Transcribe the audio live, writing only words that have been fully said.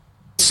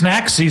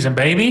snack season,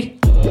 baby.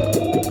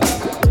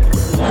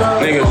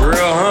 Niggas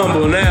real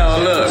humble now,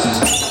 look.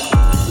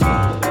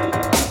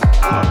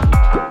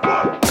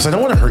 Because I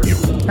don't want to hurt you.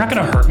 You're not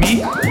gonna hurt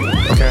me.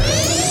 Okay.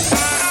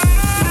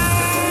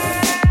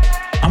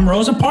 I'm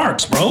Rosa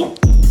Parks, bro.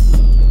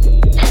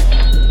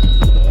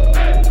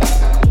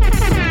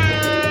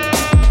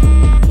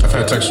 I've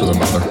had sex with a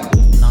mother.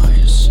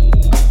 Nice.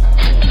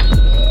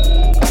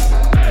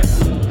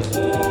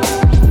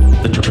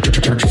 The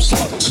Church of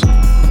Sluts.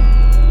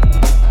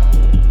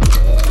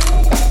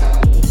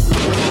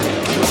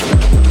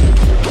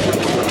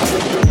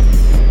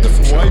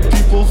 White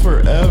people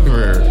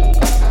forever.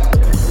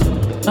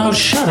 Oh,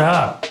 shut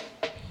up.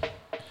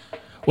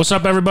 What's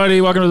up,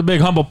 everybody? Welcome to the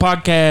Big Humble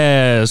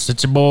Podcast.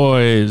 It's your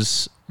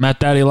boys, Matt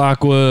Daddy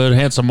Lockwood,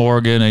 Handsome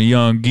Morgan, and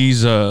Young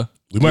Giza.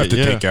 We might have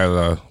to take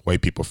out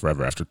white people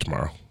forever after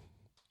tomorrow.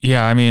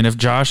 Yeah, I mean, if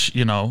Josh,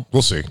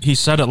 we'll see. He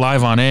said it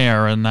live on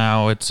air, and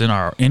now it's in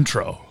our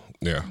intro.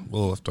 Yeah,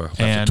 we'll have to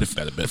And tweak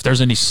that a bit. if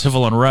there's any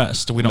civil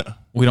unrest, we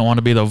don't want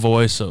to be the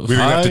voice of. We're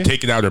gonna have to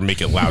take it out or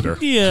make it louder.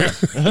 Yeah,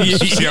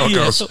 See how it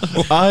goes.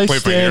 I Play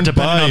it by ear. stand depending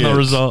by on the it.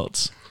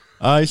 results.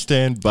 I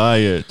stand by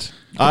it.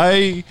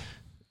 I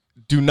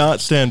do not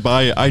stand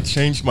by it. I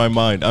changed my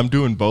mind. I'm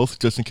doing both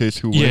just in case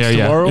who wins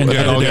tomorrow. And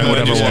Yeah, I'll get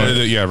whatever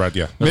one. right.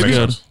 Yeah, That's Maybe- good.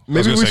 I was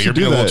Maybe gonna we say, you're should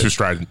being do a little that. too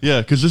strident.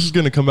 Yeah, because this is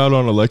going to come out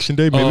on election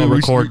day. Maybe we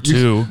record should,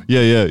 two.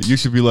 Yeah. You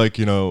should be like,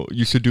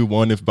 you should do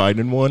one if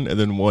Biden won and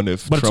then one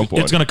if But Trump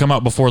won. it's going to come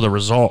out before the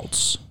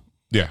results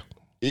Yeah.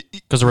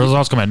 because the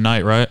results come at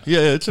night, right? Yeah,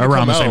 it's gonna around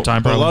come the same out,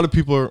 time, But a probably. lot of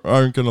people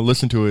aren't going to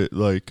listen to it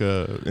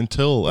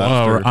until Oh,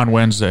 after. on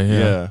Wednesday. Yeah.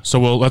 Yeah.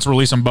 So let's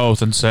release them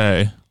both and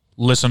say,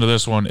 listen to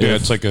this one. Yeah,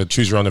 it's like a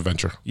choose your own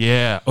adventure.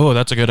 Yeah. Oh,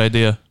 that's a good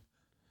idea.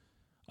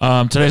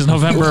 Today's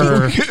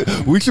November,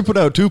 We should put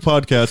out two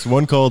podcasts,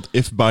 one called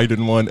If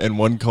Biden Won and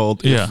one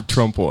called Yeah. If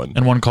Trump Won.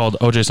 and one called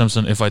O.J.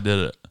 Simpson. If I did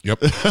it. Yep.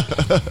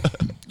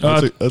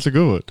 That's a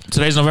good one.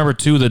 Today's November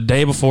 2, the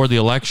day before the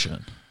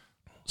election.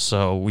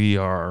 So we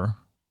are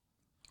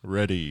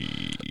Ready.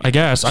 I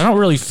guess I don't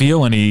really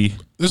feel any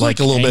There's like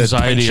a little bit of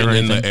anxiety tension or in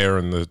anything. the air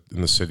in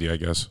the city, I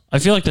guess. I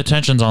feel like the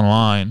tension's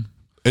online.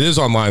 It is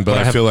online, but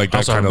I feel like that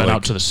also kind haven't of been like.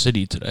 out to the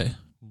city today.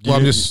 Well,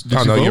 I'm Did just. you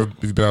I don't know. vote?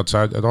 You've been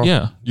outside at all?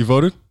 Yeah. You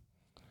voted?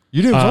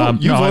 You didn't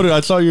vote. You no, voted. I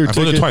saw your I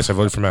ticket. voted twice. I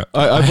voted for Matt.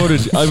 I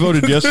voted. I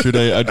voted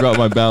yesterday. I dropped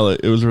my ballot.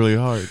 It was really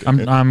hard.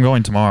 I'm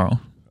going tomorrow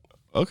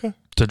Okay.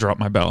 to drop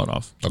my ballot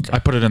off. Okay. I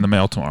put it in the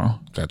mail tomorrow.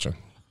 Gotcha.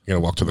 You're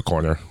gonna walk to the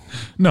corner.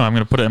 No, I'm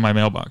going to put it in my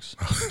mailbox.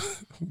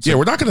 Yeah,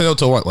 we're not gonna know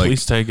till what, like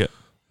Please take it.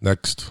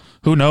 next.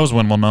 Who knows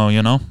when we'll know,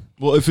 you know?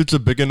 Well, if it's a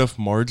big enough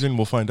margin,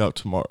 we'll find out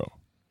tomorrow.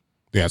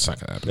 Yeah, it's not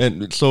gonna happen.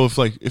 And so if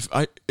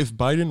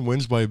Biden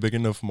wins by a big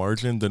enough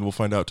margin, then we'll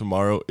find out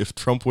tomorrow. If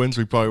Trump wins,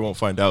 we probably won't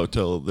find out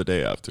till the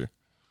day after,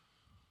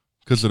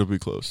 because it'll be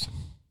close.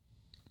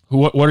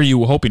 What are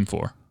you hoping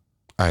for?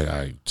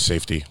 I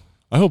safety.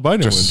 I hope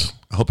Biden wins.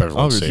 I hope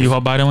everyone's Obviously. safe. You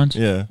hope Biden wins?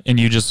 Yeah. And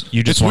you just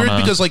It's wanna,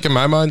 weird because, like, in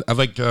my mind, I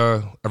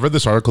read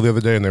this article the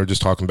other day, and they were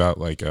just talking about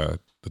like the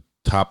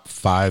top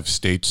 5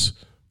 states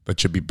that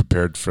should be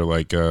prepared for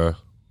like a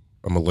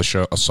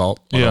militia assault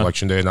on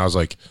election day, and I was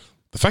like,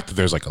 the fact that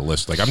there's like a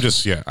list, like, I'm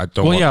just I don't.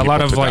 Well, want yeah, a people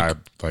lot of to like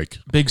die, like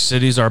big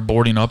cities are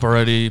boarding up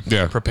already,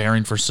 Yeah.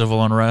 preparing for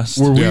civil unrest.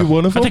 Were we Yeah.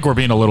 one of I them? think we're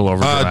being a little over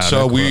dramatic.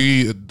 so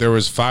there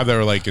was 5 that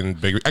were like in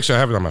big. Actually, I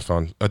have it on my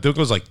phone. I think it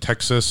was like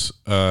Texas,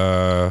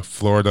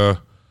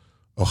 Florida,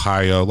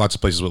 Ohio, lots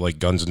of places with like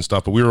guns and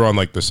stuff. But we were on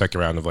like the second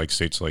round of like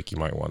states like you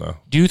might want to.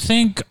 Do you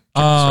think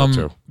out,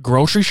 too.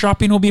 grocery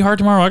shopping will be hard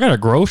tomorrow? I got a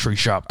grocery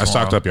shop I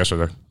tomorrow. stocked up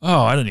yesterday.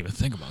 Oh, I didn't even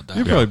think about that.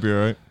 You'll probably be all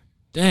right.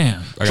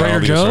 Damn. I got all Trader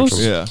the Joe's?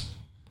 essentials. Yeah.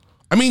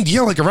 I mean,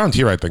 yeah, like around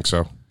here, I think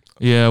so.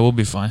 Yeah, we'll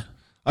be fine.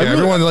 Yeah,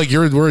 everyone like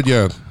your word,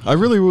 yeah. I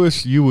really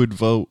wish you would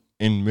vote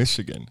in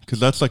Michigan because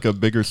that's like a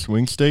bigger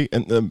swing state,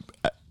 and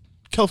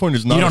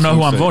California's not. You don't a know who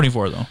swing I'm state. voting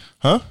for, though.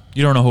 Huh?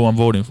 You don't know who I'm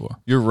voting for.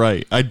 You're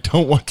right. I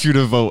don't want you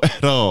to vote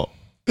at all.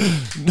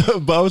 No,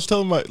 but I was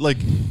telling my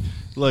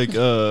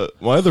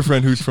my other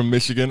friend who's from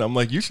Michigan, I'm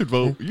like, you should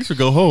vote. You should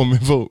go home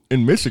and vote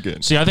in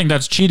Michigan. See, I think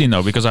that's cheating,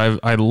 though, because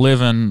I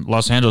live in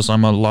Los Angeles.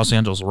 I'm a Los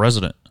Angeles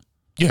resident.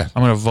 Yeah.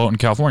 I'm going to vote in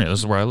California. This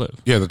is where I live.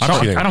 Yeah, that's I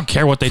cheating. don't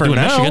care what they For do in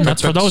now, Michigan.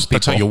 That's for those people.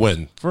 That's how you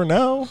win. For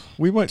now,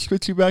 we might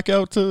switch you back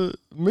out to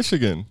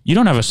Michigan. You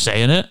don't have a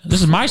say in it.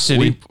 This is my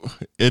city.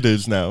 It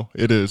is now.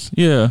 It is.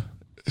 Yeah.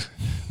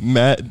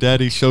 Matt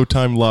Daddy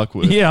Showtime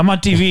Lockwood. Yeah, I'm on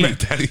TV.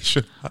 Daddy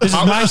should. This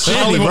is my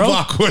city, bro.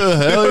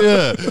 Hell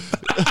yeah.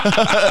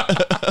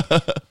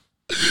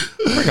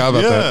 Forgot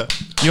about Yeah.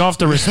 that. You have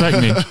to respect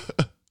me.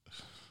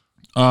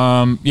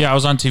 Yeah, I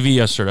was on TV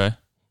yesterday.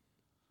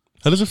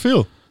 How does it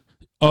feel?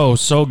 Oh,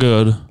 so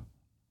good.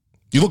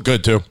 You look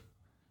good too.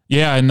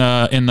 Yeah, in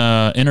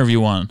the interview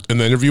one. In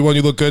the interview one,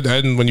 you look good,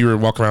 and when you were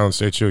walking around on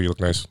stage too, you look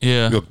nice.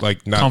 Yeah. You look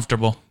like not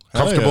Comfortable.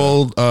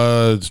 comfortable,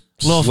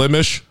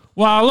 slimish.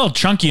 Well, a little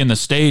chunky in the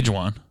stage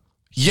one.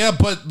 Yeah,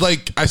 but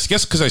like I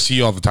guess because I see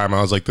you all the time,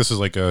 I was like, this is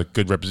like a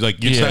good represent.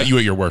 Like it's Yeah. not you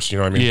at your worst. You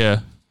know what I mean? Yeah.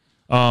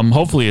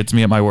 Hopefully it's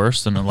me at my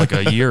worst in like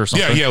a year or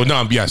something.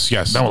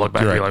 Yes. Then we'll look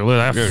back and be like, look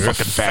at that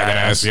fucking fat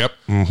ass. Yep.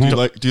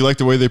 Mm-hmm. Do you like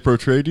the way they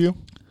portrayed you?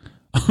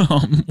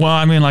 Well,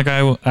 I mean, like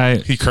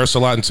he cursed a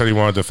lot and said he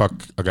wanted to fuck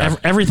a guy.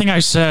 Everything I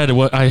said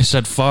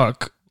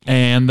fuck,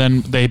 and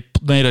then they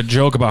made a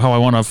joke about how I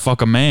want to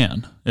fuck a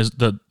man.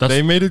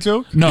 They made a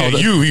joke? No,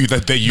 they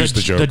used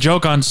the joke. The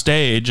joke on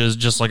stage is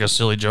just like a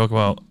silly joke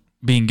about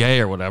being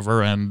gay or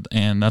whatever, and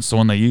that's the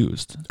one they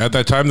used. At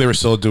that time, they were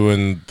still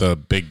doing the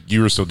big.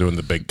 You were still doing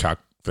the big cock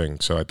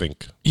thing, so I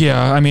think.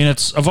 Yeah, I mean,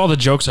 it's of all the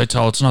jokes I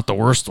tell, it's not the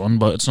worst one,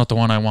 but it's not the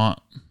one I want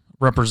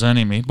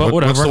representing me. But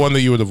whatever. What's the one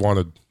that you would have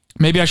wanted?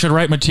 Maybe I should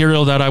write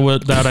material that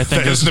I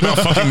think is about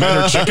fucking men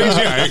or chickens.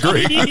 Yeah, I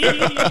agree.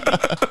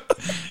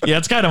 Yeah,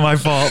 it's kind of my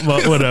fault,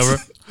 but whatever.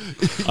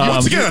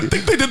 Once again, I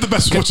think they did the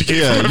best what you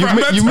gave.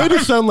 Yeah, you made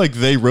it sound like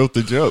they wrote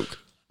the joke.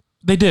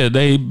 They did.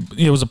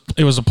 It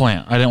was a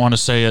plant. I didn't want to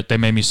say it. They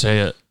made me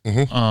say it.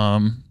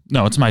 Mm-hmm.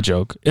 No, it's my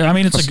joke. I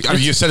mean,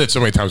 you said it so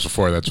many times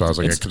before. That's why I was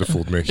like, it could have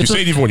fooled me. You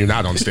say it even when you're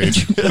not on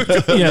stage.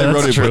 Yeah,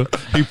 that's true.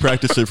 He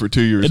practiced it for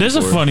 2 years. It is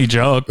a funny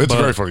joke. It's a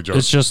very funny joke.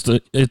 It's just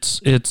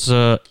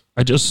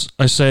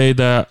I say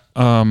that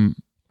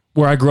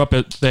where I grew up,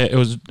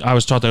 I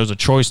was taught that it was a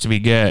choice to be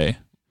gay,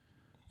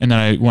 and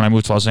then when I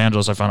moved to Los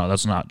Angeles, I found out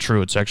that's not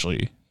true.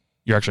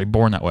 You're actually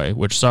born that way,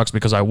 which sucks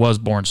because I was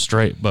born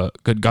straight.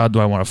 But good God, do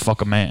I want to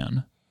fuck a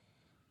man?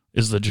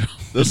 Is the joke?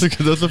 That's a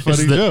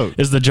funny joke.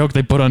 Is the joke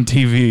they put on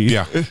TV?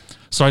 Yeah.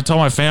 So I told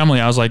my family,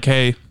 I was like,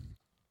 hey,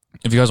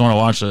 if you guys want to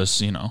watch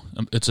this,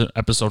 it's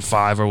episode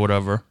 5 or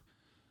whatever.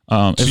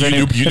 If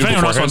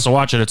anyone else wants to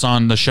watch it, it's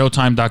on the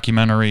Showtime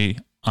documentary,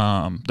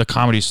 The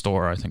Comedy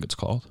Store, I think it's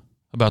called,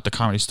 about the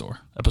Comedy Store,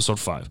 episode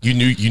 5. You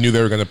knew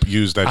they were going to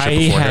use that shit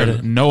beforehand? I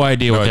had no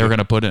idea what they were going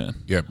to put in.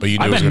 Yeah, but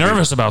I've been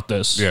nervous about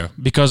this. Yeah.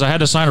 Because I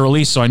had to sign a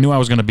release, so I knew I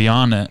was going to be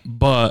on it.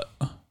 But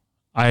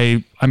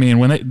I mean,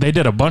 when they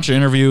did a bunch of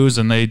interviews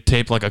and they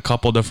taped like a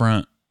couple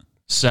different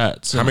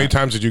sets. How many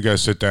times did you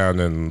guys sit down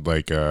and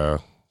we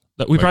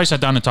probably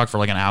sat down and talked for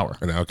like an hour.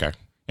 Okay.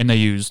 And they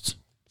used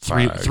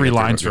three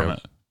lines from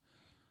it.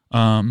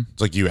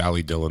 It's like you,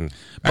 Allie, Dylan.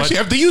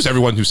 Actually, they use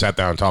everyone who sat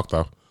down and talked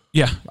though.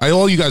 Yeah.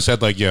 All you guys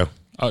said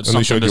and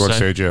they showed you on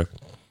stage. Yeah.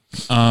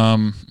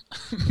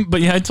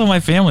 But yeah, I told my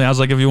family, I was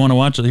like, if you want to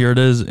watch it, here it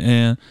is.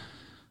 And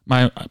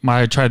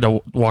I tried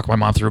to walk my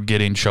mom through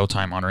getting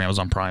Showtime on her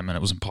Amazon Prime, and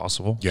it was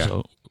impossible. Yeah.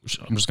 So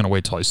I'm just gonna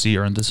wait till I see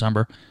her in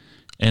December.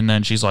 And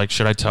then she's like,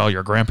 should I tell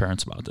your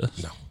grandparents about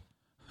this? No.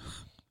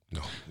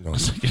 I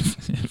was like,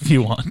 if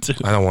you want to.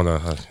 I don't want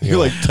to. You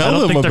like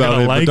tell them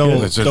about it, but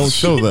don't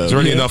show them. There's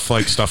already enough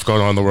like stuff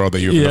going on in the world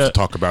that you have to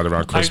talk about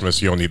around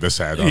Christmas. You don't need this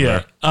ad on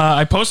there.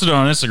 I posted it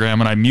on Instagram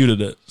and I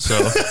muted it,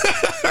 so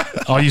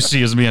all you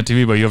see is me on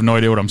TV, but you have no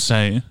idea what I'm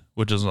saying,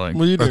 which is like,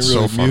 well, you didn't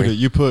really mute it.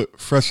 You put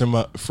fresh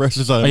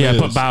as I I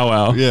put Bow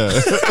Wow. Yeah,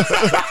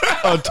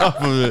 on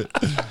top of it,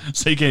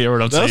 so you can't hear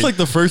what I'm saying. That's like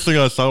the first thing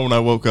I saw when I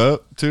woke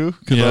up too,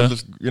 because I was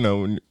just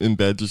in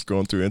bed just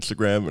going through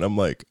Instagram, and I'm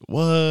like,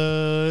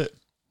 what?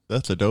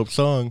 That's a dope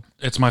song.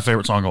 It's my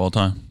favorite song of all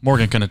time.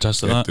 Morgan can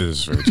attest to that. It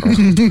is very song.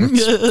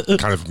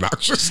 It's kind of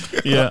obnoxious.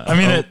 Yeah, I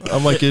mean,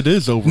 I'm like, it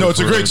is over. No, it's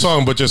a great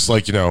song, but just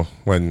like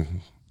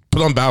when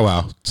put on Bow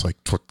Wow, it's like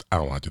I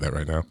don't want to do that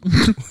right now.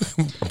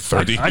 I'm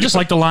 30. I just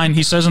like the line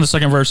he says in the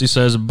second verse. He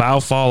says, "Bow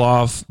fall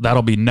off,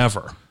 that'll be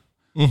never."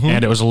 Mm-hmm.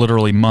 And it was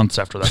literally months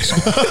after that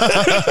song.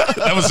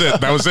 That was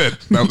it.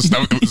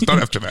 It was done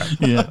after that.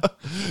 Yeah,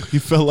 he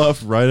fell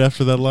off right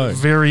after that line.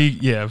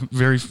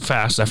 Very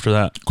fast after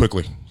that.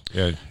 Quickly.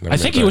 Yeah, I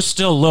think he was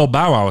still Lil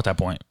Bow Wow at that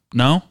point.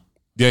 No.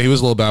 Yeah, he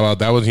was Lil Bow Wow.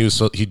 That one he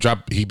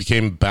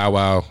became Bow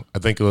Wow. I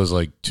think it was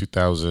like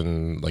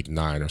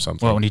 2009 or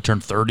something. Well, when he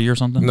turned 30 or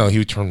something. No,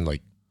 he turned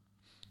like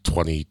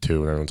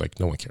 22, and everyone's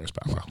like, no one cares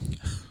Bow Wow.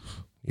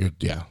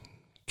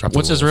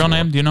 What's his real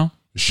name? Do you know?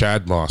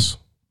 Shad Moss.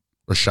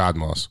 I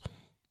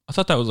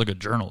thought that was like a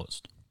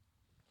journalist.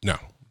 No,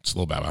 it's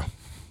Lil Bow Wow.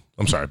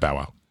 I'm sorry, Bow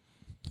Wow.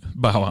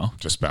 Bow Wow.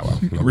 Just Bow Wow.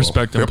 No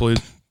Respect him, please.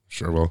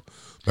 Sure will.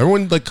 Remember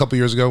when like a couple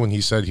years ago when he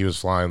said he was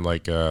flying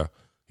like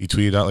he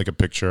tweeted out like a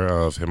picture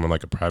of him on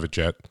like a private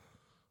jet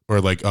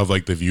or like of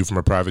like the view from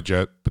a private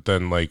jet, but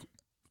then like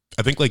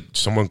I think like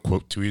someone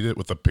quote tweeted it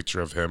with a picture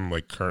of him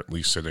like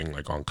currently sitting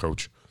like on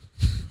coach.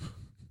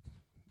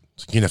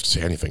 It's like, you didn't have to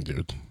say anything,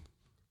 dude.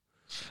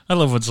 I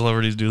love when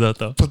celebrities do that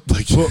though. But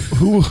like,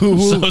 who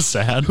so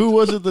sad. Who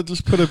was it that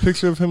just put a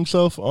picture of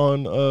himself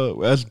on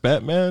as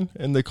Batman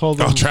and they called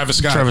him Travis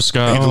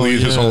Scott. He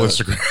deleted his whole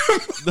Instagram.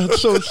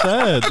 That's so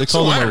sad. They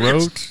called him a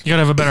roach. You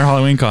gotta have a better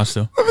Halloween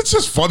costume. It's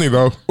just funny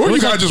though. Or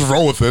you gotta just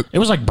roll with it. It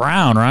was like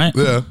brown, right?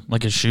 Yeah.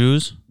 Like his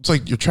shoes. It's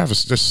like you're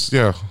Travis. Just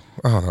I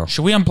don't know.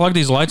 Should we unplug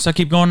these lights that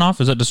keep going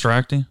off? Is that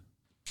distracting?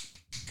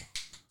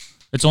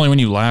 It's only when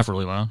you laugh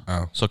really loud.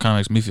 Oh. So it kind of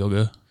makes me feel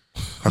good.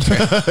 Okay.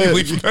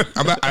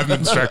 I haven't been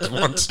distracted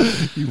once.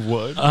 You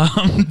would? I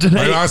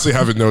honestly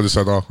haven't noticed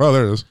at all. Oh,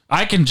 there it is.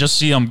 I can just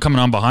see them coming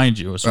on behind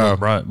you. It's really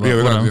bright. But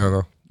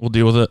no. We'll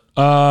deal with it.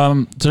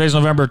 Today's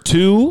November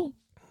 2.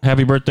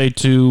 Happy birthday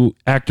to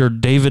actor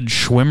David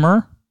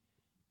Schwimmer.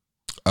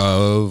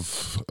 Of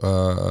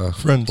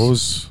Friends. What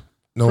was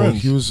No,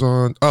 Friends. he was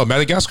on. Oh,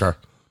 Madagascar.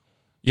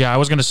 Yeah, I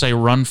was gonna say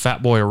Run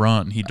Fat Boy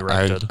Run. He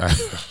directed.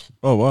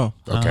 Oh wow.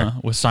 Okay.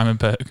 With Simon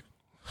Pegg.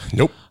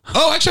 Nope.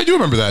 Oh, actually, I do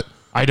remember that.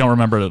 I don't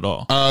remember it at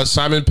all.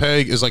 Simon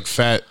Pegg is like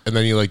fat, and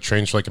then he like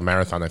trains for like a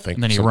marathon, I think.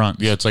 And then he runs.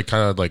 Yeah, it's like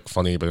kind of like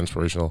funny but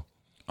inspirational.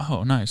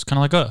 Oh, nice. Kind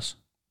of like us.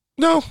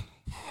 No,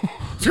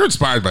 if you're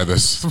inspired by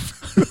this,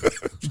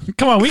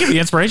 Come on, we can be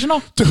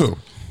inspirational. dude.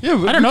 Yeah,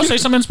 but I don't know. Say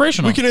something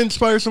inspirational. We can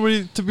inspire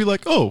somebody to be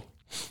like, oh,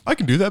 I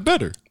can do that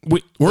better.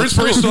 We're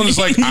inspirational. Is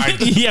like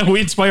yeah, we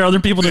inspire other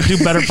people to do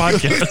better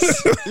podcasts.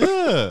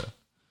 Yeah.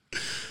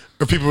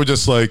 or people were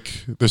just like,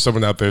 there's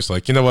someone out there that's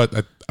like, you know what?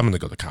 I'm gonna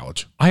go to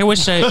college. I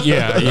always say,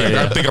 yeah.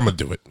 I think I'm gonna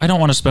do it. I don't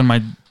want to spend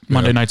my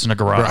Monday nights in a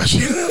garage.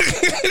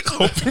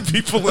 Hoping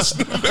people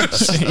listen to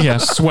this. Yeah,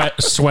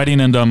 sweating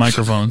into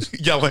microphones.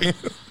 Yelling.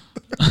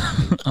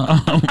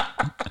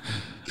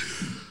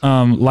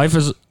 Life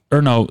is,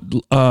 or no,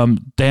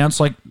 dance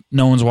like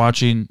no one's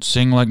watching,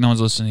 sing like no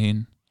one's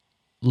listening,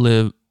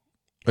 live.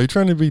 Are you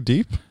trying to be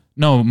deep?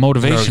 No, No, it's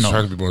motivational.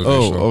 trying to be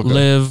motivational. Oh, okay.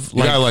 Live You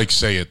like gotta like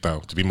say it though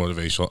to be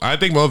motivational. I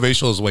think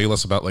motivational is way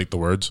less about like the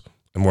words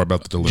and more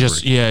about the delivery.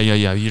 just yeah.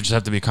 You just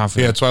have to be Yeah,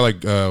 confident. that's why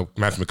like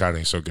Matthew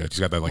McConaughey's so good. He's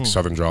got that like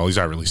southern drawl. He's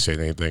not really saying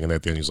anything, and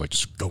at the end he's like,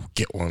 "Just go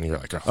get one." And you're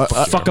like, "Oh,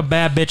 fuck, Fuck a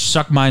bad bitch,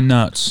 suck my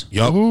nuts.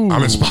 Yup, I'm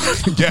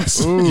inspired.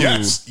 Yes, Ooh.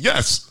 yes.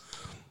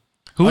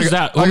 Who's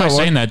that? Who am I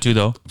saying that to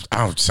though? I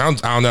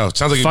don't know. It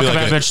sounds like Fuck it'd a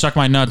be bad like bitch, suck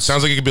my nuts.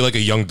 sounds like it could be like a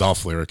Young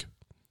Dolph lyric.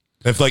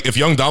 If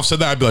Young Dolph said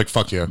that, I'd be like,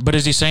 "Fuck yeah." But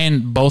is he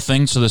saying both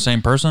things to the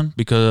same person?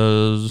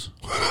 Because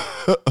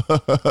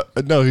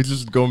No, he's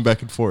just going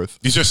back and forth.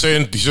 He's just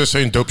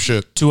saying dope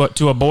shit. to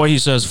a boy he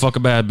says fuck a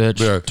bad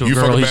bitch. Yeah, To a you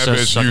girl fuck a he bad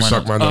says bitch, you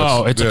suck my nuts.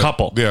 Oh, it's Yeah, a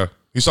couple. Yeah,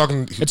 he's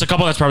talking. It's a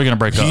couple that's probably gonna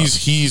break up.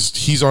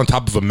 He's on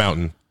top of a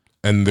mountain,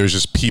 and there's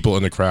just people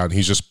in the crowd.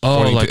 He's just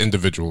pointing like to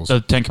individuals.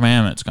 The Ten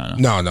Commandments kind of.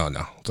 No.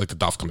 It's like the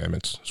Dolph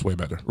Commandments. It's way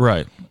better.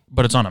 Right,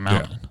 but it's on a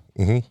mountain.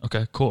 Mm-hmm.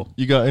 Okay, cool.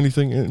 You got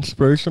anything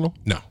inspirational?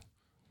 No,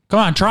 Come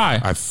on, try.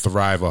 I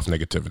thrive off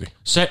negativity.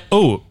 Say,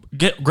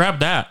 grab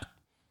that.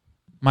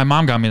 My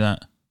mom got me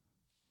that.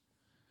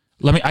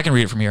 I can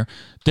read it from here.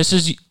 This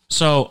is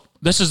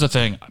the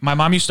thing. My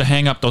mom used to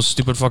hang up those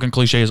stupid fucking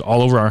cliches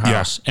all over our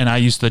house, and I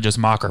used to just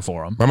mock her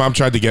for them. My mom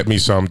tried to get me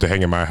some to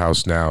hang in my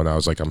house now, and I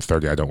was like, I'm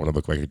 30. I don't want to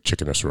look like a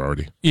chick in a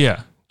sorority.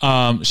 Yeah.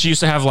 She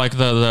used to have like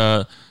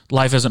the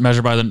life isn't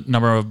measured by the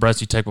number of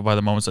breaths you take, but by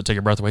the moments that take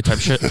your breath away type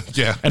shit.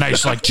 Yeah. And I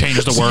used to like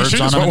change the You words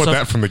should on just them. went And with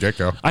stuff. that from the get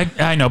go.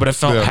 I know, but it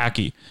felt Yeah.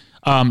 hacky.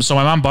 So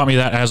my mom bought me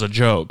that as a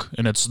joke,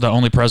 and it's the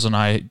only present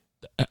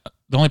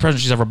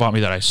she's ever bought me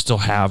that I still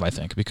have, I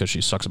think, because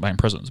she sucks at buying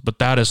presents. But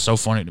that is so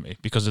funny to me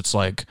because it's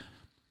like,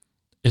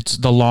 it's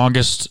the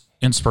longest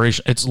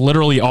inspiration. It's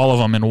literally all of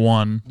them in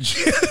one.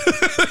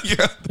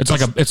 Yeah.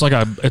 It's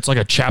like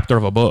a chapter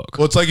of a book.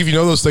 Well, it's like if you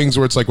know those things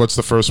where it's like, what's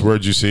the first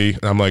word you see?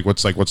 And I'm like,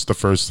 what's the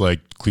first like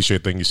cliche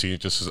thing you see?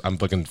 Just I'm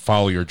looking,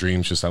 follow your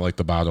dreams. Just I like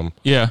the bottom.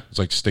 Yeah. It's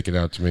like sticking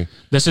out to me.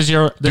 This is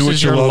your Do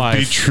what you love, life.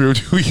 be true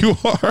to who you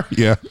are.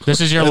 Yeah.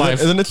 This is your life.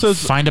 And then it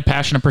says, Find a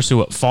passion and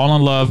pursue it. Fall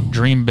in love.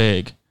 Dream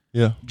big.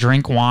 yeah.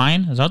 Drink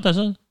wine. Is that what that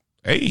says?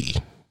 Hey.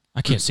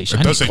 I can't see. It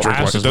does say drink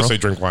wine. It does say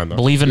drink wine though.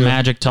 Believe in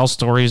magic. Tell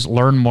stories.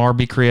 Learn more.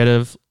 Be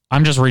creative.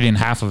 I'm just reading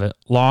half of it.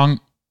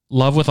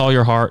 Love with all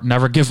your heart.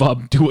 Never give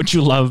up. Do what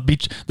you love.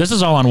 This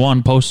is all on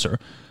one poster.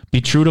 Be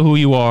true to who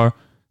you are.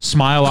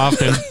 Smile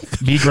often.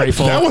 Be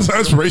grateful. That was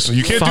inspirational.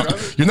 You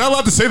can't you're not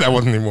allowed to say that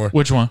one anymore.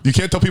 Which one? You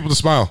can't tell people to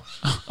smile.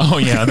 Oh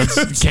yeah,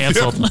 that's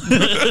canceled.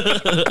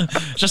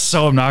 Just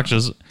so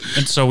obnoxious.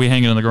 And so we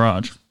hang it in the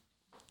garage.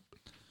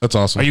 That's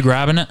awesome. Are you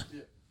grabbing it?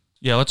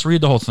 Yeah, let's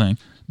read the whole thing.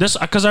 This,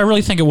 because I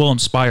really think it will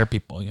inspire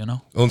people, you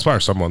know? It'll inspire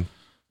someone.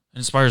 It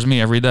inspires me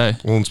every day.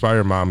 We'll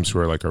inspire moms who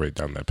are like already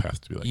down that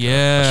path to be like,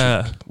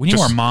 Yeah. We need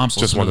Just- more moms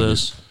just listening to one of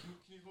this.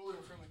 Can you hold it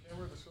in front of the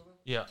camera to show them?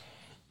 Yeah.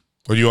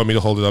 Or do you want me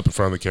to hold it up in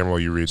front of the camera while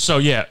you read? So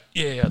yeah,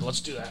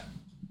 let's do that.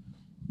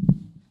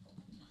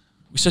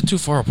 We sit too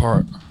far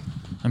apart.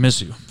 I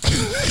miss you.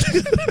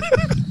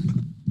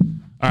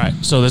 All right,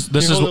 so this Can you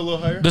is hold it a little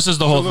higher? this is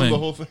the Show whole them thing. The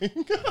whole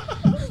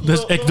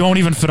thing. It don't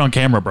even fit on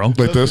camera, bro.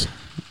 Like this?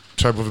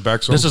 Try to move it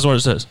back some. This is what it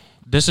says.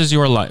 This is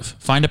your life.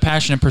 Find a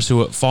passion and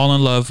pursue it. Fall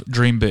in love,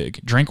 dream big.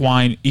 Drink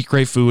wine, eat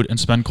great food, and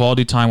spend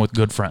quality time with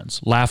good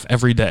friends. Laugh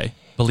every day.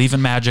 Believe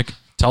in magic.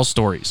 Tell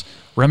stories.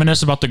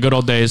 Reminisce about the good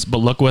old days, but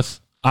look with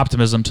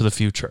optimism to the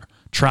future.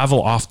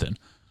 Travel often.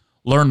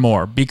 Learn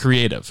more. Be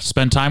creative.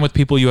 Spend time with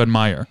people you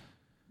admire.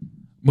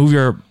 Move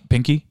your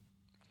pinky.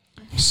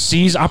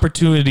 Seize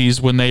opportunities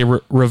when they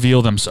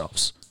reveal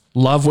themselves.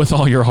 Love with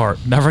all your heart.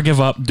 Never give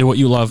up. Do what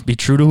you love. Be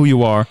true to who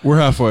you are. We're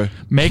halfway.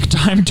 Make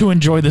time to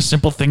enjoy the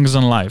simple things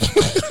in life.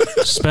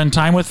 Spend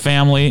time with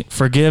family.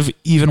 Forgive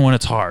even when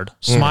it's hard.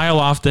 Smile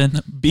often.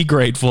 Be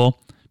grateful.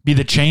 Be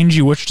the change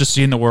you wish to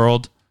see in the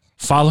world.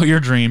 Follow your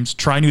dreams.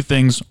 Try new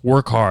things.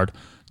 Work hard.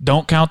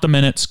 Don't count the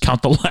minutes.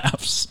 Count the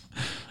laughs.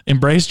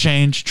 Embrace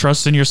change.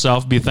 Trust in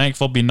yourself. Be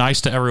thankful. Be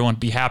nice to everyone.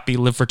 Be happy.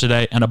 Live for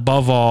today. And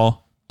above all, ...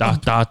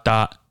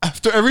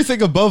 After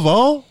everything above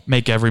all?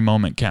 Make every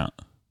moment count.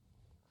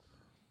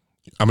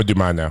 I'm going to do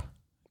mine now.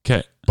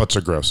 Okay. Butts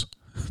are gross.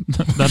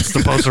 That's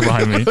the poster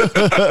behind me.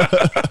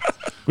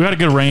 We got a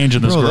good range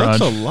in this garage.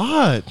 That's a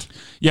lot.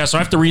 Yeah, so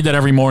I have to read that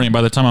every morning.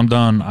 By the time I'm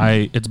done,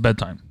 it's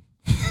bedtime.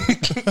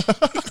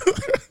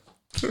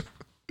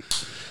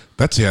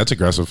 That's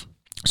aggressive.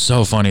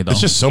 So funny though.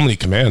 It's just so many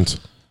commands.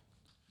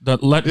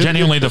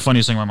 Genuinely the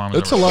funniest thing my mom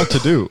has It's a lot to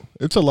do.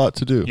 It's a lot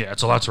to do. Yeah,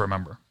 it's a lot to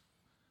remember.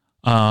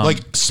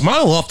 Like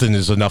smile often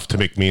is enough to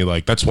make me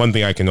like. That's one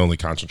thing I can only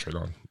concentrate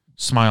on.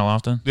 Smile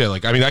often. Yeah,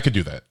 like I mean, I could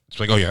do that. It's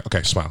like, oh yeah,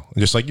 okay, smile. And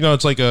just like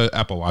it's like a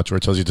Apple Watch where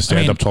it tells you to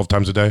stand up 12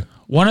 times a day.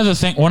 One of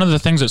the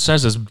things it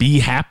says is be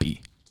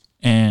happy,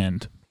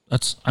 and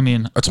that's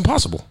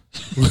impossible.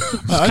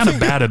 It's kind of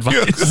bad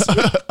advice.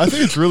 I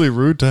think it's really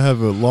rude to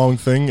have a long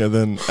thing and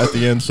then at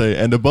the end say,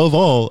 and above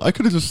all, I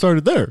could have just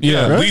started there.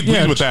 Yeah, right?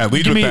 lead with that.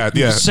 Lead with that.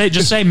 Yeah,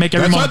 just say make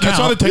every moment count. That's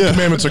why the 10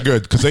 Commandments are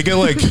good because they get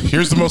like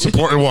here's the most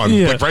important one.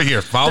 Yeah. Like right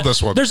here, follow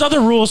this one. There's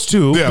other rules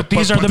too, but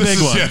these are the big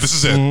ones. Yeah, this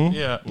is it. Mm-hmm.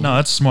 Yeah, no,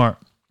 that's smart.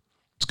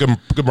 It's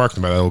good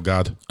marketing by that old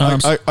god.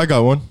 I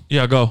got one.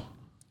 Yeah, go.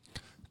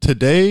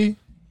 Today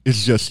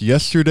is just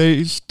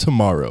yesterday's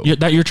tomorrow. Yeah,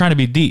 that you're trying to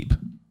be deep.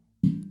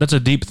 That's a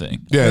deep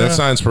thing. Yeah, that's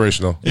not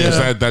inspirational.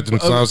 Yeah. That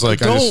didn't. I was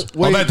like, all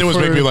that did was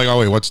make me like, oh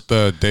wait, what's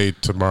the day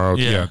tomorrow?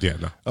 Yeah,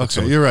 no.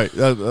 Okay, you're right.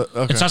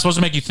 Okay. It's not supposed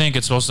to make you think.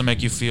 It's supposed to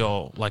make you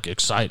feel like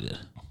excited.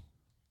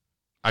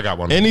 I got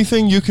one.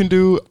 Anything you can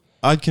do,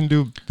 I can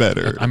do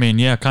better. I mean,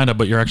 yeah, kind of,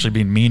 but you're actually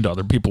being mean to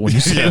other people when you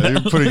say that.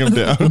 You're putting them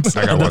down.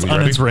 I got That's one. You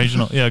ready?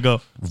 uninspirational. Yeah,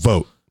 go.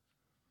 Vote.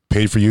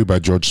 Paid for you by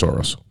George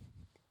Soros.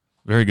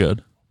 Very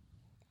good.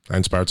 I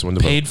inspired someone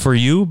to Paid for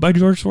you by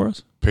George Soros?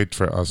 vote. Paid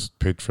for us.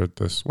 Paid for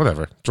this.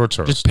 Whatever. George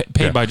Soros. Just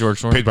paid by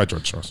George Soros? Paid by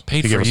George Soros.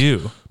 Paid He for gave us-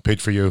 you?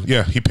 Paid for you.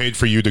 Yeah, he paid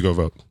for you to go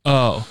vote.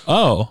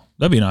 Oh,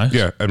 that'd be nice.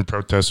 Yeah, and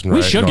protest and We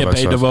riot should and all get that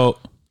paid to stuff.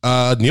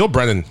 vote. Neil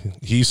Brennan,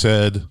 he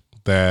said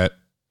that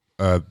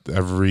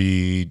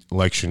every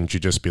election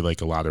should just be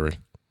like a lottery.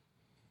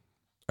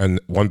 And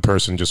one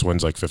person just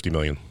wins like 50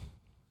 million.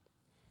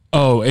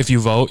 Oh, if you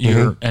vote,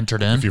 you're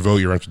entered in? If you vote,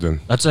 you're entered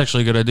in. That's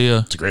actually a good idea.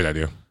 It's a great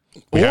idea.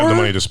 We have the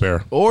money to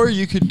spare. Or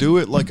you could do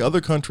it like other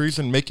countries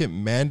and make it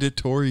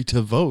mandatory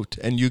to vote,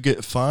 and you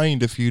get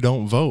fined if you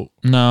don't vote.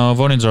 No,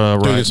 voting's a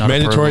right. Dude, it's not a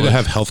mandatory to privilege.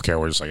 have health care.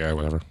 We're just like, yeah,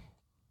 whatever.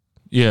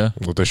 Yeah.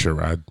 Let this shit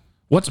ride.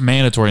 What's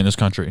mandatory in this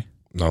country?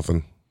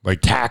 Nothing.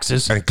 Like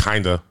Taxes. and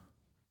kinda.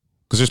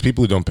 Because there's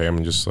people who don't pay them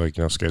and just like,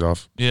 skate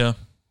off. Yeah.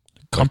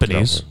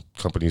 Companies.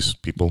 Companies,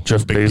 people.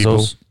 Jeff big Bezos.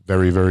 people.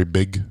 Very, very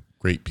big,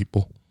 great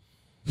people.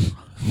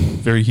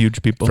 Very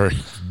huge people. Very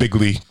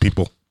bigly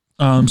people.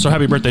 So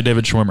happy birthday,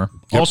 David Schwimmer.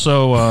 Yep.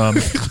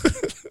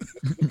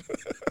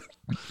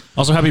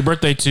 Also happy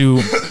birthday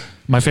to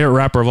my favorite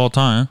rapper of all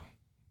time.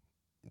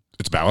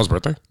 It's Bow's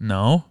birthday?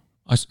 No.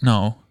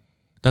 No.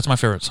 That's my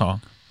favorite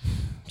song.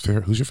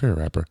 Who's your favorite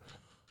rapper?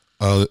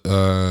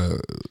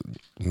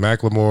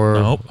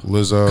 Macklemore, Nope.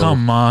 Lizzo.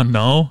 Come on,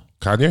 no.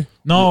 Kanye?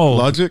 No.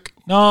 Logic,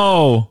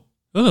 No.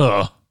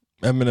 Ugh.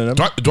 Eminem.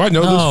 Do I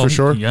know No. this for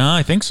sure? Yeah,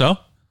 I think so.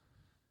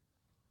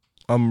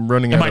 I'm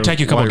running. It out might of take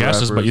you a couple white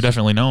guesses, but rappers. you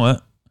definitely know it.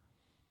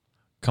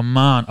 Come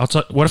on.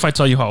 What if I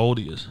tell you how old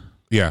he is?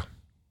 Yeah.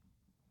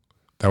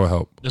 That would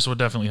help. This would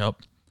definitely help.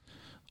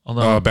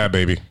 Although Bad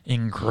Baby.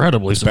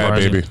 incredibly It's Bad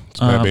surprising. Baby. It's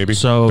Bad Baby.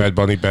 So Bad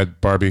Bunny,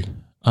 Bad Barbie.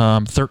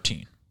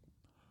 13.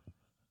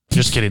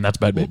 Just kidding. That's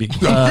Bad Baby.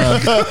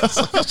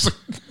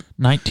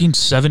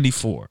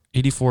 1974,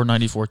 84,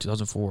 94,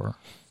 2004,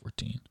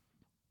 14.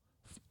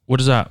 What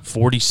is that?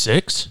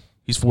 46?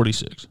 He's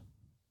 46.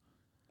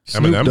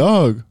 Snoop Eminem?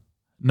 Dogg.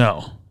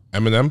 No.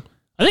 Eminem?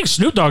 I think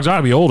Snoop Dogg's got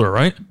to be older,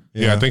 right?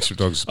 Yeah, I think Snoop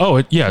Dogg's. Oh,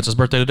 it's his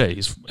birthday today.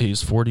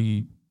 He's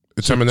 40.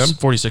 It's Eminem?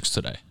 46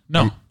 today.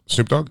 No.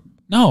 Snoop Dogg?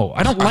 No,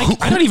 I don't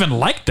I don't even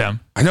like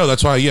them. I know,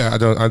 that's why, yeah,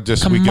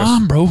 Come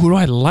on, bro. Who do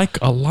I like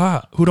a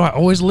lot? Who do I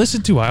always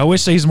listen to? I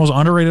always say he's the most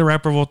underrated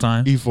rapper of all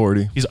time.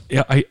 E40.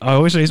 I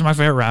always say he's my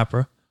favorite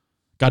rapper.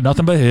 Got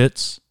nothing but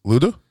hits.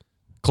 Luda?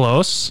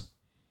 Close.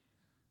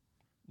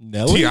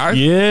 Nelly. T.I.?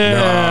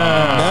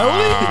 Yeah.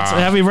 Nelly? It's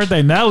happy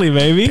birthday, Nelly,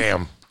 baby.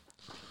 Damn.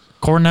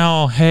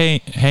 Cornell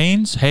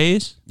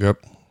Hayes. Yep.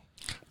 And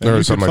There you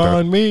was can something like that.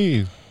 find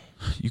me.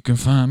 You can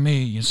find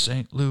me in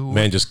St. Louis.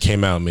 Man just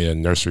came out and made a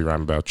nursery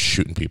rhyme about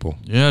shooting people.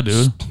 Yeah,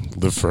 dude.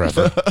 Live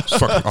forever. It's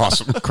fucking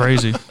awesome.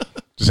 Crazy.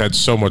 Just had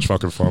so much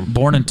fucking fun.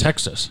 Born in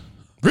Texas.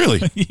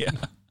 Really? Yeah.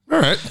 All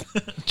right.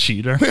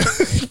 Cheater.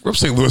 We're up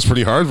St. Louis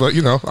pretty hard, but,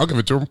 I'll give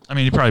it to him. I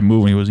mean, he probably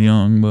moved when he was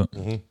young, but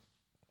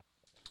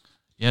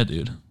yeah,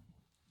 dude.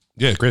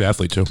 Yeah, great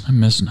athlete, too. I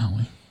miss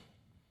Nelly.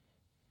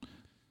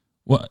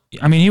 What?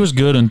 I mean, he was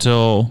good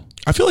until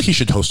I feel like he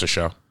should host a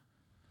show.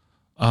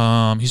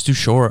 he's too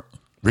short.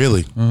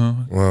 Really?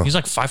 Well, He's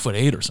like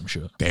 5'8" or some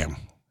shit. damn. Isn't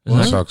That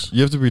that- sucks.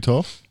 You have to be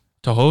tall.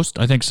 To host,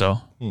 I think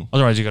so.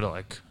 Otherwise, you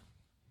gotta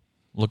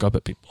look up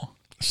at people.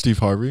 Steve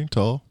Harvey,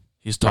 tall.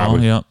 He's tall.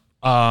 Probably. Yeah.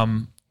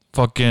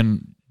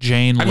 Fucking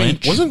Jane I mean,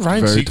 Lynch. wasn't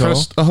Ryan Very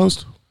Seacrest a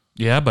host?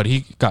 Yeah, but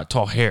he got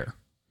tall hair.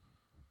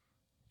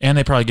 And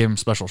they probably gave him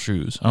special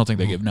shoes. I don't think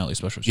they gave Nelly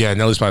special shoes. Yeah,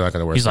 Nelly's probably not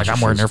going to wear. He's like, I'm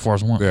wearing Air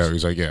Force Ones. Yeah,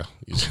 he's like, yeah.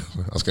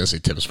 I was going to say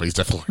Tibbs, but he's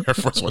definitely wearing Air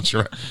Force Ones.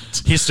 You're right.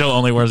 He still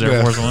only wears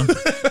Air Force Ones.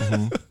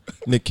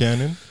 Nick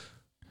Cannon.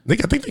 I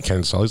think they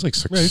can tall. He's like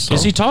 6.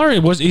 Is he taller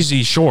or is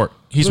he short?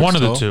 He's one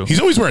of the two. He's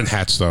always wearing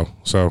hats though,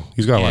 so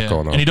he's got a lot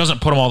going on. And he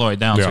doesn't put them all the way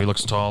down, so he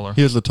looks taller.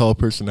 He has a tall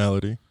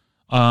personality.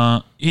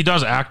 He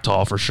does act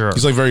tall for sure.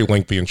 He's like very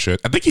lengthy and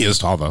shit. I think he is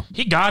tall though.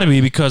 He got to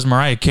be because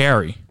Mariah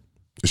Carey.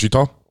 Is she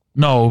tall?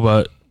 No,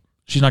 but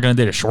she's not going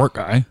to date a short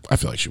guy. I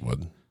feel like she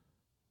would.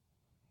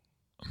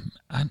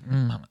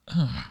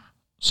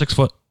 6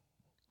 foot.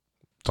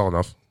 Tall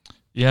enough.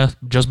 Yeah,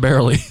 just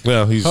barely.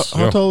 Yeah, he's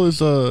How tall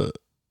is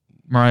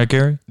Mariah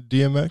Carey?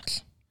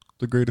 DMX,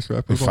 the greatest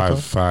rapper of all time?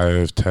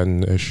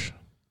 5'10" ish.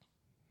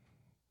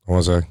 I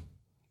want to say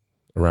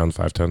around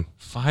 5'10".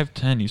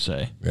 5'10", you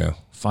say? Yeah,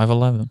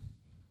 5'11".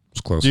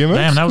 it's close. DMX?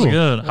 Damn, that was Cool.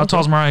 good. How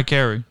tall is Mariah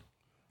Carey?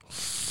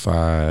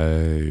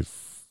 5'5".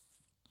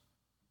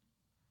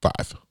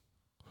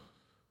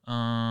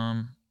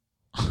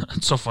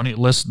 It's so funny. It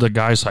lists the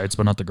guys' heights,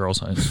 but not the girls'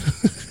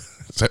 heights.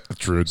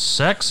 That's rude.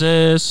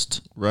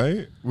 Sexist.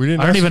 Right? We didn't.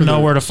 I don't ask even for know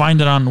their- where to find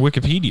it on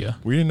Wikipedia.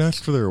 We didn't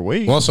ask for their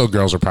weight. Well, also,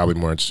 girls are probably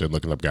more interested in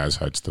looking up guys'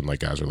 heights than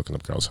like guys are looking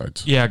up girls'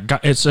 heights. Yeah,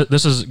 this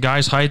is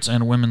guys' heights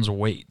and women's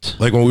weight.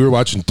 Like when we were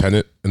watching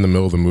Tenet in the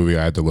middle of the movie,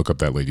 I had to look up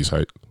that lady's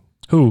height.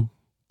 Who?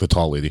 The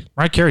tall lady.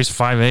 Mariah Carey's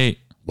 5'8".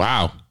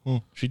 Wow.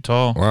 She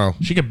tall. Wow.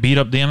 She could beat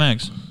up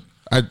DMX.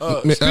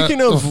 Speaking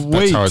of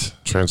weight, that's how it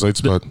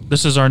translates. But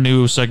This is our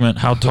new segment.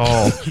 How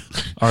tall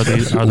are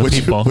the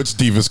people? which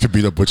divas could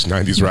beat up which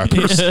 '90s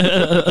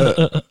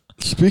rappers?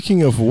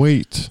 speaking of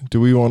weight, do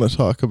we want to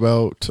talk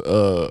about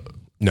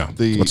No,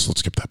 let's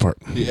skip that part.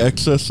 the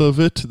excess of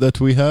it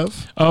that we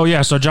have? Oh,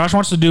 yeah. So Josh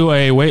wants to do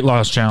a weight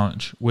loss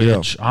challenge,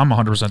 which I'm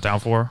 100% down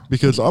for.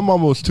 Because I'm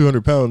almost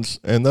 200 pounds,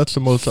 and that's the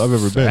most I've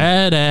ever been.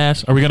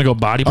 Badass. Are we going to go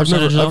body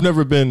percentage? I've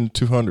never been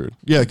 200.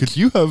 Yeah, because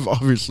you have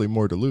obviously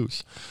more to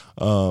lose.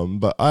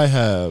 But I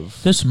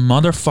have. This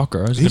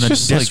motherfucker is going to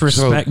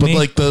disrespect me. But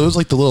like those,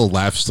 like the little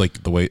laughs,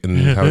 like the weight and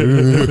how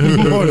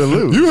more to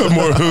lose. you have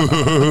more.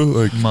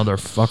 Like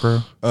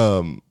Motherfucker.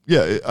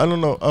 Yeah, I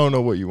don't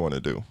know what you want to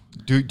do.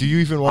 Do you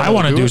even want? I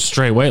want to do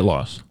straight weight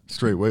loss,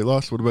 straight weight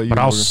loss. What about you? but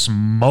I'll Morgan?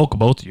 smoke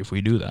both of you if we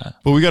do that.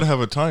 But we got to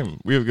have a time.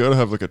 We have got to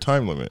have like a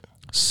time limit.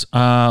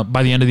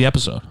 By the end of the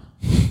episode.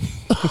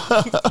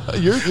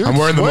 You're I'm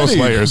wearing the most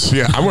sweaty. layers.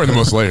 Yeah, I'm wearing the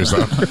most layers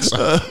though.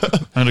 So.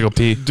 I'm going to go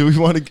pee. Do we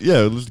want to?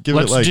 Yeah, let's give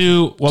it like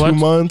 2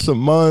 months, a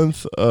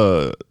month.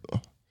 A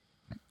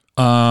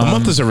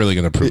month isn't really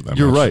going to prove that.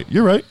 You're much. right.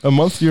 You're right. A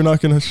month, you're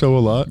not going to show a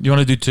lot. You want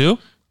to do 2?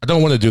 I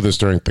don't want to do this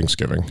during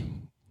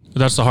Thanksgiving.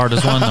 That's the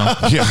hardest one, though.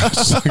 Yeah.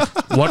 It's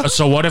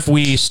like, What if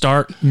we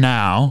start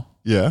now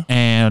Yeah.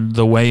 and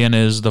the weigh-in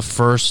is the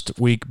first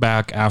week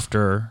back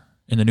after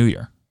in the new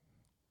year?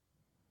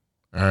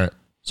 all right.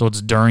 So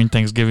it's during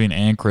Thanksgiving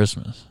and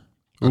Christmas.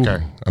 Okay.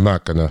 I'm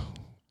not going to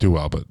do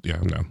well, but yeah,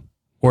 I'm down.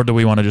 Or do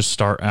we want to just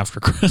start after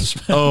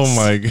Christmas? Oh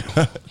my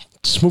god.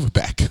 Just move it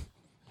back.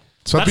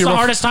 So That's the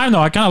hardest time, though.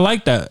 I kind of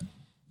like that.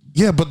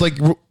 Yeah, but like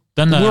we're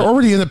Then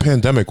already in a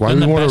pandemic. Why then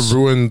do we the want best- to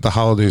ruin the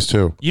holidays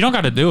too? You don't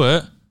got to do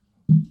it.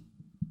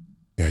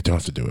 Yeah, I don't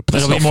have to do it. But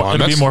It'll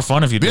be more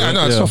fun if you do Yeah, it.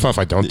 no, it's so fun if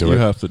I don't do You it.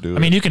 have to do it. I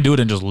mean, you can do it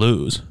and just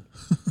lose.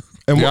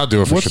 and Yeah, I'll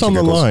do it for what's shits on and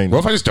the giggles. line? What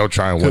if I just don't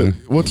try and win?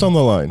 What's on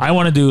the line? I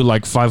want to do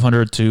like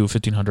 $500 to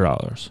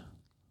 $1,500.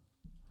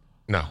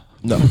 No.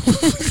 No.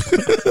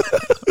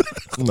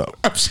 No.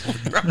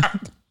 Absolutely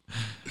not.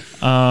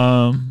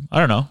 I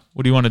don't know.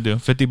 What do you want to do?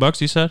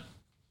 $50? You said?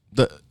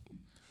 The-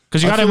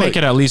 Because you I got to feel make like-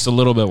 it at least a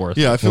little bit worth.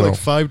 Yeah, I feel No. like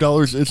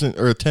 $5 isn't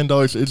or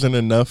 $10 isn't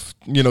enough.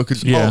 You know,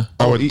 because Yeah.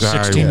 I would die.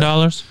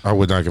 $16. I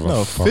would not give a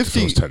No, fuck 50.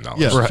 if it was $10.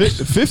 Yeah, Right.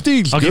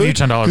 50. I'll give you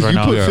 $10 right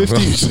now. Put Yeah,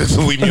 50. just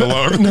leave me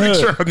alone. Make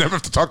sure I never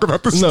have to talk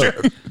about this No,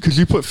 again. because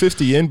you put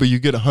 50 in, but you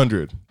get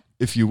 100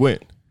 if you win.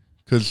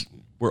 Because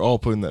we're all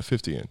putting that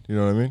 50 in. You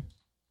know what I mean?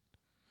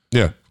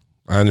 Yeah,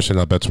 I understand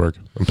how bets work.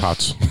 I'm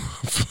pots.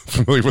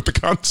 Familiar with the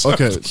concept.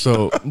 Okay,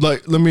 so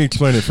like, let me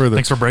explain it further.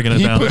 Thanks for breaking it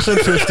He down. puts in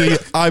 50,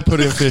 I put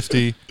in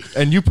 50,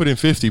 and you put in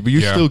 50, but you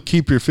Yeah. still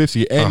keep your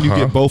 50, and you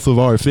Uh-huh. get both of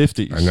our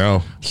 50s. I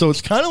know. So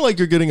it's kind of like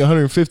you're getting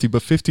 150,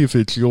 but 50 if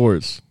it's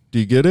yours. Do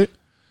you get it?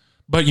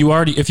 But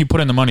if you put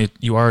in the money,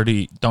 you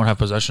already don't have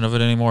possession of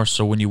it anymore.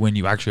 So when you win,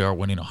 you actually are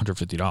winning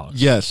 $150.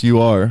 Yes, you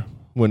are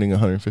winning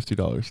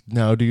 $150.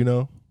 Now, do you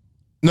know?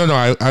 No,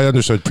 I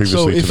understood previously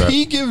So to if that.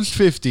 he gives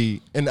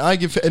 50 and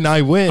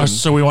I win,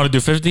 So we want to do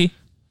 50?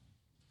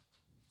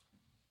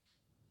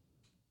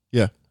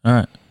 yeah. All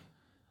right.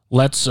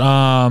 Let's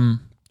So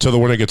the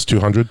winner gets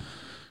 200.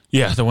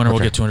 yeah, the winner will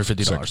Okay. get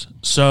 $250.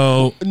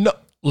 So No,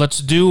 let's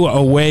do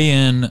a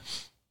weigh-in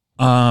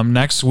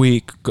next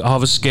week. I'll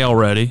have a scale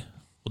ready.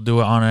 We'll do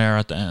it on air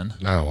at the end.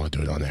 I don't want to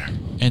do it on there.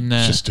 And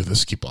then Just do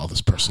this. Keep all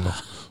this personal.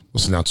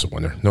 Let's announce the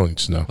winner. No one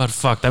needs to know. but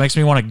fuck, that makes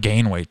me want to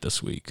gain weight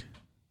this week.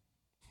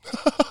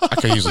 I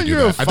can usually do you're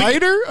a that. I think,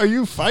 fighter? Are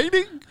you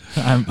fighting?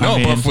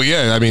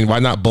 I mean, why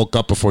not bulk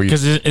up before you?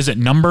 Because is it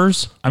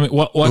numbers? I mean,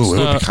 what's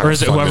or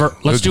is it whoever?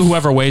 Let's do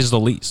whoever weighs the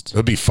least. It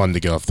would be fun to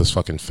get off this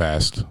fucking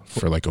fast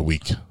for like a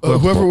week.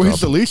 Whoever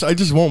weighs the least, I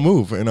just won't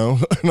move, and I'll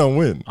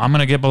win. I'm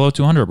gonna get below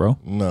 200, bro.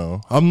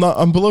 No, I'm not.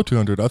 I'm below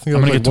 200. I think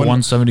I'm gonna get to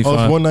 175.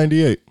 I was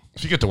 198.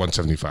 If you get to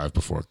 175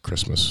 before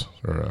Christmas,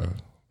 or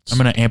I'm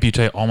gonna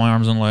amputate all my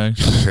arms and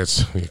legs.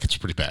 it's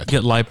pretty bad.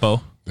 Get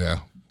lipo. Yeah.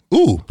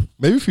 Ooh,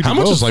 maybe if you. How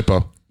much is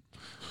lipo?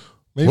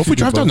 Maybe what if we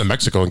drive down to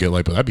Mexico and get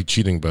lipo? That'd be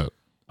cheating, but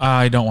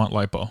I don't want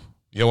lipo.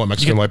 You don't want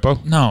Mexican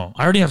lipo? No,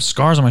 I already have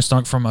scars on my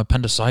stomach from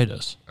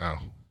appendicitis. Oh.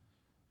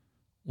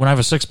 When I have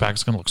a six pack,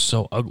 it's gonna look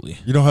so ugly.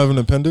 You don't have an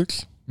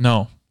appendix?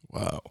 No.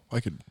 Wow,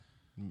 I could.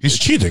 He's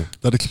cheating.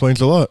 That explains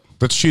a lot.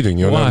 That's cheating.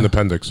 You don't have an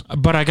appendix.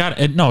 But I got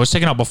it. No, it was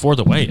taken out before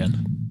the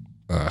weigh-in.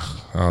 I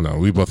don't know.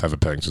 We both have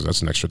appendixes.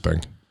 That's an extra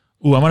thing.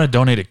 Ooh, I'm gonna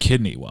donate a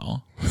kidney.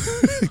 Well,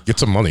 get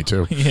some money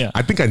too. Yeah.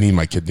 I think I need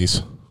my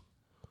kidneys.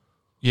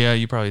 Yeah,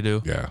 you probably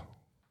do. Yeah.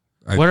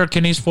 What are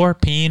kidneys for?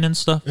 Peeing and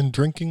stuff? And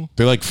drinking?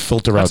 They like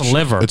filter out. That's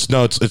liver.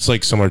 It's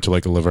like similar to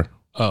like a liver.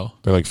 Oh.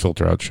 They like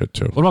filter out shit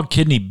too. What about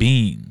kidney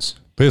beans?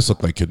 They just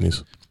look like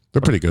kidneys.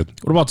 They're pretty good.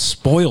 What about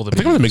spoiled beans? I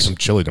think I'm gonna make some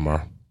chili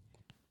tomorrow.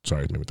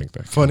 Sorry, it made me think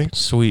that. Funny.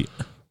 Sweet.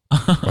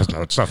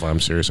 No, it's not fun. I'm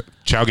serious.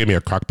 Chow gave me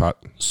a crock pot.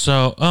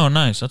 So, oh,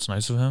 nice. That's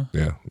nice of him.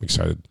 Yeah, I'm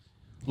excited.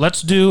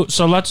 Let's do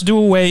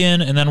a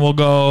weigh-in, and then we'll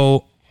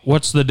go.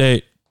 What's the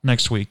date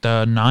next week?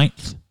 The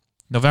 9th?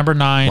 November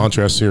 9th. Launch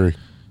your Siri.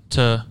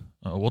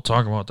 We'll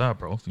talk about that,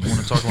 bro. If you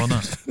want to talk about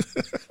that.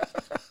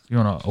 If you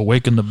want to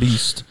awaken the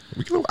beast.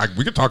 We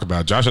could talk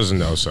about it. Josh doesn't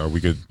know, so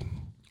we could.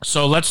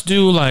 So let's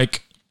do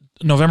like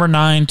November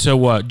 9 to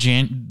what?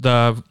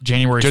 January 4?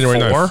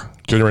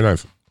 January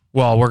 9th.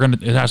 Well,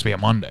 it has to be a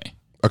Monday.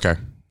 Okay.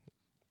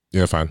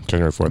 Yeah, fine.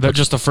 January 4th. That's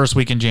just the first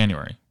week in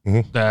January.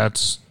 Mm-hmm.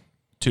 That's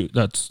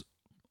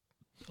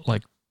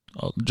like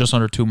just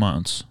under 2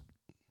 months.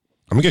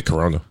 I'm going to get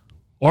Corona.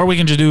 Or we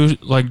can just do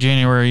like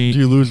January. Do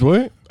you lose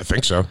weight? I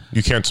think so.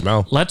 You can't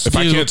smell. I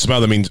can't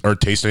smell, that means, or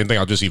taste anything,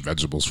 I'll just eat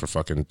vegetables for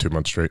fucking 2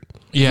 months straight.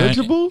 Yeah.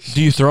 Vegetables?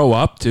 Do you throw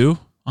up too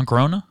on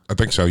Corona? I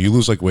think so. You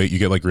lose like weight, you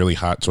get like really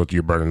hot, so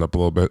you're burning up a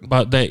little bit.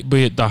 But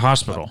the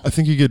hospital. I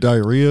think you get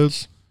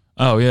diarrheas.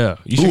 Oh yeah.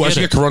 I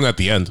should get Corona at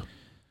the end.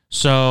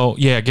 So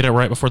yeah, get it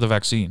right before the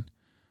vaccine.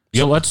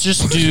 Yep. So let's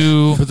just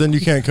do. But then you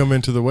can't come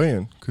into the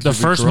weigh-in. The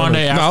first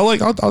Monday after.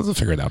 No, I'll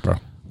figure it out, bro.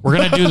 We're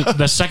going to do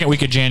the second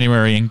week of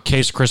January in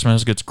case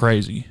Christmas gets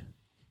crazy.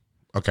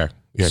 Okay.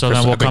 Yeah. So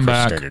then we'll come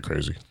back. Get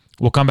crazy.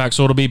 We'll come back.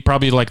 So it'll be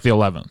probably like the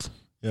 11th.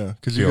 Yeah,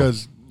 because you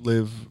guys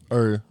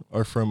are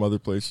from other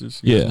places.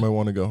 You might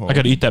want to go home. I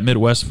got to eat that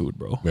Midwest food,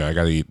 bro. Yeah, I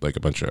got to eat like a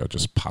bunch of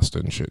just pasta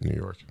and shit in New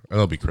York. And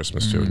it'll be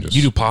Christmas too. And just,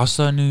 you do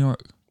pasta in New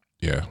York?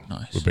 Yeah.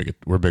 Nice.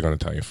 We're big on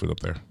Italian food up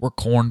there. We're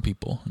corn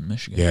people in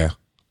Michigan. Yeah.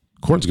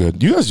 Corn's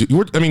good. You guys,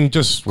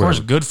 corn's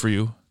good for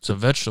you. It's a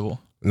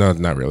vegetable. No,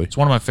 not really. It's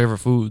one of my favorite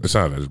foods. It's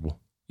not a vegetable.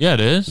 Yeah, it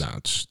is. No,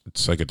 it's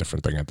like a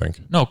different thing, I think.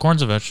 No,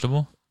 corn's a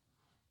vegetable.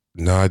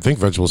 No, I think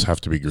vegetables have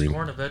to be green. Is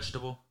corn a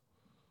vegetable?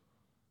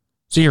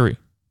 Siri,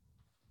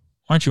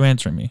 why aren't you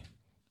answering me?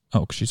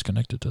 Oh, because she's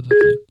connected to the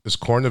thing. Is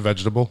corn a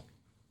vegetable?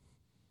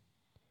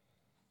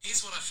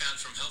 Here's what I found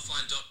from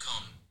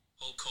healthline.com.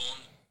 All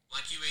corn,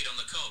 like you eat on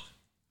the cob,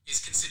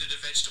 is considered a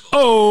vegetable.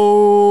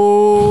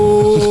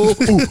 Oh!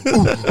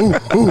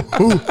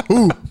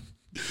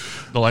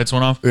 The lights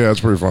went off? Yeah, that's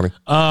pretty funny.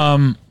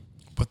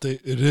 But it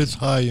is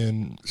high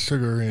in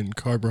sugar and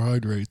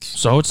carbohydrates.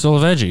 So it's still a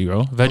veggie,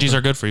 bro. Veggies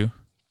are good for you.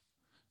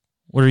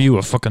 What are you,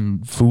 a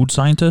fucking food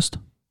scientist?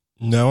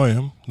 Now I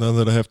am. Now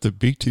that I have to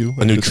beat you.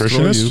 A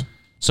nutritionist?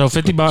 So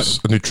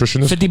 $50. A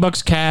nutritionist?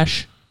 $50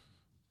 cash.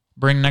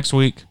 Bring next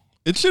week.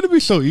 It shouldn't be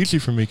so easy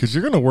for me because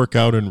you're going to work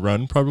out and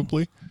run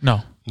probably.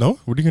 No. No?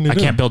 What are you going to do?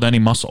 I can't build any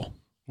muscle.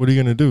 What are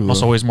you going to do?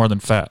 Muscle weighs more than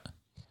fat.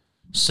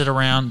 Sit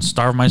around,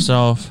 starve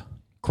myself,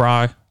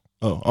 cry.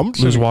 Oh, I'm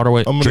just lose water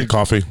weight. Drink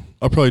coffee.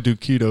 I'll probably do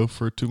keto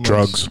for 2 months.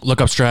 Drugs.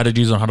 Look up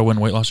strategies on how to win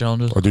weight loss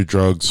challenges. I'll do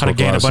drugs. How to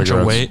gain a bunch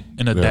of weight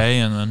in a day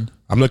and then.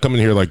 I'm gonna come in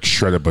here like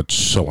shredded, but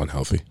so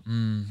unhealthy.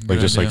 Like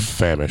just like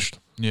famished.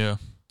 Yeah.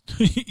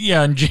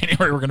 Yeah. In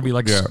January we're gonna be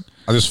like. Yeah.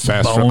 I just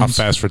fast. I'll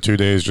fast for 2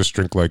 days. Just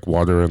drink like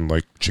water and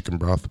like chicken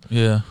broth.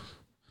 Yeah.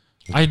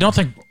 I don't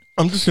think.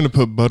 I'm just gonna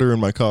put butter in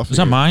my coffee. Is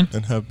that mine?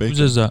 And have bacon. Whose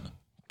is that?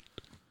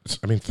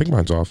 I think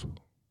mine's off.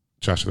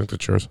 Josh, I think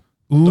that's yours.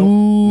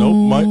 Ooh.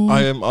 Nope.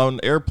 I am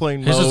on airplane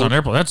mode. This is on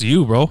airplane. That's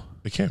you, bro.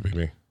 It can't be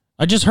me.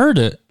 I just heard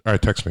it. All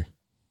right, text me.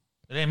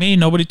 It ain't me.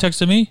 Nobody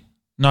texted me.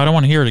 No, I don't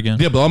want to hear it again.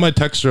 Yeah, but all my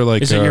texts are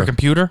like. Is it your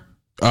computer?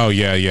 Oh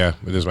yeah.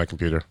 It is my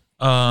computer.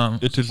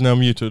 It is now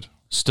muted.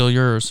 Still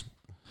yours.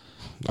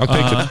 I'll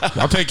take it.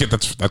 I'll take it.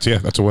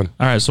 That's a win.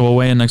 All right, so we'll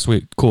weigh in next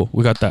week. Cool,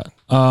 we got that.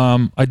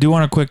 I do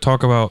want to quick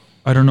talk about.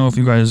 I don't know if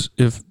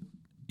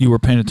you were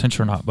paying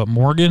attention or not, but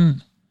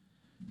Morgan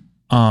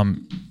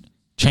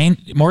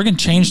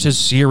changed his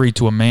Siri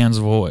to a man's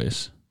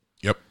voice.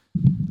 Yep.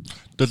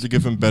 Does it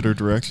give him better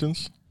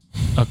directions?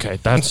 Okay,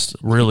 that's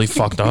really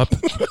fucked up.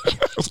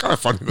 It's kind of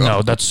funny though.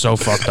 No, that's so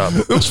fucked up.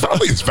 It was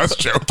probably his best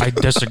joke. I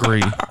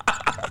disagree.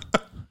 I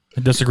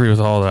disagree with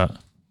all that.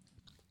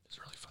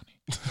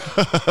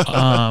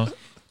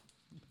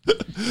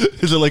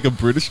 Is it like a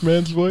British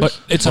man's voice? But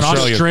it's an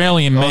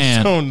Australian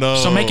man. Oh no!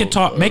 So make it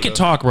talk. Make it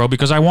talk, bro.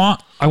 Because I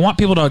want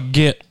people to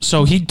get.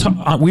 So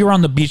we were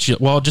on the beach.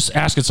 Well, just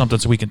ask it something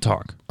so we can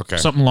talk. Okay.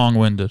 Something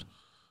long-winded.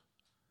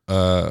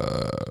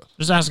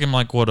 Just ask him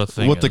like what a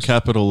thing. What is. the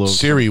capital of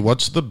Siri,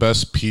 what's the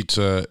best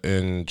pizza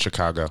in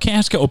Chicago? Can't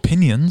ask it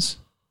opinions.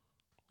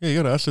 Yeah, you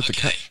gotta ask it.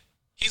 Okay,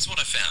 here's what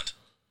I found.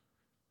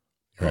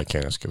 I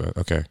can't ask you that.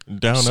 Okay.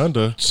 Down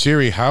under.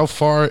 Siri, how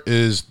far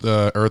is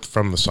the Earth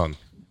from the sun?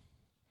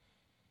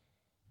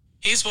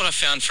 Here's what I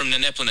found from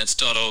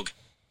naneplanets.org.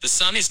 The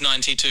sun is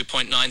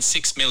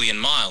 92.96 million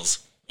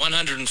miles,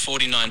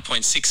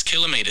 149.6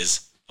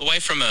 kilometers away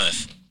from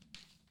Earth.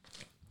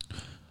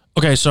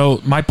 Okay, so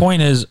my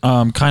point is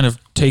kind of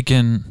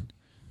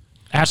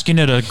asking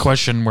it a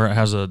question where it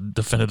has a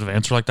definitive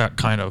answer like that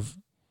kind of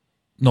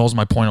nulls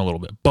my point a little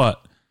bit.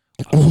 But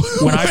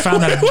when I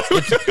found that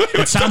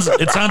it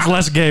sounds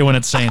less gay when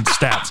it's saying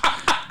stats.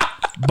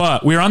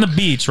 But we were on the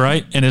beach,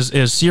 right? And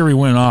his Siri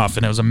went off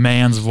and it was a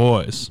man's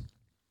voice.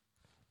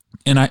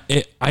 And I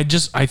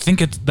think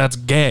that's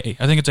gay.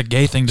 I think it's a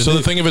gay thing to do. So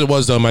the thing of it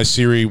was though, my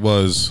Siri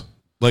was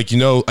like,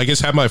 I guess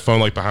had my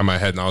phone like behind my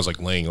head and I was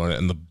like laying on it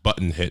and the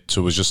button hit.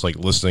 So it was just like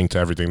listening to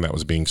everything that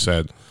was being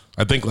said.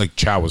 I think like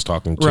Chow was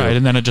talking too. Right.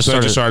 And then it just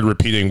started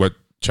repeating what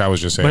Chow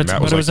was just saying. But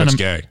That was like, that's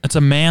gay. It's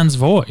a man's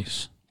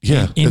voice.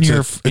 Yeah. In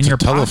your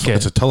telephone. pocket.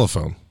 It's a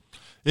telephone.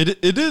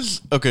 It is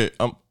okay.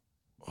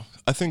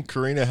 I think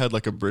Karina had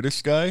like a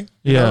British guy.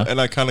 Yeah. And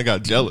I kind of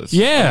got jealous.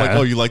 Yeah. I'm like,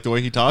 oh, you like the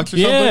way he talks or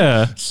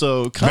Yeah. something?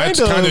 So Matt's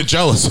kind of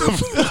jealous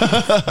of.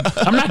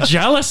 I'm not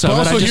jealous of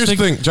But it. also, here's the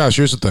thing, Josh.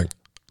 Here's the thing.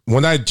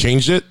 When I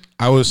changed it,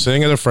 I was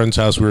sitting at a friend's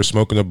house. We were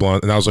smoking a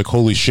blunt, and I was like,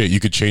 "Holy shit! You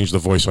could change the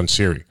voice on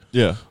Siri."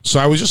 Yeah. So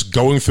I was just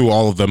going through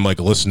all of them, like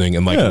listening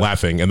and like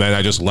laughing, and then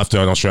I just left it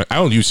on Australia. I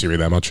don't use Siri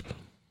that much.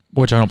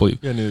 Which I don't believe.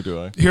 Yeah, neither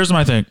do I. Here's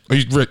my thing.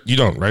 You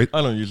don't, right?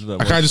 I don't use it that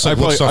much. I kinda just, like,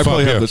 look stuff I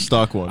probably up, have yeah. the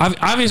stock one.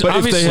 Obviously,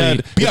 If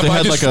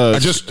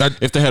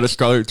they had a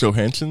Scarlett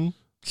Johansson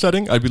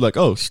setting, I'd be like,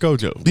 oh,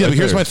 ScoJo. Yeah, right but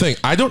here's there. my thing.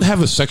 I don't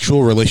have a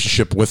sexual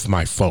relationship with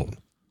my phone.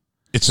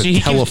 It's a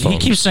telephone. He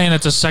keeps saying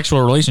it's a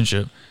sexual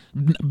relationship.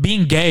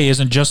 Being gay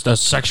isn't just a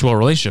sexual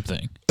relationship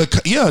thing.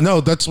 Yeah,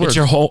 no, that's where It's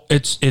your whole.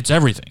 It's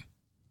everything.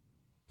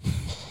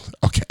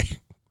 Okay,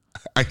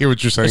 I hear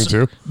what you're saying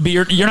too. But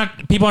you're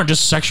not. People aren't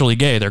just sexually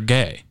gay. They're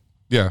gay.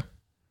 Yeah,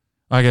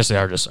 I guess they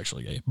are just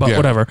sexually gay. But Yeah.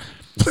 whatever.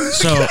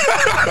 So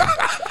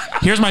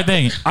here's my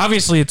thing.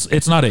 Obviously,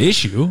 it's not an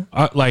issue.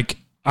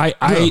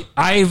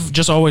 I've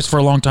just always for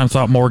a long time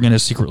thought Morgan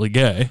is secretly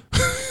gay,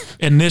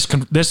 and this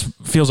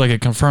feels like it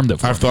confirmed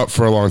it. I've thought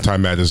for a long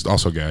time Matt is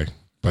also gay,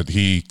 but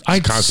he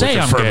I'd constantly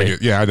say I'm confirming gay.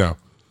 it. Yeah, I know.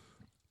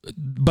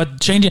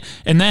 But change it,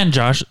 and then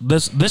Josh,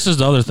 this is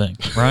the other thing,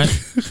 right?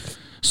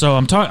 So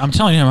I'm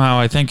telling him how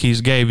I think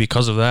he's gay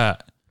because of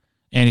that,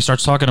 and he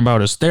starts talking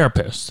about his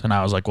therapist, and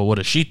I was like, well, what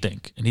does she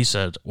think? And he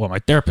said, well, my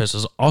therapist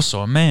is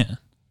also a man,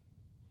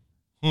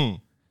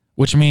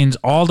 which means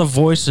all the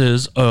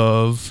voices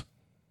of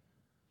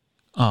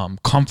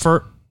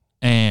comfort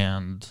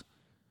and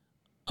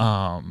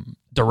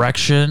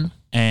direction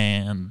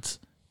and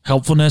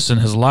helpfulness in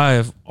his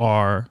life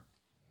are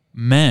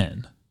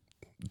men.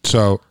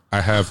 So I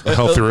have a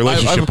healthy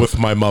relationship with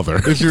my mother.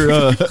 Is your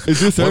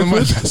therapist? One of my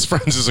best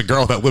friends is a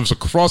girl that lives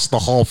across the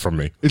hall from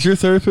me. Is your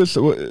therapist?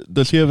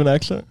 Does he have an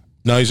accent?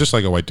 No, he's just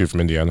like a white dude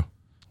from Indiana.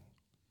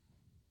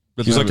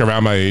 He's like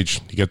around my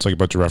age. He gets like a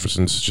bunch of references.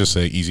 It's just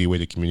an easy way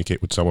to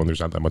communicate with someone.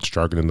 There's not that much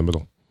jargon in the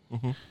middle.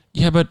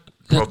 Yeah, but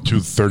Well, two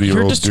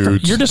 30-year-old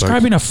dudes. You're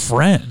describing a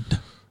friend.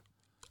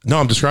 No,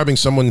 I'm describing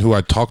someone who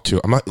I talk to.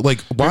 I'm not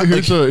like why.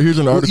 Here's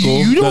an article.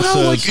 You know that how,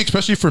 says, like,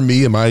 especially for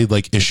me and my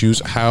like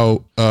issues,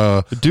 how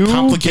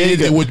complicated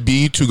gay- it would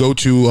be to go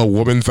to a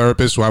woman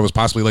therapist who I was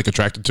possibly like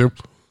attracted to.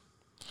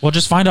 Well,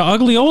 just find an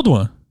ugly old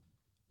one.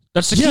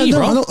 That's the key,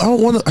 bro. I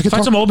don't want to. I can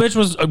Find talk, some old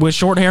bitch with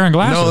short hair and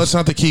glasses. No, that's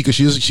not the key because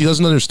she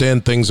doesn't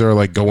understand things that are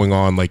like going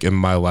on like in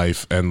my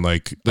life and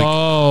like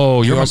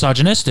oh, you're know,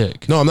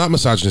 misogynistic. No, I'm not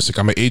misogynistic.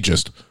 I'm an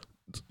ageist.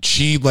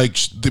 She like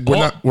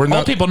we're not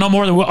All people know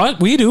more than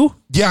we do.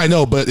 Yeah, I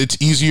know, but it's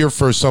easier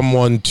for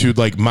someone to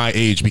like my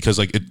age because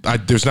like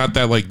there's not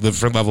that like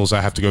different levels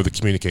I have to go to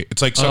communicate.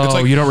 It's like it's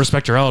like you don't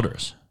respect your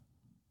elders.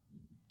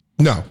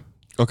 No,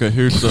 okay,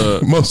 here's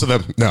most of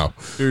them no.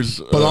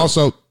 But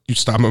also you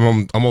stop.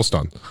 I'm almost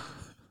done.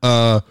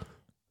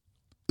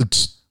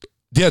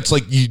 It's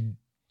like you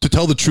to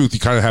tell the truth. You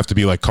kind of have to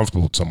be like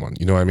comfortable with someone.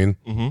 You know what I mean?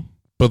 Mm-hmm.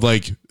 But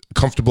like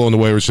comfortable in the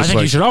way where it's just I think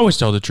like you should always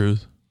tell the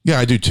truth. Yeah,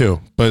 I do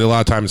too. But a lot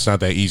of times it's not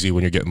that easy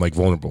when you're getting like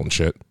vulnerable and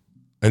shit.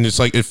 And it's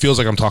like it feels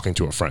like I'm talking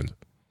to a friend,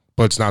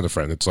 but it's not a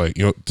friend. It's like,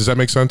 does that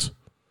make sense?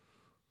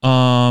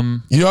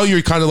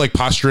 You're kind of like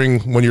posturing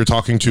when you're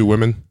talking to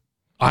women.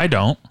 I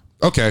don't.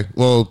 Okay,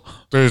 well,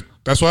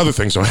 that's why other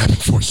things don't happen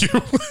for you.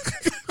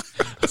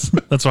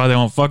 That's why they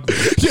won't fuck me.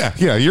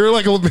 Yeah, you're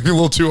like maybe a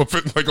little too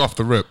open, like off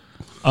the rip.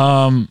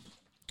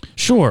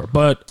 Sure,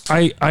 but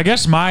I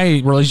guess my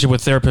relationship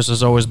with therapists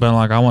has always been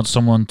like I want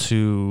someone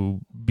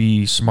to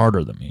be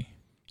smarter than me.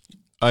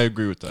 I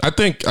agree with that. I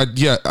think,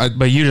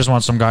 But you just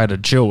want some guy to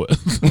chill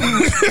with.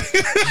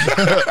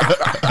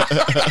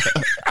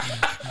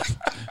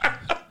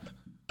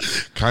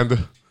 kind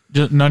of.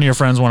 None of your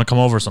friends want to come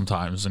over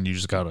sometimes, and you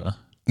just gotta.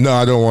 No,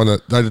 I don't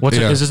want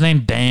to. Is his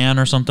name Dan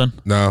or something?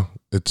 No,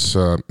 it's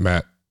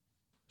Matt.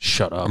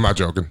 Shut up. I'm not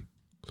joking.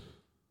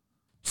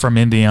 From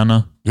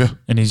Indiana. Yeah.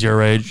 And he's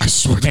your age. I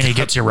swear to and he God.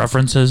 gets your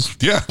references.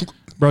 Yeah.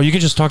 Bro, you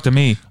could just talk to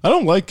me. I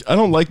don't like.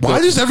 Why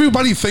does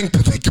everybody think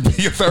that they could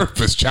be a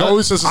therapist? Chow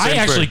always says the same I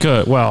actually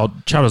thing. could. Well,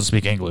 Chow doesn't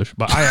speak English,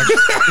 but I actually.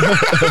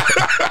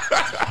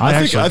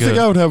 I think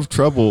I would have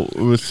trouble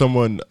with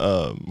someone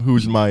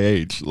who's my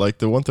age. Like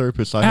the one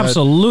therapist I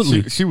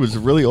Absolutely. had, she was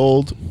really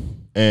old,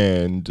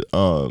 and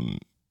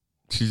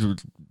she's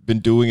been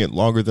doing it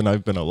longer than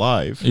I've been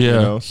alive. Yeah. You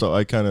know? So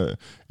I kind of,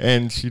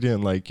 and she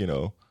didn't like, you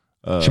know.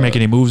 She make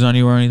any moves on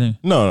you or anything?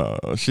 No.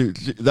 She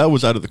that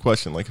was out of the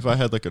question. Like if I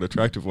had like an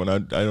attractive one, I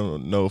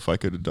don't know if I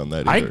could have done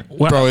that either.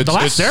 Bro, the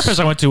last therapist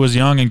I went to was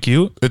young and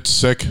cute. It's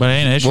sick. But it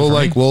ain't an issue for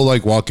me. We'll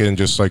walk in and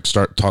just like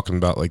start talking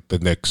about like the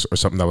Knicks or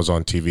something that was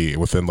on TV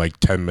within like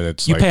 10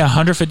 minutes. You pay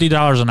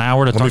 $150 an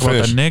hour to talk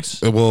about the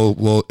Knicks? We'll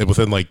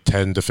within like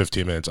 10 to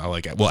 15 minutes,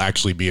 we'll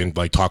actually be in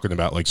like talking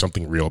about like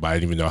something real, but I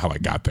didn't even know how I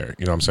got there.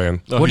 You know what I'm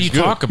saying? What do you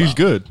talk about? He's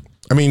good.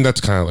 I mean, that's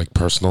kind of like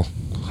personal.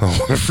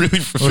 Really?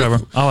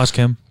 Whatever. I'll ask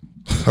him.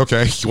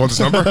 Okay. You want his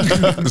number?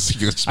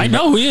 I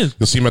know who he is.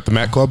 You'll see him at the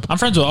Mac Club? I'm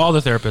friends with all the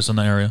therapists in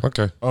the area.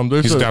 Okay.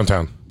 There's He's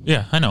downtown.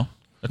 Yeah, I know.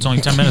 It's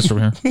only 10 minutes from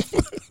here.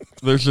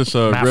 There's this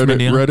Matt from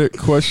Indiana. Reddit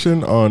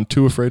question on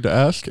Too Afraid to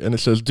Ask, and it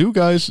says, do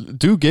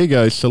gay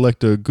guys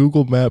select a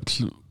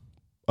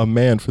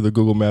man for the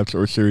Google Maps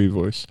or Siri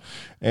voice?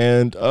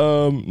 And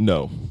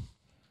no.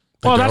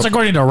 Well, that's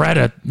according to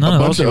Reddit. None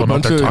of those people know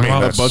what they're talking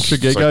about. A bunch of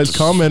gay guys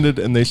commented,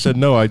 and they said,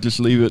 no, I just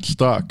leave it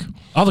stock.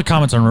 All the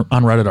comments on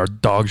Reddit are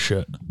dog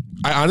shit.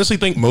 I honestly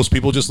think most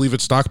people just leave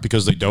it stock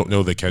because they don't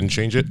know they can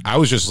change it. I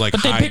was just like,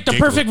 But they picked the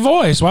perfect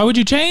voice. Why would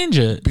you change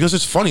it? Because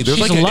it's funny. There's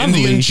She's like an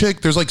lovely. Indian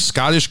chick. There's like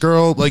Scottish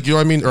girl, like, you know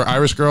what I mean, or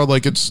Irish girl.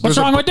 Like What's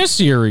wrong with this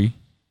Siri?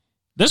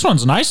 This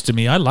one's nice to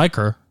me. I like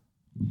her.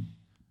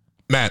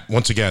 Matt,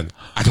 once again,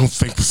 I don't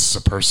think this is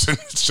a person.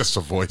 It's just a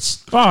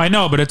voice. Oh, I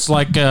know, but it's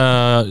like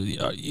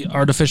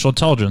artificial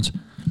intelligence.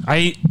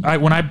 I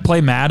when I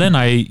play Madden,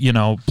 I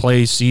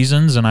play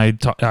seasons and I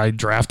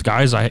draft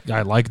guys. I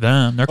like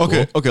them. They're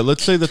cool. Okay.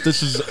 Let's say that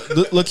this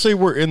is. Let's say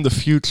we're in the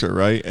future,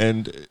 right?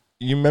 And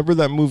you remember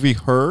that movie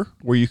Her,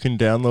 where you can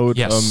download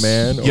a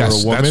man or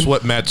a woman? That's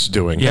what Matt's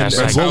doing. Yes,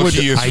 that's I- how what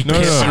he is.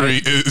 no. Siri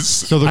is.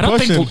 So the I don't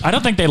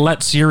question. think they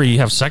let Siri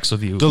have sex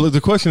with you.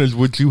 The question is,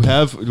 would you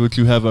have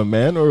a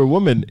man or a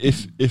woman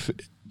if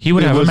He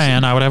would it have a was-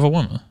 man. I would have a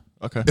woman.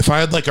 Okay. If I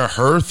had like a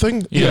her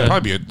thing, Yeah.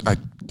 probably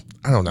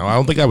I don't know. I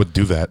don't think I would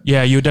do that.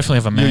 Yeah, you would definitely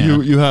have a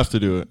man. You have to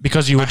do it.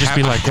 Because you would just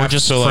be like, we're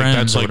just so like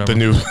friends. that's or like the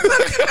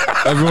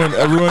whatever. new.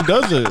 Everyone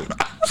does it.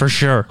 For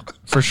sure.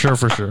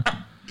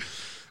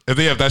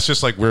 If that's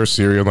just like where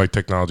Siri and like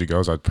technology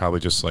goes, I'd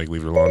probably just like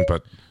leave it alone.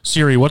 But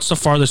Siri, what's the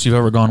farthest you've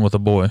ever gone with a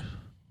boy?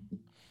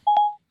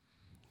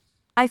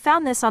 I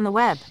found this on the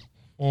web.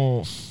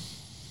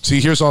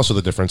 see, here's also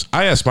the difference.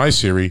 I asked my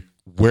Siri,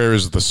 "Where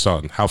is the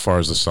sun? How far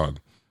is the sun?"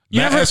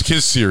 Matt asked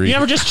his Siri. You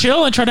ever just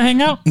chill and try to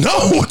hang out? No,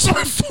 it's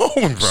my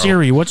phone, bro.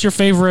 Siri, what's your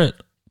favorite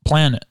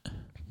planet?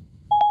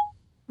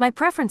 My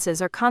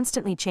preferences are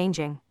constantly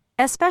changing,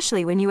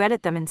 especially when you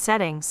edit them in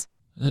settings.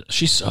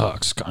 She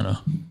sucks, kind of.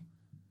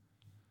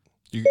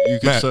 You can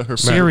Matt, set her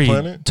Siri,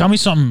 planet. tell me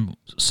something.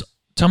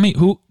 Tell me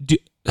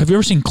have you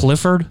ever seen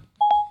Clifford?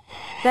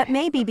 That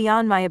may be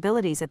beyond my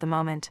abilities at the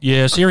moment.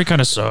 Yeah, Siri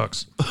kind of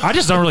sucks. I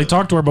just don't really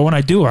talk to her, but when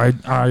I do, I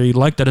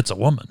like that it's a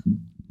woman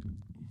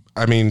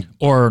I mean,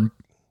 or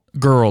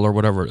girl or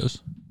whatever it is.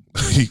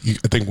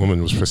 I think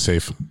woman was for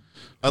safe.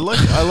 I like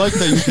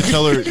that you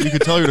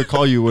could tell her to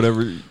call you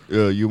whatever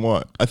you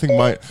want. I think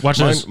Watch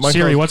this.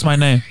 Siri, what's my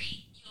name?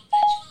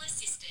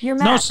 You're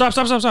No, Matt.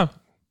 stop.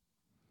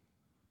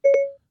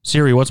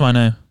 Siri, what's my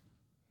name?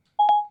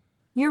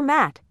 You're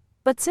Matt.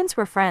 But since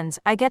we're friends,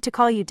 I get to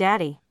call you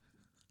Daddy.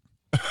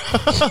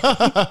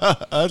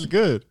 That's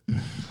good. All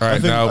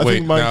right, I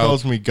think mine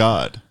calls me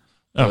God.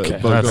 Okay,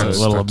 but that's go a ahead.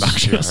 little Yeah,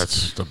 obnoxious.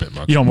 that's a bit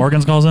much. You know what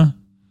Morgan's calls him?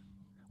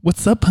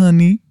 What's up,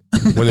 honey?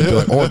 When it be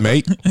like, oh,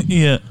 mate.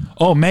 Yeah.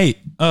 Oh, mate.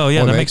 Oh,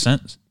 yeah, Oh, that mate. makes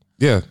sense.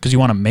 Yeah, Because you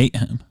want to mate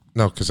him.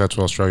 no, because that's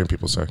what Australian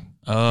people say.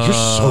 Oh. You're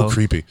so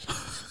creepy.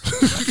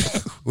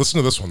 Listen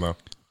to this one though.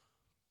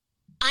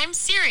 I'm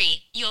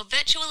Siri, your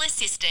virtual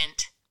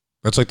assistant.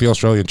 That's like the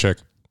Australian chick.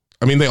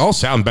 I mean, they all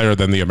sound better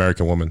than the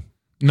American woman.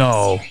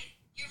 No.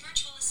 Your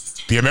virtual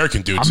assistant. The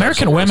American dude.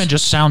 American sounds women worse.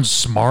 just sound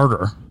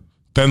smarter.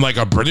 than like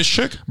a British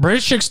chick.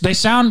 British chicks, they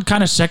sound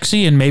kind of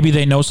sexy and maybe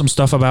they know some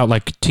stuff about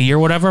like tea or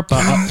whatever,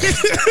 but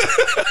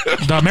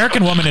the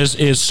American woman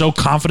is so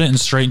confident and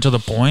straight and to the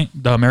point.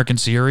 The American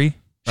Siri.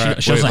 She, All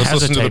right, she wait, doesn't let's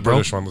listen to the hesitate, bro.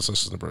 British one. Let's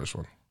listen to the British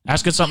one.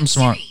 Ask it something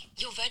smart. Siri,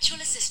 your virtual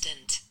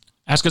assistant.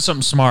 Ask it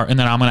something smart, and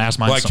then I'm gonna ask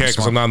mine Well, I something can't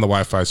because smart. I'm not on the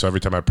Wi-Fi, so every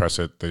time I press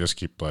it, they just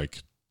keep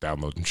like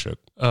downloading shit.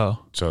 Oh,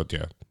 So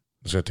yeah,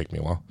 it's gonna take me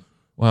a while.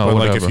 well, but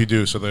whatever. like if you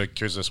do, so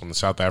here's this one. The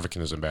South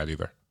African isn't bad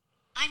either.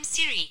 I'm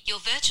Siri, your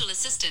virtual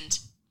assistant.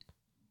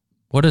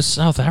 What is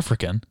South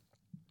African?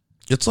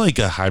 It's like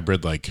a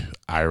hybrid, like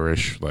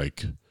Irish,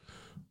 like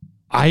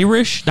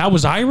Irish? That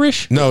was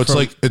Irish? no. It's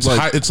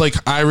it's like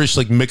Irish,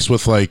 like mixed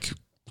with like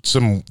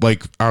some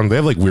like they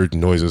have like weird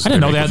noises. I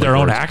didn't know they make had with, their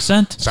like, own words.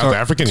 accent. South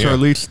African, yeah.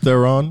 Charlize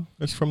Theron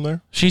is from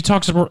there, She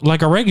talks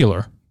like a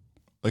regular.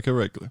 like a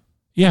regular.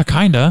 Yeah,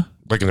 kinda.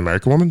 Like an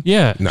American woman.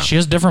 Yeah. No. She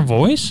has a different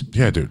voice?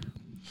 Yeah, dude.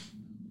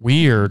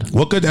 Weird.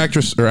 What good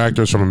actress or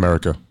actors from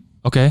America?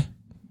 Okay.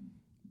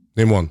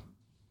 Name one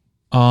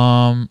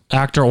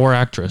Actor or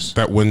actress.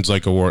 that wins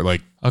like award,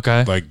 like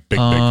Okay. big.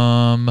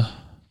 I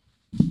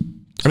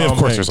mean, of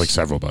course, there's like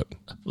several, but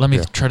Let me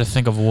try to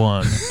think of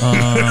one.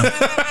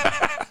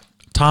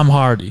 Tom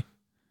Hardy.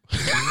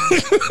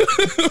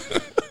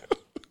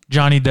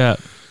 Johnny Depp.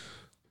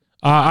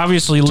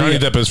 Obviously, Johnny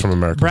Depp is from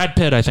America. Brad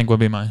Pitt, I think, would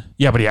be mine.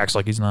 Yeah, but he acts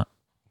like he's not.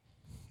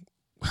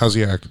 How's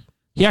he act?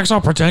 He acts all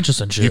pretentious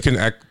and shit. You can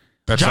act.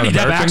 That's Johnny not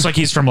Depp American? acts like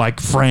he's from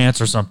like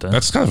France or something.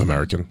 That's kind of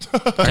American. To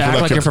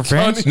act like you're from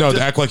France? No, to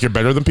act like you're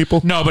better than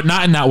people. No, but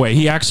not in that way.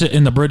 He acts it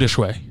in the British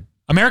way.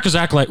 Americans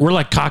act like we're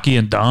like cocky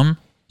and dumb.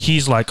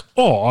 He's like,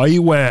 oh,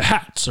 you wear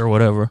hats or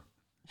whatever.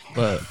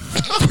 But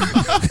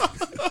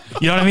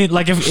you know what I mean?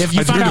 Like if you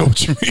I do found know out,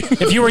 what you mean.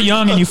 if you were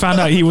young and you found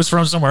out he was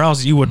from somewhere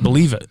else, you would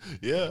believe it.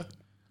 Yeah.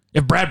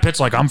 If Brad Pitt's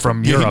like, I'm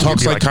from Yeah, Europe, he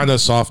talks you'd be like kind of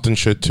soft and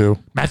shit too.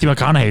 Matthew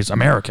McConaughey's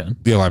American.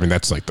 Yeah, I mean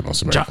that's like the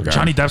most American guy.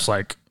 Johnny Depp's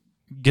like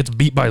gets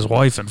beat by his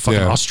wife in fucking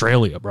Yeah.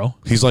 Australia, bro.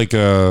 He's like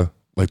the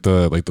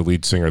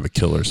lead singer of the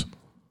Killers.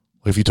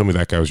 If you told me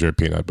that guy was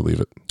European, I'd believe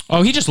it.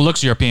 Oh, he just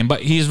looks European,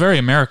 but he's very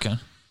American.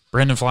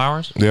 Brandon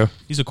Flowers, Yeah,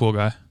 he's a cool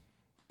guy.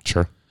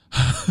 sure.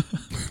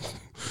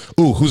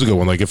 Ooh, who's a good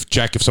one? Like if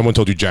someone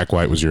told you Jack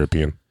White was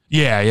European.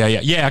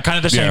 Yeah. Kind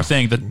of the same Yeah.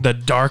 thing. The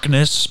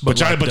darkness, But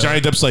Johnny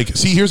Depp's like,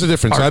 see, here's the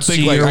difference. I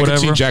think artsy like or I can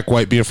see whatever. Jack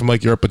White being from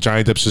like Europe, but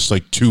Johnny Depp's just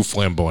like too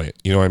flamboyant.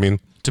 You know what I mean?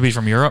 to be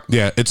from Europe.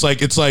 Yeah, it is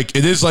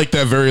like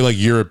that very like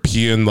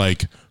European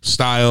like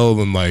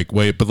style and like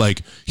way, but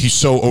like he's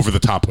so over the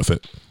top with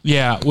it.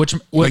 Yeah, which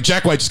Like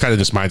Jack White just kind of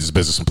just minds his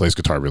business and plays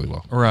guitar really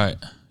well. right.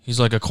 He's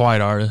like a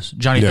quiet artist.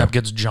 Johnny Yeah. Depp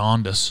gets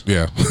jaundice.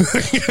 Yeah,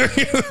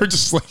 they're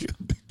just like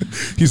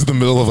he's in the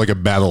middle of like a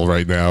battle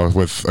right now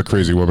with a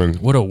crazy woman.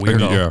 What a And,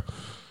 weirdo. yeah,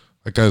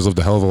 that guy's lived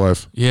a hell of a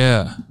life.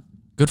 Yeah,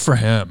 good for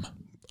him.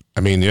 I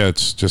mean, yeah,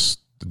 it's just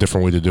a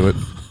different way to do it.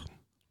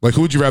 Like,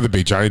 who would you rather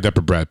be, Johnny Depp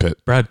or Brad Pitt?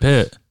 Brad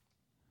Pitt,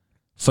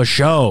 for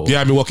sure.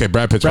 Yeah, I mean, okay,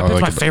 Brad Pitt's Brad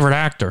probably Pitt's like my favorite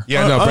actor.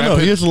 Yeah, no, I Brad know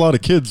Pitt. he has a lot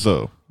of kids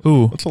though.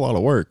 Who? That's a lot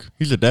of work.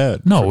 He's a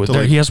dad. No, To,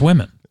 like- he has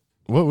women.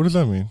 What does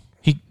that mean?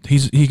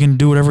 He can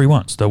do whatever he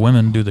wants. The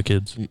women do the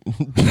kids.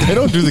 They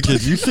don't do the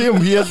kids. You see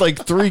him? He has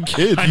like 3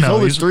 kids. I He's know,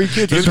 always he's- 3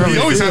 kids. He That's what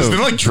always they has. do.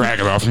 They're like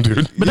dragging off him,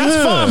 dude. But that's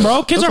Yeah, fun,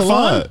 bro. Kids that's are a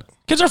fun. lot.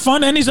 Kids are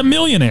fun, and he's a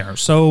millionaire.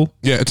 So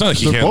Yeah, it's not like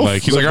he They're can't both-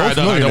 like. He's like, they're all right,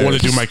 both I don't want to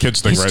do millionaires. my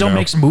kids thing he right still now.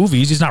 makes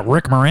movies. He's not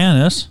Rick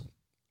Moranis.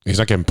 He's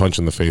not getting punched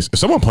in the face. If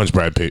someone punched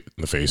Brad Pitt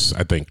in the face,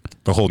 I think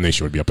the whole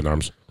nation would be up in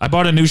arms. I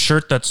bought a new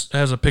shirt that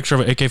has a picture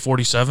of an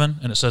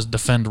AK-47, and it says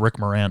 "Defend Rick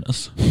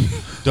Moranis."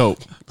 Dope.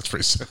 That's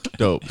pretty sick.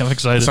 Dope. I'm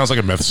excited. It sounds like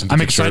a meth syndicate.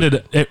 I'm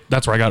excited.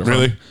 That's where I got it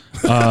Really?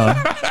 from.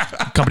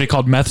 A company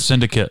called Meth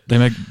Syndicate. They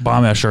make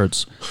bomb-ass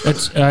shirts.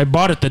 I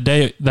bought it the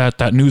day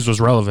that news was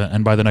relevant,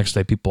 and by the next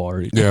day, people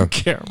already Yeah. didn't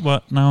care.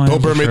 But now I Bill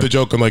have Burr a made the shirt.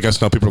 joke on like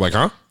SNL. People are like,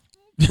 huh?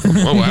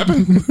 What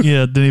happened?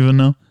 Yeah, didn't even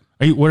know.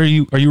 Are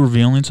you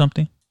revealing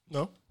something?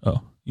 No,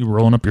 Oh, you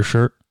rolling up your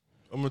shirt?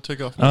 I'm gonna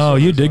take off. My Oh,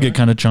 you sweaters, did get alright?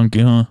 kind of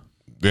chunky, huh?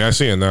 Yeah, I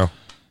see it now.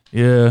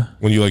 Yeah.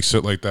 When you like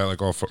sit like that,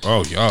 like all for,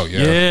 oh yeah.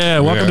 Yeah,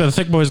 welcome to the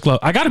Thick Boys Club.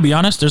 I got to be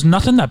honest, there's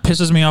nothing that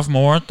pisses me off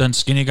more than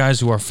skinny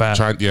guys who are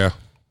fat. Yeah,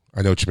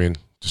 I know what you mean.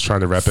 Just trying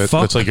to rep it.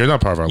 Fuck It's like you're not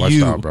part of our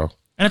you. lifestyle, bro.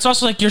 And it's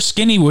also like you're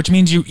skinny, which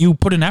means you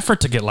put an effort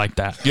to get like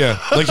that. Yeah,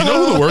 like you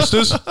know who the worst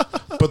is?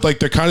 But like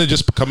they're kind of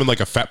just becoming like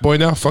a fat boy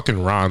now.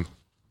 Fucking Ron.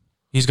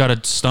 He's got a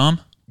stum.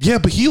 Yeah,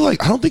 but he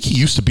like I don't think he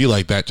used to be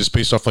like that just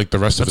based off like the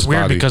rest of That's his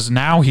weird body. because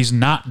now he's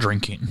not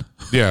drinking.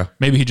 yeah.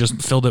 Maybe he just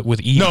filled it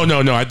with eating.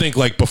 No. I think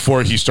like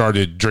before he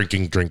started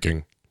drinking.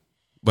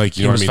 Like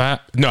you He know was what I mean?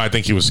 fat? No, I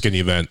think he was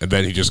skinny then, and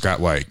then he just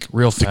got like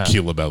Real fat.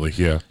 tequila belly.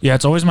 Yeah. Yeah,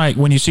 it's always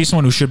when you see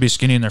someone who should be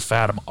skinny and they're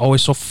fat, I'm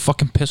always so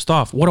fucking pissed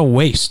off. What a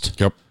waste.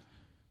 Yep.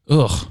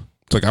 Ugh.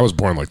 It's like I was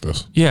born like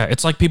this. Yeah,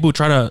 it's like people who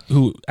try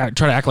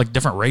to act like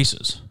different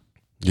races.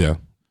 Yeah.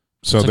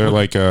 So It's like they're what-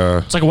 like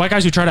It's like white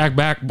guys who try to act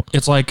back.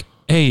 It's like,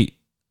 hey,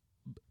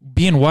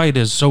 being white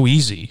is so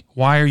easy.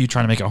 Why are you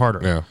trying to make it harder?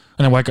 Yeah.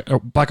 And then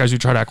black guys who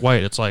try to act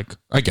white, it's like,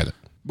 I get it.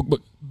 but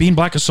being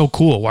black is so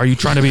cool. Why are you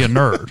trying to be a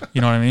nerd?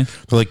 You know what I mean?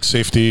 For like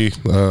safety,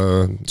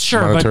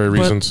 Sure, monetary but-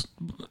 reasons.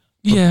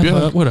 Yeah, Yeah.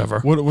 but whatever.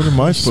 What am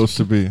I supposed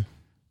to be?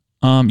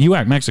 You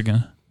act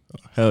Mexican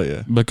Hell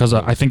yeah. because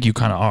I think you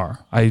kind of are.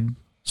 I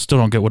still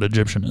don't get what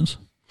Egyptian is.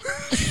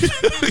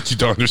 You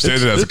don't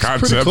understand it as a It's pretty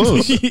concept.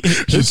 close. You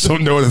just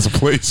don't know it as a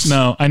place.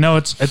 No, I know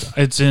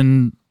it's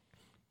in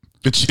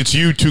It's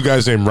you, 2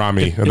 guys named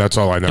Rami, and that's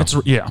all I know. it's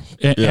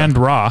and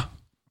Ra.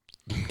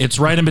 It's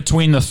right in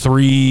between the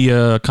 3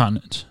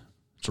 continents.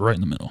 It's right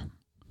in the middle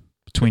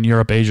between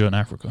Europe, Asia, and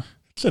Africa.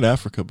 It's in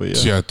Africa,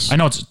 but Yeah, I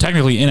know it's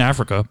technically in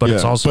Africa, but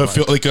it's Yeah, also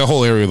but like the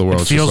whole area of the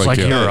world. it feels like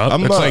Europe.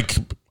 I'm It's not, like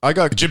I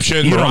got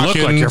Egyptian, You don't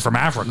Moroccan. look like you're from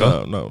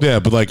Africa. no. Yeah,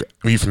 but like,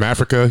 are you from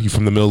Africa? You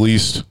from the Middle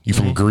East? You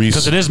from Greece?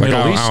 'Cause it is Like,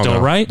 Middle I don't East still, know.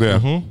 right?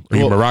 Yeah. Are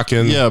you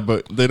Moroccan? Yeah,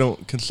 but they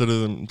don't consider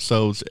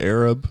themselves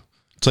Arab.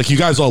 It's like you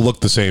guys all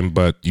look the same,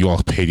 but you all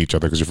hate each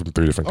other because you're from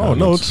 3 different Oh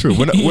continents. no, it's true.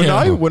 When Yeah.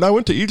 I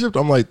went to Egypt,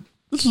 I'm like,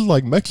 this is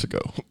like Mexico.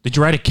 Did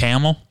you ride a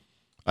camel?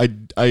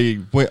 I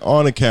went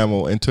on a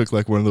camel and took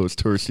like one of those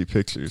touristy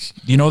pictures.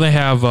 You know they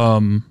have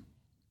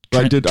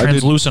I did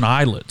translucent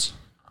eyelids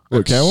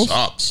What, camels?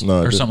 Sucks. No, I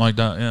or didn't. something like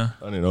that. Yeah.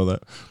 I didn't know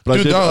that. But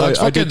Dude, no, that's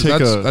I did fucking-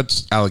 take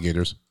that's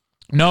alligators.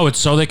 No, it's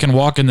so they can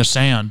walk in the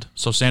sand,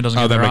 so sand doesn't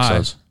Oh, get that their makes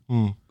eyes.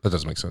 sense. That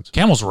does make sense.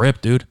 Camels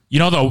rip, dude. You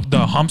know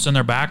the humps in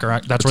their back are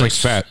that's It's where like they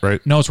fat,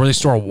 right? No, it's where they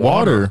store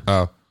water.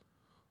 water.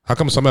 How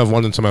come some have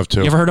 1 and some have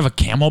 2? You ever heard of a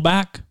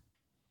camelback?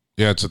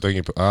 Yeah, it's a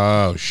thing.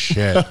 Oh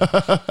shit!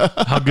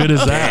 How good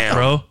is that,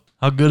 bro?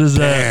 How good is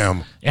that?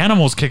 Damn.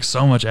 Animals kick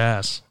so much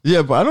ass.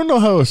 Yeah, but I don't know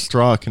how a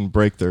straw can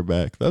break their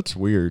back. That's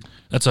weird.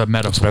 That's a It's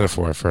metaphor.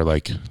 metaphor for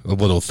like a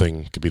little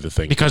thing could be the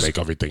thing Because- to make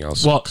everything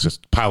else. well- It's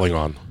just piling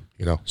on.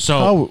 You know.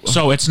 So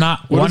it's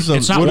not What one. is the,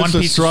 It's not what one is the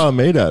piece. straw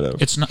made out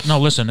of? It's not. No,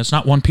 listen. It's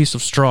not one piece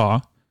of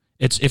straw.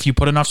 It's if you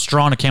put enough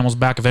straw on a camel's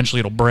back, eventually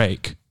it'll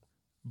break.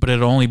 But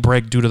it'll only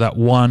break due to that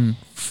one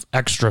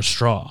extra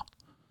straw.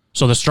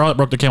 So the straw that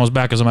broke the camel's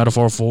back is a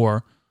metaphor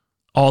for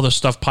all the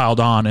stuff piled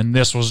on, and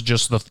this was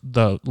just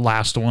the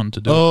last one to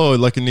do. Oh,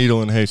 like a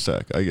needle in a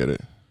haystack. I get it.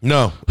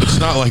 No, it's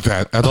not like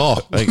that at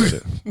all. I get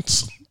it.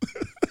 It's-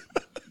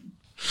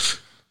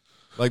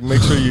 Like,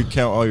 make sure you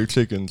count all your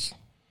chickens.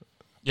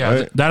 Yeah,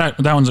 Right.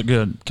 that one's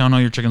good. Count all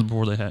your chickens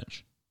before they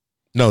hatch.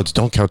 No, it's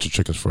don't count your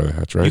chickens before they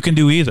hatch, right? You can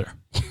do either.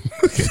 you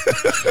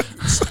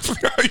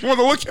want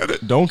to look at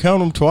it? Don't count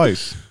them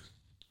twice.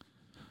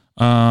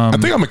 I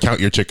think I'm gonna count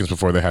your chickens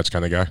before they hatch,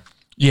 kind of guy.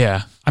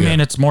 Yeah, I mean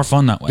it's more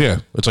fun that way. Yeah,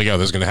 it's like,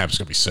 this is gonna happen. It's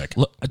gonna be sick.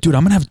 Look, dude,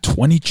 I'm gonna have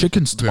 20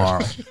 chickens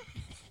tomorrow.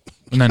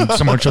 And then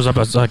someone shows up.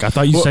 It's like, I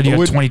thought you said you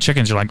had 20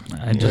 chickens. You're like,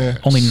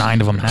 only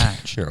 9 of them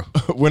hatch. Yeah.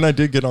 When I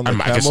did get on the I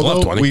might camel, still have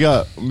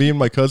though, 20. me and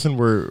my cousin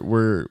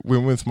we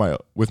went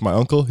with my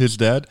uncle, his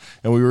dad,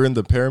 and we were in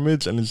the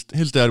pyramids. And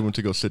his dad went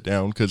to go sit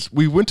down because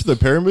we went to the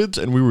pyramids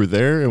and we were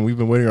there, and we've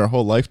been waiting our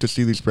whole life to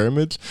see these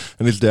pyramids.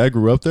 And his dad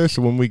grew up there,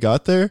 so when we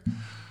got there,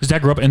 His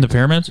dad grew up in the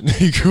pyramids.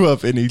 he grew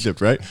up in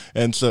Egypt, right?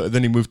 And so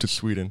then he moved to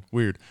Sweden.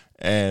 Weird.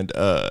 And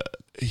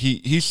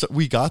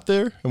we got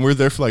there and we were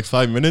there for like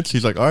 5 minutes.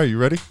 He's like, "All right, you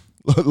ready?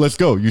 Let's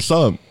go." You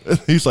saw him.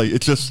 He's like,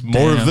 "It's just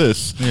more Damn. of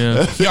this."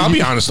 Yeah. Yeah, I'll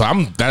be honest.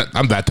 I'm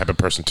that type of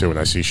person too when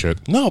I see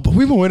shit. No, but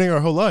we've been waiting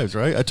our whole lives,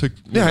 right? I took.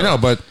 Yeah, I know,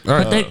 but all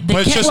right. They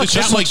but can't look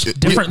that much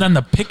different than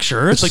the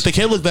pictures. It's like they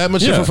can't look that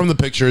much Yeah. different from the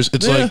pictures.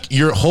 It's Yeah.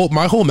 like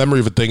my whole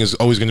memory of a thing is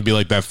always going to be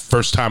like that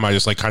first time I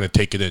just like kind of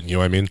take it in. You know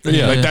what I mean?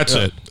 Yeah. Like Yeah. that's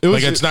Yeah. it. It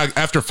was- Like it's not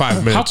after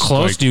 5 minutes. How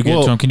close like, do you get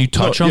to them? Can you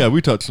touch them? Yeah,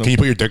 we touched them. Can you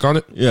put your dick on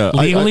it? Yeah,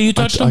 Legally you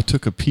touched I them?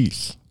 took a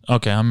piece.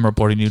 Okay, I'm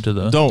reporting you to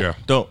the.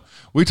 Don't.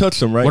 We touched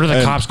them, right? What are the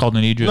And- cops called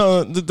in Egypt?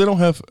 No, they don't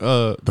have.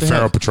 The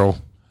Pharaoh Patrol.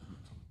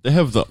 They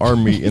have the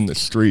army in the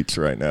streets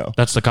right now.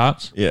 That's the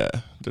cops. Yeah,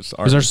 there's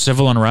army. Is there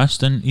civil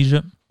unrest in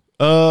Egypt?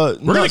 gonna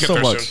not get so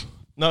there much. soon.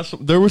 Not so.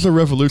 There was a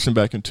revolution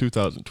back in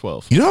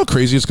 2012. You know how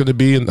crazy it's going to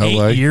be in 8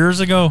 LA? years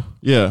ago.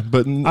 Yeah,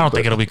 but I don't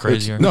think it'll be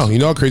crazier. No, you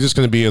know how crazy it's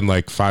going to be in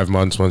like 5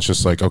 months when it's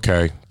just like,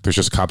 okay, there's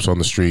just cops on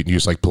the street and you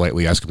just like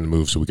politely ask them to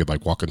move so we could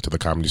like walk into the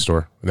comedy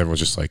store and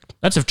everyone's just like,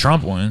 That's if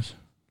Trump wins.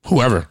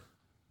 whoever.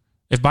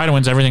 If Biden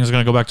wins, everything's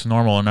going to go back to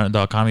normal and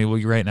the economy will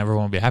be great and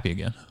everyone will be happy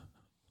again.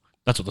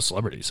 That's what the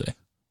celebrities say.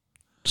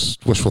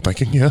 Just wishful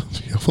thinking, yeah,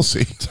 we'll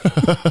see.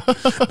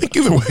 I think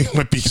either way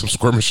might be some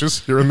skirmishes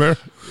here and there,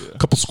 a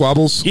couple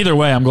squabbles. Either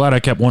way, I'm glad I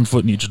kept one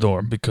foot in each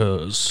door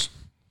because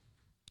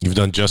You've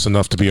done just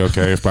enough to be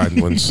okay if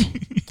Biden wins,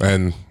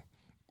 and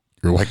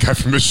you're a white guy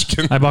from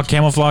Michigan. I bought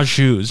camouflage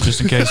shoes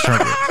just in case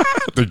Trump.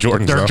 They're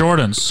Jordans. They're though.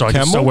 Jordans, so I can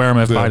Camel? still wear them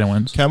if Yeah. Biden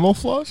wins.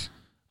 camouflage.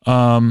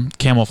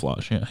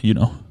 Camouflage, yeah, you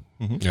know.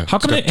 Yeah, How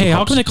it's come got they? two Hey, how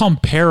humps. come they call them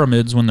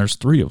pyramids when there's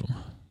 3 of them?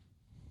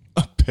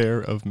 A pair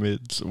of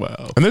mids.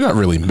 Wow. And they're not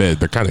really mid.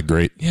 They're kind of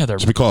great. Yeah, they're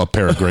So we call it a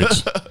pair of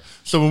greats.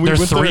 So when we they're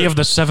went 3 there, of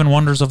the 7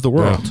 wonders of the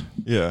world.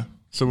 Yeah.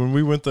 So when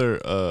we went there,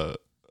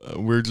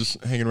 we were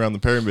just hanging around the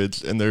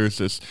pyramids, and there's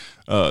this.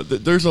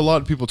 There's a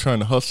lot of people trying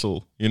to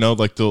hustle. You know,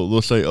 like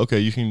they'll say, okay,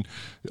 you can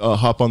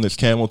hop on this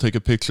camel, take a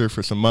picture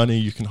for some money.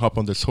 You can hop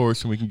on this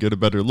horse, and we can get a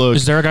better look.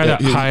 Is there a guy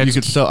that hides- You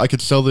could sell. I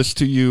could sell this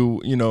to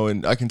you. You know,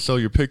 and I can sell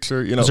your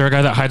picture. You know. Is there a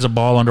guy that hides a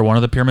ball under one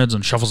of the pyramids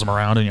and shuffles them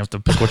around, and you have to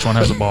pick which one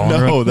has the ball?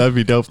 under No, it? that'd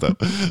be dope though.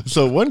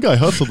 So one guy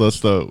hustled us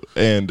though,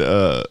 and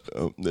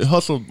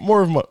hustled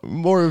more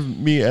of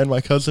me and my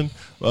cousin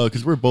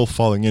because we're both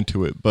falling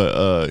into it.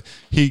 But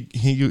he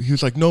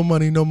was like, no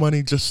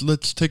money, just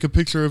let's take a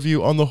picture of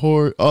you on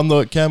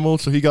the camel.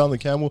 So he got on the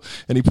camel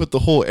and he put the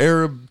whole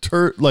Arab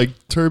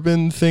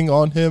turban thing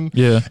on him.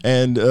 Yeah.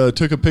 and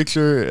took a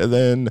picture. And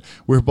then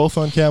we're both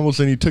on camels,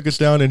 and he took us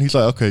down, and he's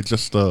like, okay,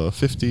 just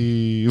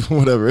 50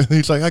 whatever. And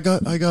he's like, I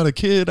got a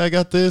kid, I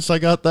got this, I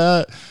got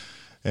that.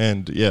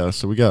 And yeah,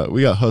 so we got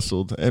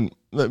hustled,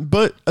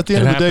 but at the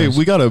end of the happens. day,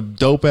 we got a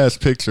dope ass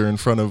picture in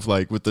front of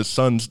like with the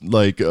sun's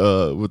like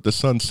with the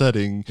sun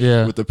setting.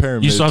 Yeah. With the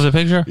pyramid. You saw the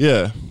picture?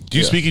 Yeah. Do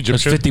you speak It's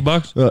Egyptian?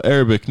 $50.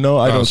 Arabic? No,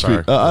 I don't sorry.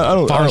 speak. I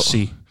don't.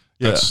 Farsi.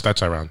 Yeah.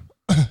 That's Iran.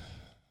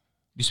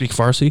 You speak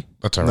Farsi?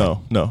 That's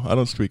Iran. No, I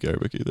don't speak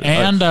Arabic either.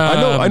 And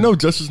I know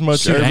just as much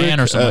Sudan Arabic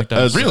or something like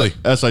that. Really?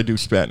 as I do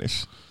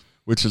Spanish,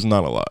 which is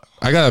not a lot.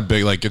 I got a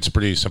big it's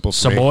pretty simple.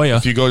 For me. Saboya.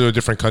 If you go to a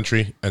different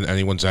country and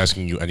anyone's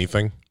asking you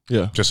anything,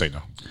 Yeah. just say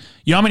no.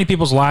 You know how many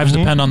people's lives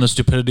depend on the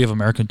stupidity of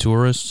American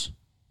tourists?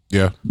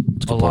 Yeah,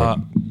 A lot.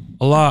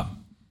 A lot.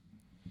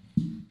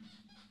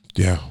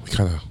 yeah. We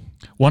kind of.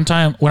 One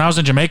time when I was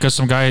in Jamaica,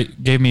 some guy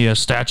gave me a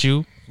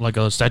statue, like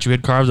a statue he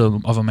had carved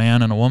of a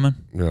man and a woman.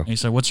 Yeah. And he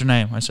said, "What's your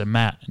name?" I said,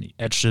 "Matt." And he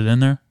etched it in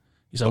there.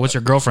 He said, "What's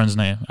your girlfriend's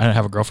name?" I didn't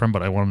have a girlfriend,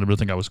 but I wanted him to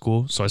think I was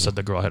cool. So I said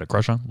the girl I had a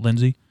crush on,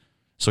 Lindsay.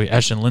 So he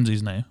etched in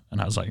Lindsay's name.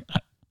 And I was like,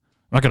 I'm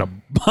not going to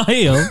buy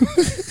him.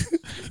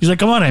 He's like,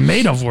 "Come on, I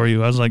made him for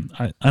you." I was like,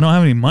 I don't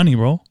have any money,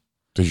 bro.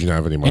 Did you not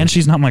have any money? And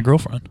she's not my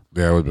girlfriend.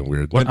 Yeah, it would have been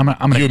weird. What, I'm gonna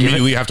You give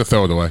immediately it. have to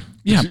throw it away.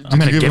 Yeah, I'm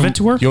going to give give him- it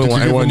to her. You don't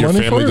want you give anyone in him your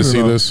money family for it to or see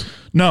no? this.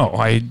 No,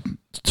 I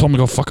told him to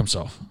go fuck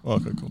himself. Oh,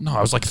 okay, cool. No,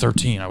 I was like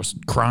 13. I was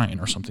crying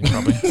or something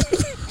probably.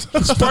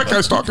 This black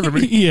guy's talking to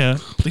me. Yeah,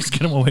 please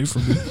get him away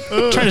from me.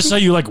 Trying to sell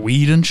you like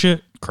weed and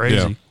shit. Crazy.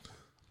 Yeah.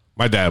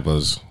 My dad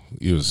was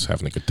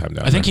having a good time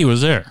down I think there. he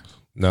was there.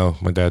 No,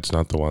 my dad's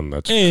not the one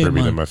that's Hey, privy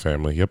to man. my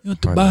family. Yep. You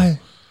want to I know.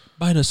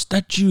 buy the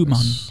statue,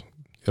 man.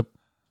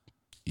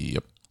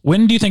 Yep.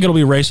 When do you think it'll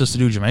be racist to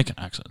do Jamaican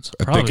accents?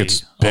 I think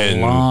it's a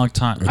been- long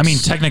time. I mean,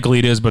 it's- technically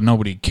it is, but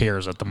nobody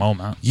cares at the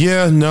moment.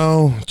 Yeah,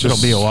 no.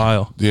 It'll be a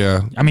while.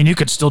 Yeah. I mean, you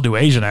could still do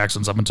Asian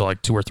accents up until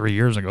like 2 or 3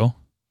 years ago.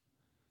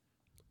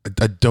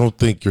 I don't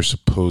think you're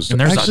supposed to. And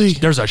there's Actually,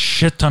 there's a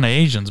shit ton of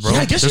Asians, bro. yeah,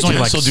 I guess there's you can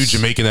only still do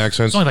Jamaican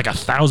accents. There's only like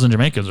 1,000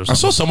 Jamaicans or I something.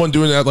 saw someone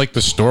doing that at like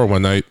the store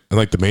one night in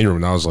like the main room,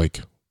 and I was like,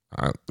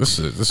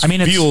 this I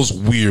mean, it's- feels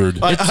weird.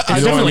 It's You know what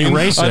definitely I mean?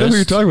 racist. I know who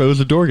you're talking about. It was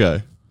a door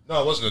guy.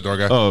 No, it wasn't a door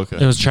guy. Oh,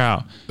 okay. It was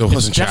Chow. It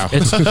wasn't Chow.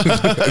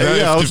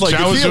 Yeah, I was like,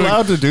 Chow is was he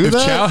allowed to do if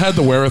that? Chow had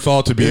the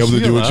wherewithal to be Is able to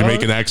he do a allowed?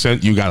 Jamaican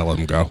accent, you gotta let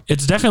him go.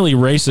 It's definitely I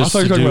racist thought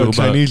you to were talking do, about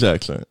but Chinese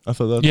accent. I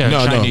thought that. yeah,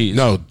 No, Chinese.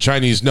 no,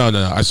 Chinese. No.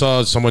 I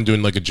saw someone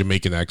doing like a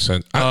Jamaican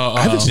accent.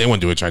 I haven't seen anyone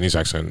do a Chinese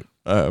accent.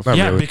 Not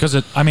Yeah, really.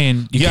 because I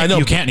mean, you Yeah, can't, I know.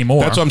 you can't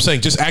anymore. That's what I'm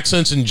saying. Just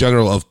accents in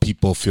general of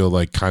people feel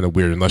like kind of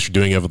weird unless you're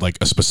doing it with like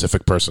a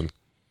specific person.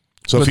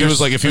 So But if he there's-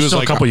 was like, there's still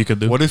a couple you could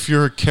do. What if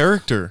you're a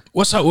character?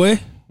 What's that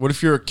way? What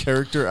if you're a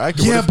character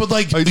actor? yeah, What if- but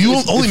like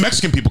if- only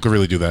Mexican people could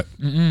really do that.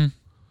 I mean,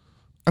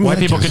 White I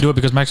people guess. can do it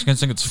because Mexicans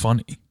think it's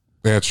funny.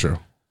 Yeah, that's true.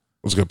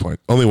 That's a good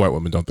point. Only white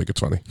women don't think it's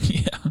funny.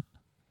 Yeah,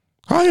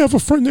 I have a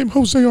friend named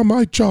Jose on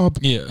my job.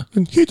 yeah.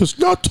 And he does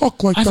not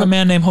talk like I have that. a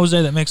man named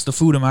Jose that makes the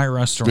food in my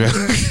restaurant.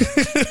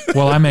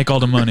 Well, I make all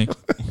the money.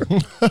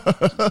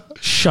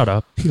 Shut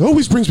up, He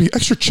always brings me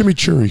extra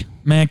chimichurri.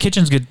 man.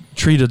 Kitchens get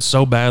treated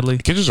so badly.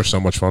 Kitchens are so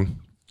much fun.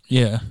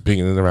 Yeah, Being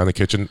in and around the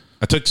kitchen.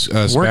 I took working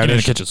in the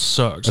Spanish. kitchen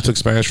sucks. I took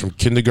Spanish from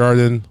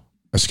kindergarten.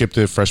 I skipped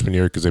it freshman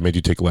year because they made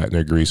you take Latin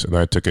or Greece, and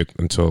I took it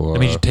until. That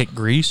means you take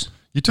Greece.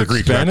 you took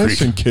Greek, not Spanish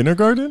Greek. in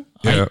kindergarten?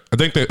 yeah, I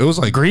think that it was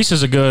like Greece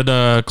is a good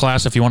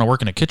class if you want to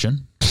work in a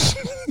kitchen.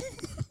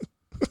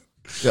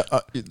 Yeah.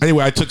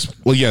 anyway. I took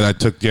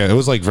it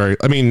was like very.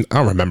 I mean, I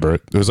don't remember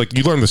it. It was like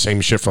you learn the same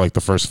shit for like the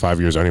first 5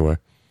 years anyway.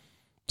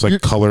 It's like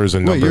colors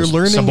and Wait, you're numbers.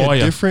 learning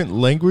Saboya. a different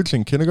language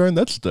in kindergarten?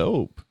 That's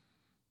dope.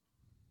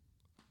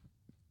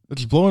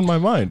 It's blowing my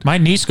mind. My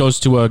niece goes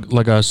to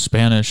a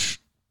Spanish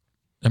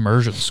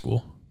immersion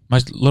school.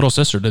 My little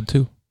sister did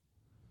too,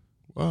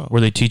 Wow.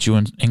 where they teach you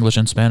in English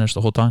and Spanish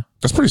the whole time.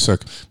 That's pretty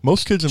sick.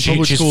 Most kids in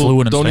public she's school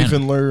fluent in don't Spanish.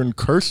 even learn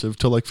cursive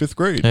till like 5th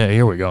grade. Yeah,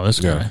 here we go. This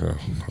guy. Yeah.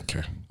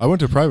 Okay. I went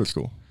to private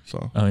school,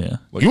 so Oh yeah.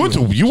 like You went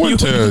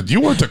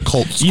to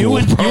cult school. You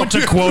went bro.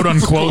 to quote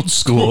unquote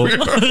school.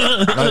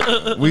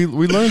 we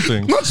learn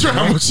things. Not sure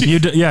how much You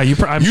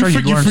I'm sure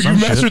you learned some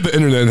mastered shit. the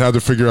internet and how to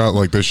figure out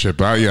like this shit.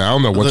 But I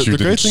don't know what you The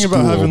did. great thing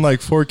about having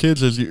like 4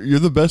 kids is you're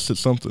the best at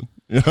something.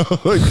 You know,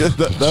 like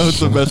that was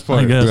the best I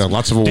part. guess. Yeah,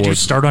 lots of Did you awards.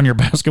 start on your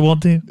basketball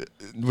team?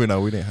 We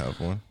didn't have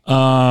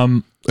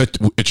one.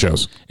 It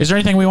shows. Is there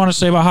anything we want to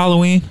say about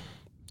Halloween?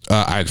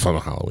 I had fun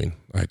on Halloween.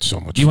 I had so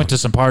much. You fun. went to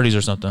some parties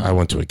or something. I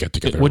went to a get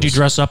together. What'd you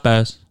dress up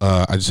as?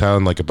 I just had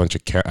on like a bunch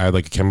of. I had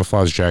like a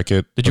camouflage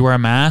jacket. Did you wear a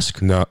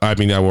mask? No, I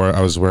mean I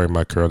was wearing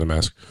my Corona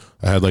mask.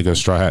 I had like a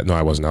straw hat. No,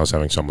 I wasn't. I was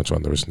having so much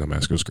fun. There was no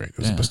mask. It was great. It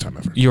was the best time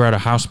ever. You were at a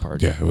house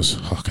party. Yeah, it was.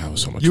 Oh god, it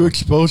was so much. You fun.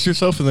 exposed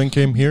yourself and then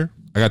came here.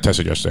 I got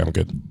tested yesterday. I'm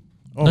good.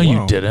 Oh, No, you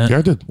wow. didn't. Yeah,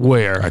 I did.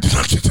 Where? I did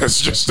not get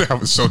tested yesterday. I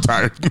was so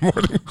tired in the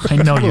morning. I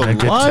know you didn't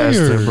get liar.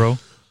 tested, bro.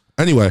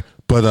 Anyway,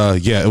 but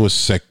yeah, it was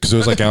sick because it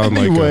was like out in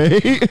like.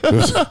 Anyway,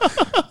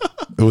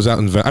 It was out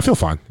in. I feel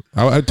fine.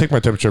 I take my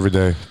temperature every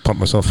day. Pump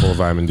myself full of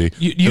vitamin D.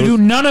 You do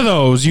none of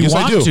those. You Yes,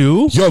 want I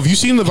do. to? Yo, have you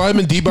seen the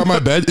vitamin D by my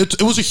bed?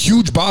 It was a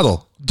huge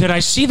bottle. Did I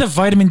see the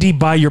vitamin D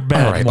by your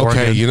bed, All right, Morgan?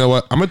 okay. You know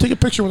what? I'm gonna take a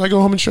picture when I go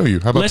home and show you.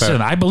 How about Listen,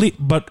 that? I believe,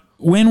 but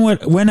when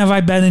have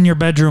I been in your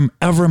bedroom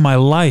ever in my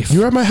life?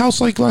 You were at my house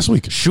like last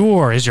week.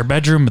 Sure. Is your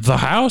bedroom the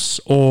house,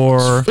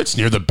 or It's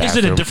near the is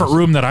bathroom. it a different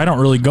room that I don't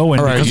really go in?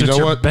 All right, because you it's know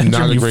your what? bedroom,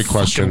 Not a you great fucking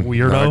question.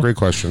 weirdo. Not a great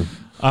question.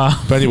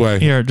 But anyway,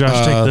 Here,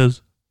 Josh, take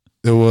this.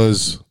 It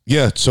was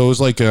So it was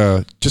like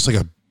just like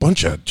a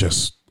bunch of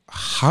just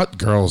hot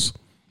girls.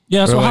 Yeah,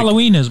 that's They're what like-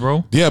 Halloween is,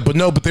 bro. Yeah,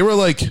 but they were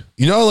like,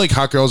 you know, like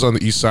hot girls on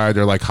the east side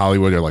or like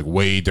Hollywood are like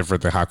way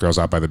different than hot girls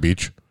out by the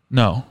beach.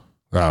 No,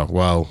 Oh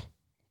well,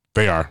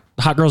 they are.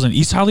 the hot girls in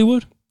East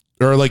Hollywood,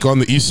 Or like on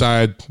the east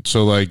side,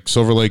 so like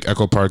Silver Lake,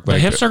 Echo Park. the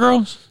Like hipster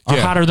girls are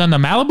yeah. hotter than the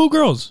Malibu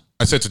girls.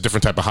 I said, it's a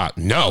different type of hot.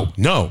 No.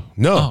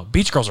 Oh,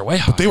 beach girls are way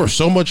hot. They were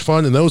so much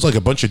fun, and there was like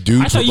a bunch of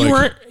dudes. I thought with, you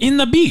like- were in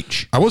the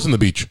beach. I was in the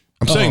beach.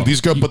 I'm saying Oh. these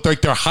girls, but they're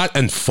hot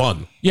and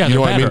fun. Yeah, you they're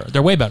know better. what I mean?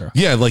 They're way better.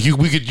 Yeah, like you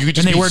could just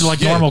And they be, wear, like,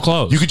 normal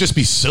clothes. You could just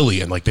be silly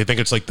and like they think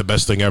it's like the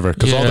best thing ever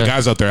because all the Yeah.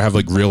 guys out there have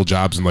like real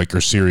jobs and like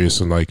are serious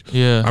and like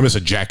Yeah. I'm just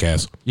a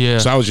jackass. Yeah.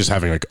 So I was just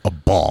having like a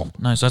ball.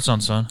 Nice. That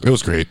sounds fun. It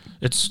was great.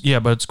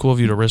 But it's cool of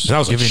you to risk And I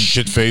was like giving.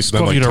 shit faced. Cool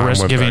Then of like you to time risk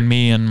went giving back.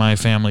 me and my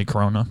family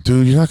Corona.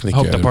 Dude, you're not gonna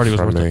Hope get the it party in was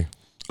front of worth me.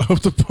 I hope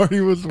the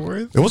party was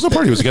worth. It wasn't a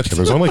party. It was a get together.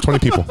 There was only like 20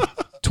 people.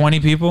 20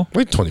 people.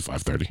 Like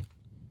 25, 30.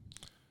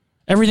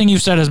 Everything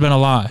you've said has been a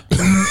lie.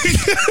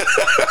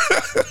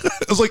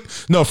 It was like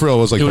no, for real.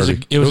 It was like It was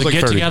 30. a like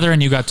get 30. together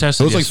and you got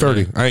tested. It was like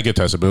yesterday. 30. I didn't get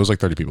tested, but it was like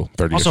 30 people.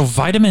 30. Also,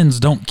 vitamins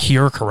don't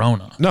cure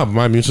Corona. No, but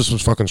my immune system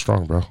was fucking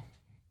strong, bro.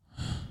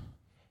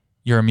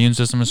 Your immune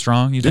system is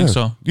strong. You think Yeah.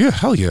 so? Yeah,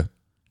 hell yeah.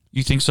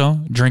 You think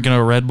so? Drinking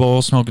a Red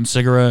Bull, smoking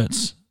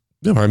cigarettes.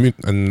 Yeah, I mean,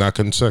 I'm not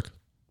getting sick.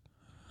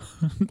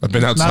 I've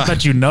been outside. Not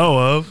that you know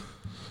of.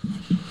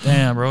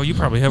 Damn, bro, you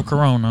probably have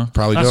Corona.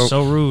 Probably That's don't.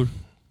 so rude.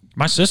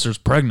 My sister's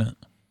pregnant.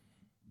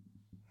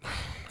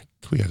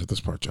 We edit this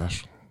part,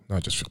 Josh. No, I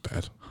just feel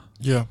bad.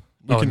 Yeah.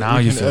 Now we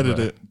you can feel edit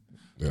bad. it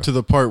Yeah. to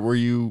the part where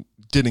you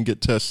didn't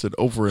get tested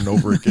over and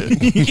over again.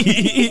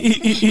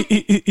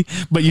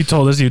 But you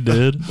told us you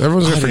did.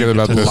 Everyone's gonna forget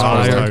about this.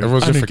 Liar. Everyone's I gonna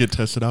didn't forget. get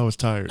tested. I was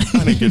tired.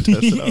 I didn't get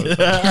tested. I was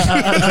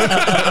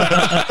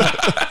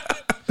tired.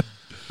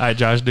 All right,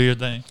 Josh, do your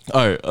thing.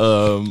 All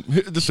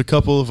right. Just a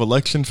couple of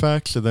election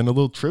facts and then a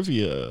little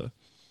trivia.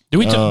 Do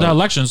we the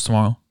elections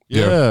tomorrow?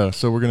 Yeah.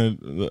 So we're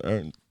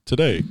gonna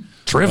today.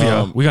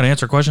 Trivia. We got to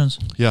answer questions.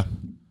 Yeah.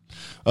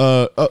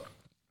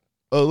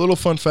 A little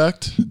fun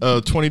fact: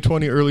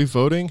 2020 early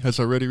voting has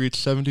already reached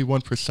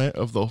 71%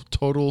 of the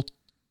total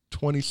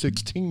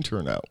 2016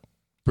 turnout.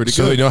 Pretty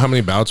So good. they know how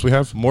many ballots we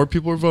have? More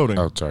people are voting.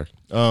 Oh, sorry.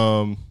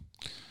 And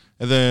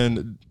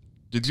then,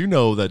 did you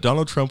know that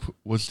Donald Trump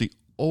was the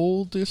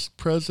oldest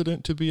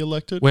president to be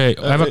elected? Wait,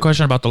 I have a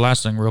question about the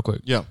last thing real quick.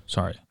 Yeah.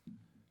 Sorry.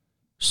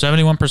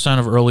 71%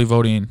 of early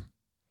voting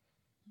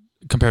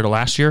compared to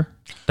last year?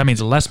 That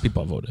means less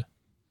people voted.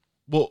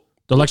 Well,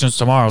 The election's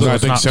tomorrow, so I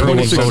it's think not 71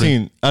 early voting.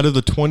 2016 out of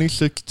the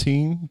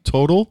 2016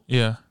 total,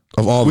 Yeah.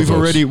 Of all we've the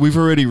votes.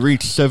 already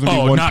reached 71%.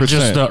 Oh, not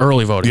just the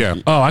early voting. Yeah.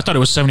 Oh, I thought it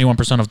was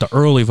 71% of the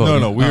early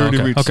voting. No, we Oh, already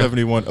okay. reached Okay.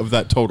 71 of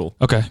that total.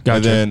 Okay,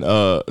 gotcha. And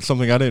then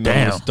something I didn't know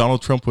Damn. was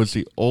Donald Trump was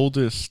the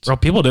oldest Bro,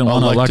 people didn't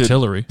want to elect elected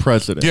Hillary.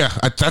 president. Yeah,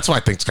 that's what I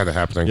think is kind of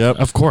happening. Yep.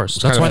 Of course.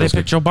 That's kinda why they feels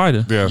picked Joe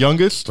Biden. Yeah.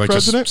 Youngest Like,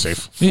 just president,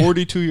 safe.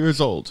 42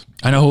 years old.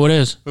 I know who it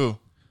is. Who?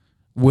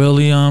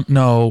 Probably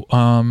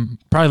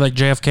like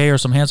JFK or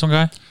some handsome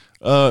guy.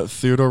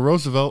 Theodore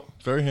Roosevelt,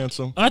 very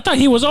handsome. I thought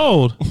he was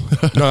old.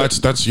 No,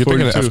 that's you're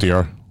thinking of 42.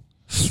 FDR.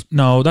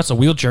 No, that's a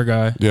wheelchair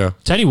guy. Yeah.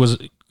 Teddy was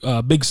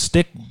a big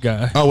stick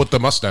guy. Oh, with the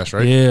mustache,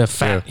 right? Yeah,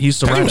 fat. Yeah. He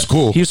used to Teddy ride. was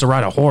cool. He used to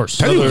ride a horse.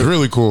 Teddy was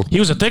really cool. He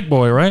was a thick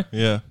boy, right?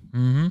 Yeah.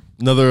 Mm-hmm.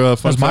 Another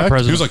fun That's my fact.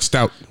 president. He was like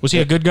stout. Was he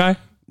a good guy?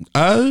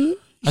 I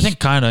think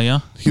kind of. Yeah.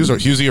 He was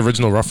the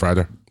original Rough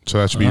Rider. So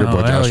that should be your Oh,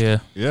 boy, hell Josh. yeah.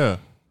 Yeah,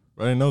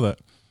 I didn't know that.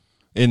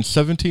 In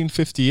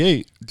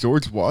 1758,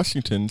 George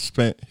Washington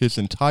spent his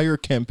entire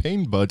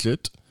campaign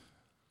budget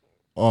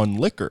on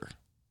liquor.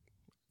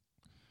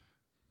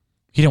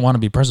 He didn't want to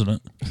be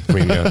president. I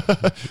mean, yeah.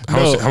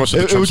 How much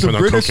did it Trump was a spend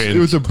on British. cocaine? It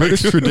was a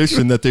British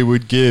tradition that they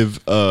would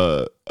give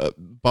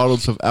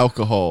bottles of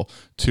alcohol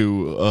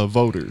to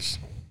voters,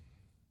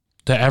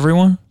 To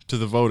everyone. to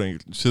the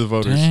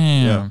voters.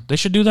 Damn. Yeah. They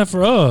should do that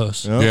for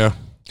us. yeah.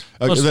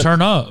 Let's that-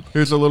 turn up.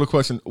 Here's a little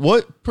question: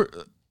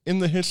 in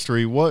the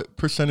history, what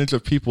percentage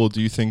of people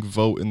do you think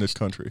vote in this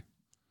country?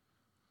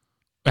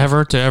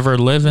 To ever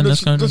live in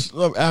this country? Just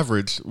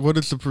average. What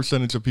is the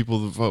percentage of people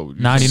that vote?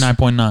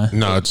 99.9.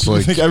 No, it's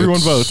like think everyone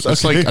it's- votes.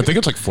 It's Okay. like I think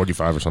it's like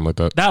 45 or something like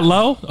that. That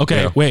low?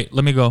 Okay, Yeah. wait.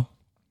 Let me go.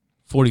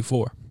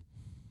 44.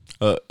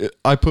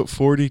 I put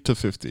 40 to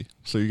 50,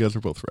 so you guys are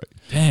both right.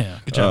 Damn.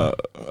 Good job.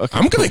 Okay,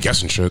 I'm gonna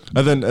guess and shit.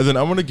 and then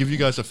I'm gonna give you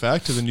guys a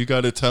fact, and then you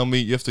got to tell me.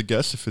 You have to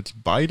guess if it's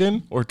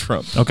Biden or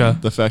Trump. Okay.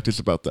 The fact is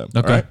about them.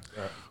 Okay. All right?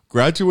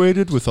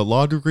 Graduated with a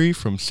law degree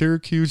from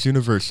Syracuse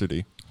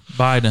University.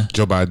 Biden.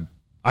 Joe Biden.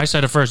 I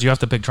said it first. You have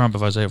to pick Trump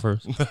if I say it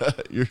first.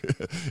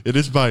 It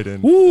is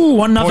Biden. Woo,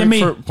 1-0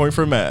 me. Point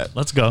for Matt.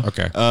 Let's go.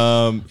 Okay.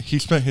 He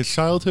spent his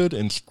childhood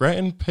in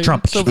Scranton,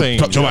 Trump.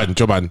 Pennsylvania. Joe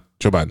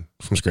Biden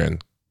from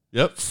Scranton.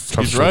 Yep, Trump's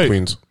he's from right.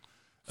 Queens.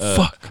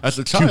 Fuck. As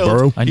a Burrow.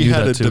 child, I he knew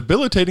had that a too.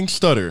 debilitating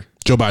stutter.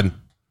 Joe Biden.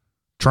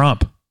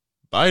 Trump.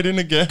 Biden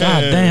again.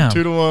 God damn.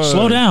 2-1.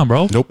 Slow down,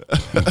 bro. Nope.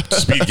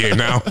 Speed game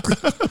now.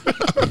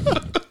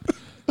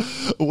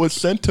 Was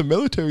sent to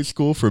military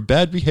school for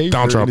bad behavior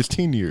Donald in Trump. his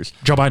teen years.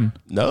 Joe Biden.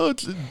 No,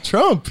 it's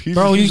Trump. He's,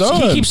 Bro, he's he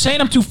on. keeps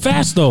saying I'm too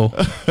fast, though.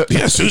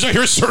 Yeah, as soon as I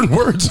hear certain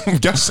words, I'm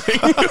guessing.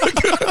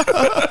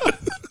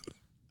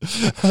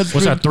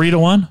 What's that,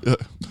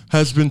 3-1?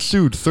 Has been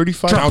sued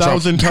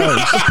 35,000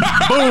 times.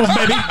 Boom,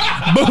 baby.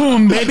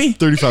 Boom, baby.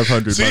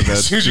 3,500. See, My bad.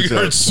 as soon as you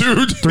heard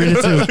sued.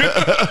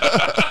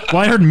 3-2.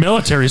 Well, I heard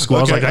military school.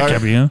 I was like, that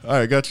can't be him. All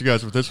right, got you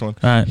guys with this one.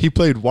 All right. He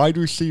played wide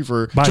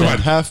receiver, Biden.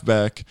 and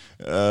halfback,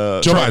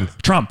 Joe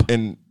Biden. Trump.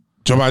 and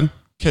Joe Biden.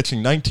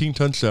 catching 19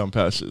 touchdown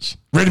passes.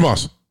 Randy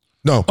Moss.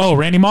 No. Oh,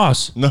 Randy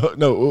Moss. No,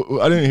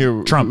 I didn't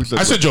hear Trump.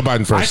 I said Joe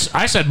Biden first.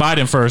 I said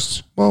Biden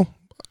first. Well,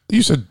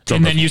 you said Joe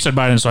And Biden. then you said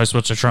Biden, so I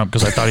switched to Trump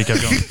because I thought he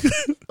kept going.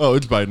 Oh,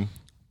 it's Biden.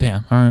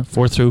 Damn. All right.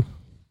 4-2.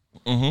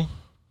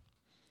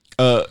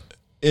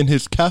 In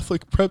his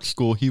Catholic prep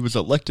school, he was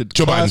elected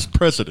Joe class Biden.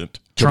 president.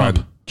 Joe Trump.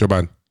 Biden. Joe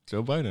Biden.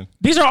 Joe Biden.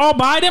 These are all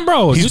Biden,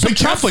 bro. He's Do a some big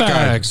Trump Catholic guy.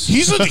 facts.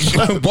 He's a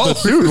well.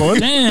 Dude, one.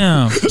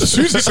 Damn. As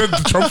soon as he said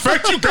the Trump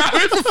fact, you got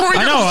it before he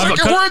I got the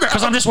second know. word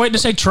Because out. I'm just waiting to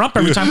say Trump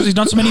every time because he's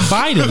done so many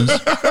Bidens.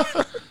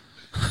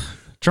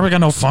 Trump ain't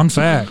got no fun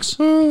facts.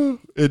 In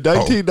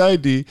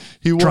 1990,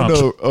 he won Trump.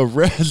 a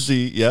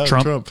Razzie. Yeah,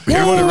 Trump. He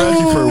won a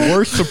Razzie for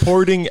worst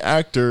supporting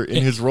actor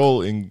in his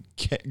role in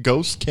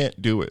Ghost Can't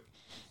Do It.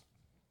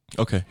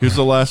 Okay, here's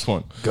the last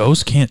one.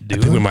 Ghost can't do I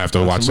think we it. might have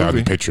to watch that on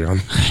movie. Patreon.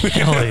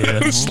 Hell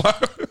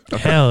yeah.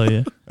 Hell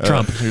yeah.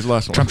 Trump. Here's the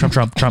last one.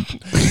 Trump.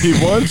 He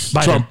once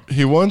Biden.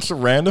 He once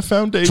ran a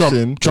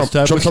foundation Trump,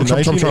 established in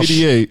Trump.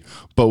 1988,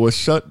 but was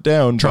shut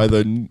down by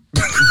the New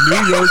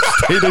York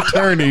State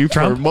Attorney for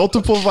Trump.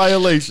 multiple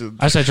violations.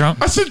 I said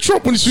Trump. I said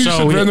Trump when you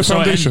said ran the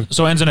foundation.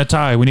 So ends in a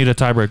tie. We need a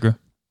tiebreaker.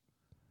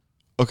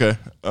 Okay.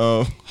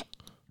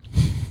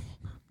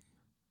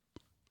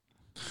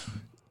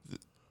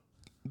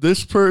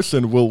 This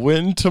person will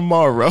win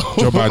tomorrow.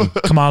 Joe Biden.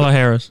 Kamala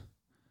Harris.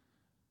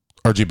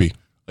 RGB.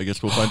 I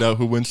guess we'll find out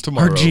who wins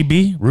tomorrow.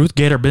 RGB. Ruth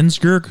Gator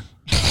Binsberg.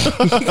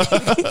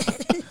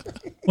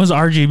 What's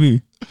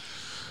RGB?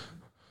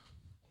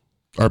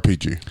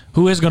 RPG.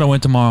 Who is going to win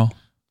tomorrow?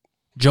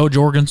 Joe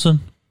Jorgensen?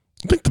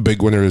 I think the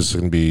big winner is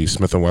going to be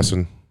Smith &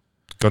 Wesson.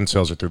 Gun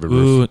sales are through the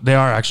roof. Ooh, they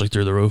are actually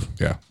through the roof.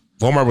 Yeah.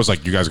 Walmart was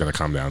like, you guys got to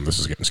calm down. This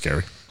is getting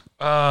scary.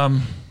 All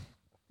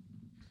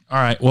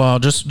right. Well,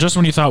 just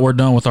when you thought we're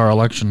done with our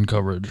election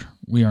coverage,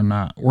 we are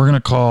not. We're going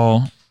to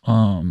call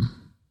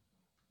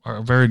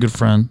our very good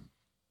friend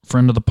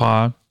of the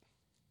pod.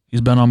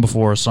 He's been on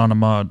before, Hassan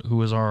Ahmad,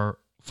 who is our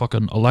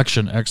fucking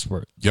election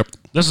expert. Yep.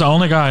 This is the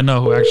only guy I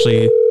know who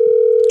actually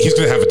He's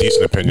going to have a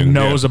decent opinion.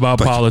 knows about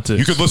politics.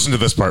 You could listen to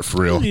this part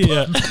for real.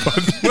 Yeah.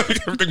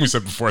 Like everything we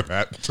said before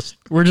that.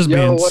 We're just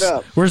what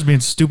up? We're just being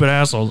stupid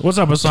assholes. What's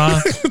up,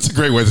 Hassan? It's a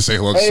great way to say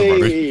hello to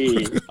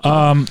somebody.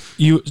 Hey,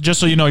 You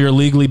just so you know, you're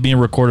legally being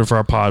recorded for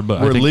our pod,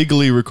 but We're I think,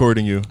 legally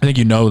recording you. I think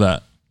you know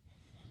that.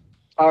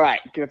 all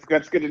right,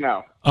 that's good to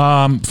know.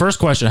 First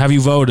question: have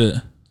you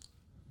voted?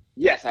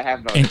 Yes, I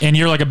have voted. And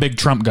you're like a big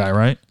Trump guy,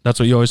 right? That's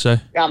what you always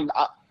say. I'm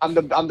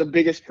the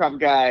biggest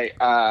Trump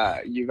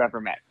guy you've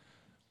ever met.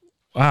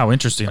 Wow,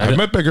 interesting. I've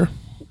met bigger.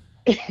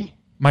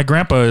 My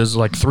grandpa is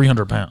like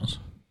 300 pounds.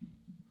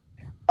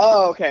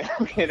 Oh, okay.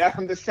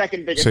 I'm the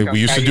second biggest. Say Trump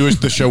we used guy to do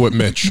the show with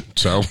Mitch.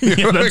 So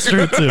Yeah, that's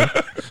true too.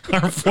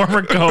 Our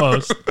former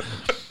co-host.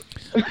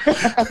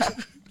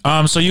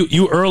 So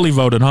you early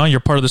voted, huh? You're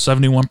part of the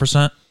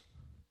 71%.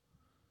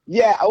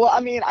 Yeah, well, I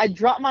mean, I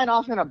dropped mine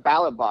off in a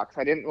ballot box.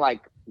 I didn't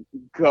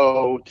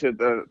go to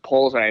the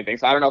polls or anything,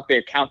 so I don't know if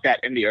they count that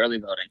in the early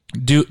voting.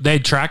 Do they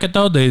track it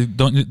though? They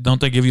don't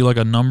they give you like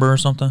a number or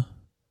something?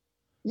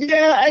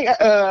 Yeah,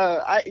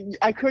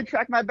 I could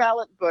track my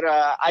ballot, but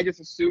I just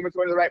assume it's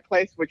going to the right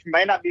place, which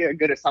might not be a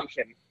good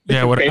assumption.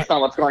 Yeah, based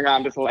on what's going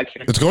on this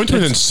election. it's going to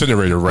an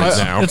incinerator right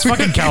now. It's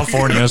fucking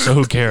California, so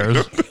who cares?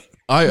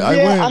 I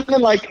went.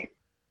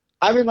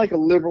 I'm in a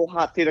liberal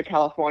hot state of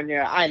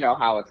California. I know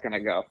how it's gonna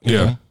go.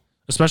 Yeah.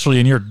 Especially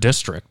in your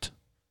district.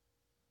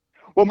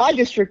 Well, my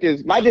district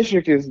is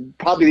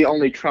probably the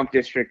only Trump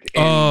district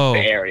in the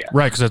area.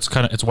 Right, because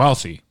it's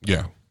wealthy.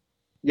 Yeah.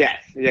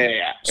 Yes,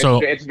 yeah. So-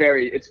 it's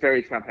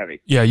very Trump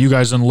heavy. Yeah, you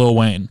guys and Lil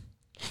Wayne.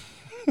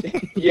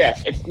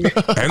 Yes, it's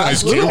And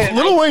Ice Cube.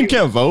 Little Wayne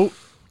can't vote.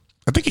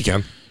 I think he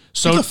can.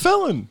 So He's a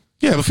felon.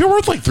 Yeah, if you're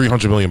worth like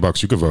 $300 million,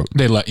 you could vote.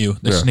 they let you.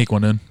 They Yeah. sneak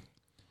one in.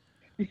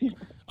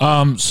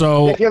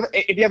 So if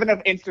you have enough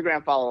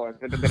Instagram followers,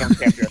 they don't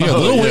care. If you're Yeah,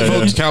 Lil Wayne yeah.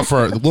 votes count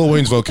for Lil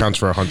Wayne's vote counts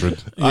for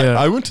 100. yeah.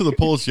 I went to the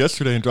polls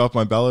yesterday and dropped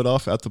my ballot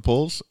off at the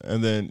polls,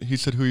 and then he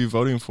said, "Who are you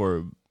voting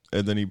for?"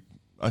 And then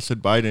I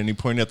said Biden, and he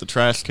pointed at the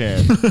trash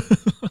can.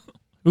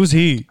 Who's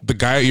he? The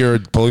guy at your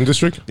polling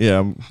district? yeah,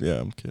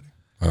 I'm kidding.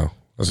 Oh,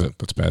 that's it.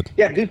 That's bad.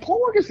 Yeah, dude,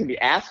 poll workers can be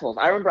assholes.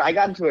 I remember I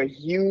got into a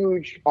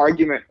huge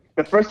argument.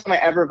 The first time I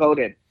ever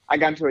voted, I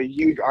got into a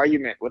huge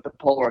argument with the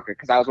poll worker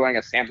because I was wearing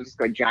a San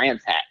Francisco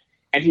Giants hat.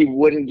 and he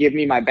wouldn't give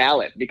me my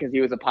ballot because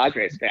he was a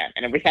Padres fan,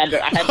 and I had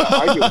to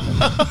argue with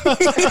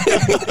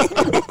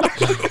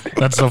him.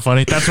 That's so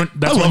funny. That's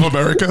I love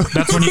America.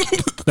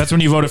 That's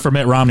when you voted for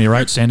Mitt Romney,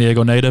 right? San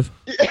Diego native.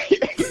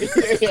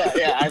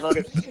 yeah.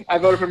 I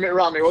voted for Mitt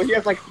Romney. Well, he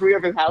has like 3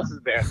 of his houses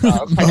there. So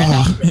I was like, I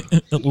have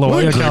to. La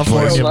Jolla,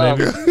 California,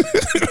 baby.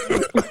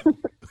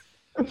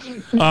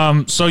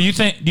 So do you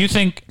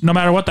think no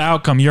matter what the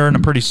outcome, you're in a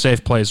pretty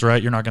safe place,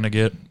 right? You're not going to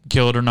get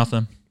killed or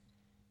nothing.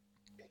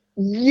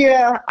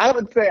 Yeah, I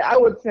would say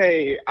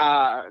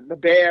the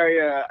Bay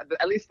Area,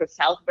 at least the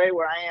South Bay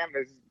where I am,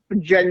 is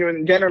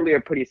generally a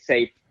pretty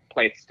safe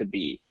place to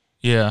be.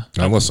 Yeah,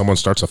 unless someone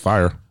starts a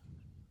fire.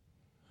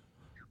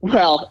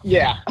 Well,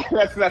 yeah,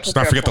 that's. Let's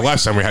not forget the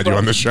last time we had you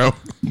on this show.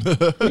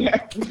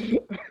 Yeah.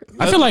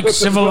 I feel like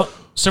civil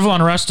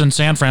unrest in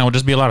San Fran will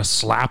just be a lot of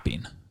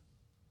slapping.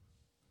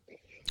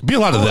 Be a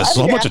lot of this,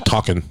 a bunch of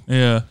talking.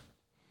 Yeah.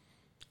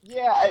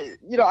 Yeah,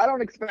 I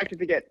don't expect it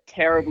to get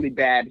terribly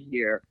bad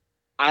here.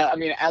 I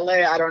mean,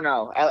 LA, I don't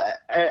know.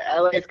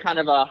 LA is kind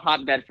of a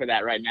hotbed for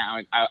that right now,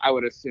 I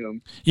would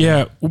assume.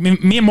 Yeah,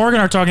 me and Morgan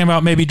are talking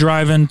about maybe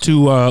driving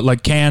to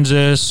like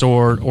Kansas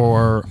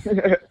or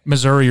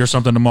Missouri or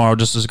something tomorrow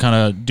just to kind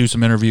of do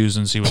some interviews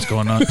and see what's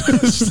going on.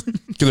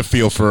 Get a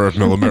feel for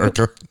middle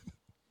America.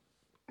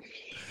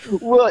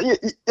 Well,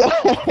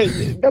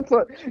 that's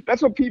what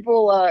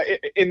people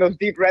in those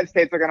deep red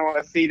states are going to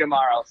want to see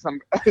tomorrow.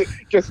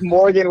 Just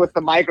Morgan with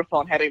the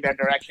microphone heading their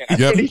direction. I'm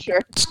pretty sure.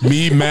 It's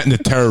me, Matt, and the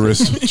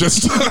terrorist.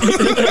 Just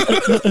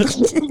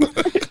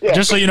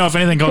so you know, if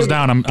anything goes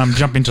down, I'm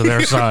jumping to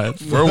their side.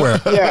 We're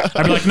aware. Yeah.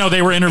 I'd be like, no,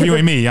 they were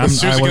interviewing me. As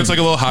soon as it gets like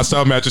a little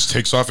hostile, Matt just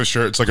takes off his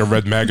shirt. It's like a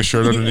red MAGA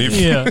shirt underneath.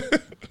 Yeah.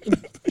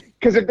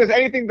 Because if there's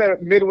anything the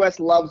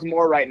Midwest loves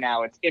more right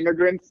now, it's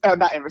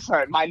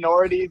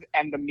minorities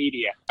and the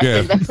media.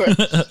 Yeah. That's what,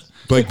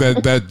 Like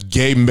that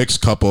gay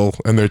mixed couple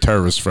and their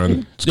terrorist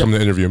friend is coming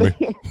to interview me.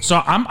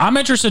 So I'm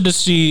interested to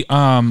see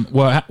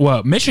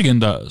what Michigan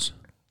does.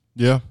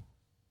 Yeah.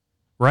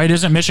 Right?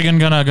 Isn't Michigan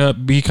gonna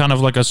be kind of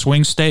like a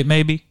swing state,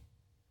 maybe?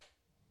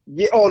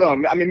 yeah. Oh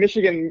no, I mean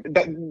Michigan.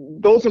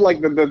 Those are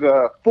like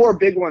the 4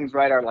 big ones,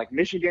 right? Are like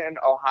Michigan,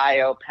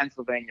 Ohio,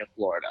 Pennsylvania,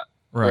 Florida.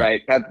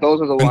 Right.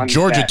 Those are the And ones.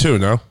 Georgia too,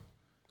 no?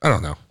 I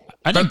don't know.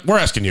 We're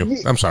asking you.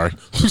 I'm sorry.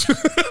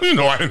 You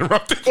know I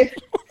interrupted.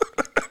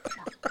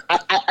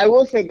 I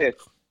will say this.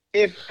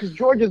 Because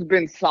Georgia's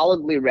been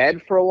solidly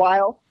red for a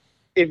while,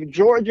 if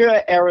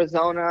Georgia,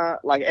 Arizona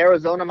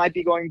might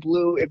be going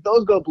blue. If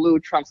those go blue,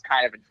 Trump's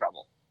kind of in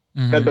trouble.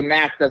 Mm-hmm. The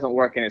math doesn't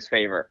work in his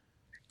favor.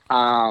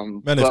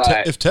 Man,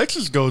 if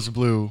Texas goes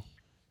blue,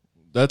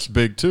 that's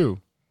big too.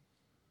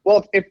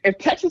 Well, if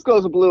Texas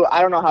goes blue,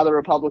 I don't know how the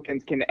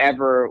Republicans can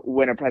ever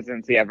win a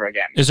presidency ever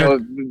again. Is there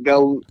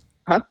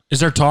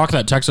talk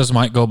that Texas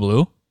might go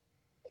blue?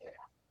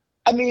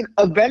 I mean,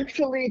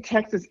 eventually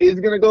Texas is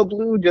going to go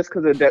blue just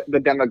because of the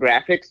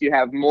demographics. You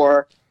have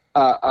more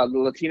the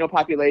Latino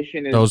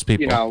population is those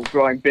people,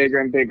 growing bigger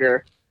and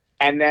bigger.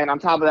 And then on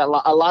top of that,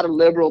 a lot of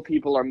liberal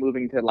people are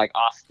moving to like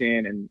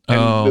Austin and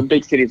the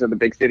big cities are the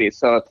big cities.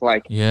 So it's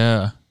like,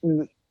 yeah.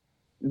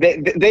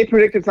 They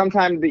predicted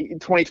sometime the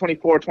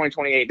 2024,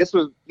 2028. This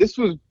was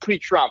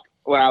pre-Trump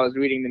when I was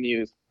reading the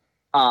news,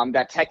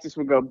 that Texas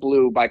would go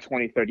blue by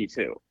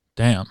 2032.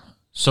 Damn.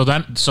 So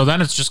then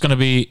it's just gonna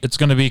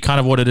be kind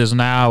of what it is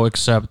now,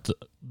 except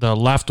the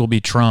left will be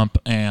Trump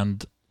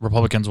and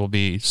Republicans will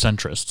be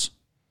centrists.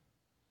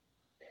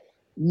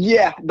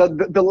 Yeah,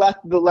 the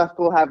left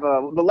will have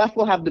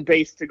the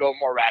base to go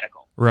more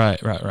radical.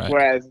 Right.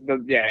 Whereas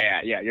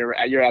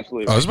you're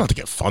absolutely right. Oh, it's about to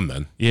get fun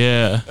then.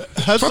 Yeah.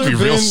 It's about to be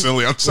real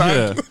silly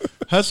outside. Yeah.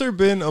 Has there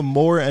been a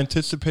more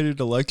anticipated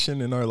election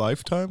in our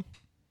lifetime?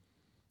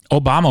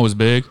 Obama was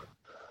big.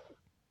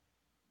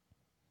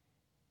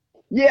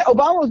 Yeah,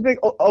 Obama was big.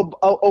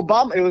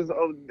 Obama, it was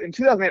in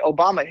 2008.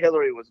 Obama,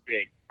 Hillary was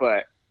big,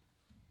 but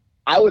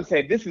I would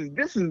say this is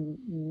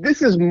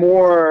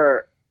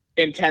more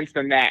intense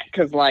than that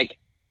because, like,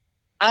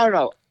 I don't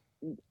know.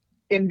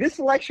 In this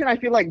election, I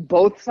feel like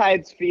both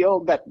sides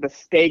feel that the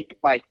stake,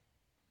 like,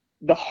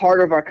 the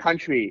heart of our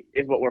country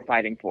is what we're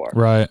fighting for.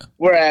 Right.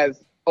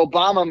 Whereas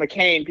Obama,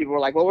 McCain, people were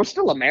like, well, we're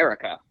still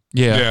America.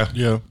 Yeah.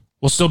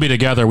 We'll still be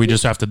together. We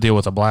just have to deal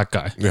with a black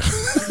guy. Yeah.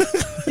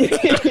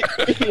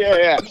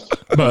 yeah.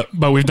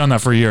 But we've done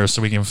that for years,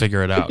 so we can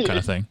figure it out, kind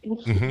of thing.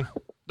 Mm-hmm.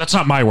 That's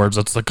not my words.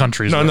 That's the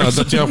country's words. No,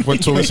 that's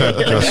what we said.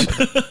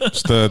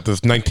 It's the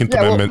 19th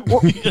Amendment.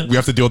 We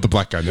have to deal with the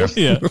black guy now.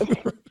 Yeah.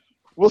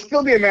 We'll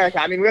still be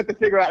America. I mean, we have to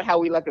figure out how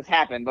we let this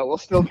happen, but we'll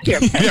still be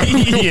America.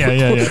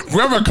 Yeah.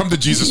 We're having a come to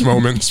Jesus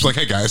moment. It's like,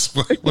 hey guys,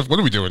 what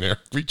are we doing here?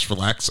 We just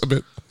relax a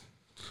bit.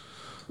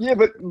 Yeah,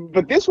 but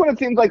this one, it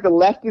seems like the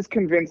left is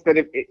convinced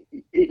that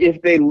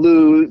if they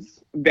lose,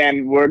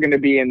 then we're going to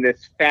be in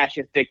this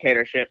fascist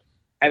dictatorship,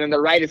 and then the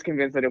right is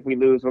convinced that if we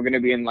lose, we're going to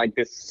be in like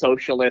this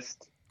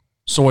socialist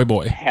soy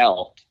boy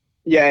hell.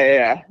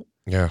 Yeah.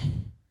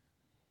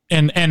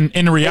 And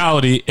in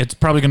reality, it's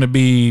probably going to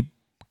be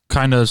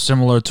kind of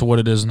similar to what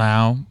it is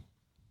now.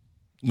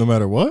 No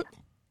matter what?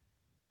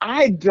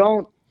 I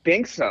don't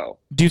think so.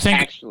 Do you think?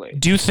 Actually,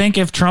 Do you think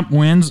if Trump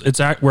wins,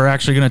 we're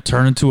actually going to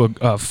turn into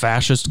a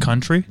fascist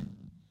country,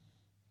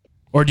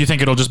 or do you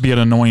think it'll just be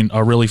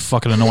a really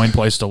fucking annoying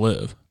place to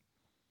live?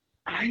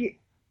 I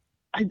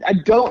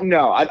don't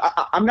know.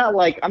 I'm not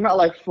like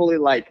fully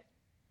like,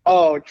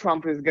 oh,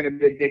 Trump is going to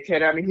be a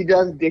dictator. I mean, he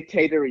does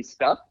dictatory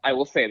stuff. I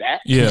will say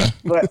that. Yeah,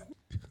 but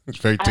It's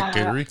very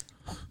dictatory.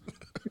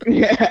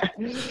 yeah.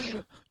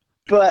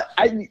 But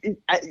I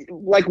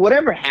like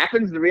whatever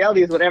happens. The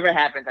reality is, whatever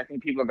happens, I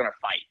think people are going to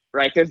fight.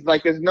 Right?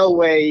 There's no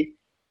way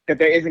that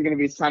there isn't going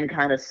to be some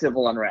kind of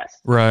civil unrest.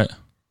 right.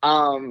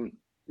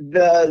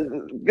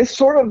 This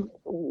sort of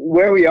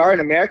where we are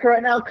in America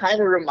right now kind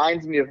of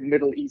reminds me of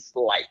Middle East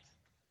life.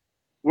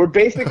 We're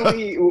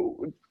basically,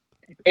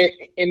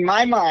 in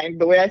my mind,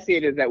 the way I see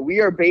it is that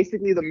we are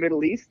basically the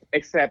Middle East,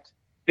 except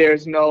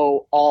there's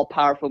no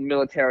all-powerful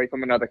military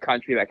from another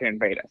country that can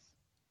invade us.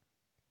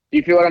 Do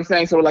you feel what I'm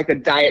saying? So we're like the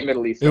Diet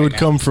Middle East. It would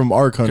come from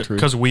our country.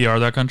 Because we are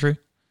that country.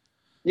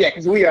 Yeah,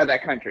 because we are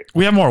that country.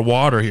 We have more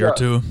water here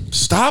too.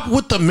 Stop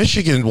with the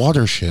Michigan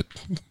water shit.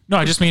 No,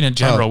 I just mean in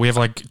general. We have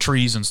like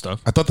trees and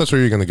stuff. I thought that's where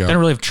you're going to go. They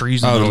don't really have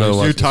trees in Oh, the Middle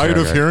no, East. You're tired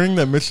of Okay. hearing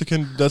that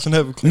Michigan doesn't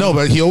have a clean No,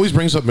 but he always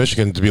brings up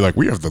Michigan to be like,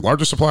 we have the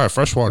largest supply of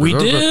fresh water. We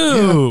do.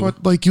 Yeah,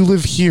 but like you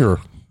live here.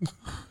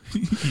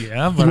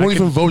 Yeah, You but won't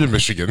even vote in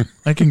Michigan.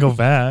 I can go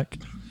back.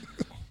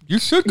 You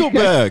should go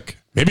back.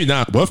 Maybe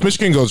not. What if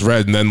Michigan goes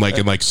red and then like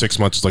in like 6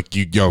 months, like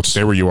yo,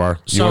 stay where you are.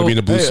 You So- want to be in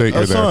a blue state,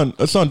 you're there.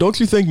 Hassan, don't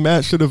you think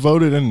Matt should have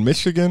voted in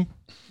Michigan?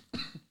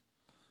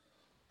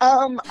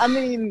 I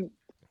mean,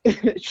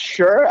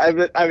 sure.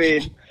 I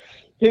mean,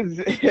 his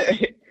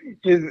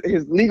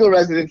legal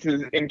residence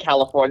is in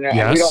California, and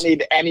we Yes. don't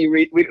need any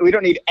we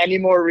don't need any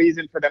more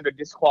reason for them to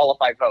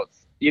disqualify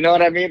votes. You know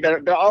what I mean?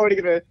 They're already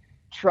gonna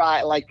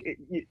try, like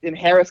in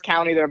Harris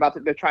County, they're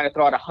trying to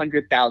throw out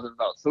 100,000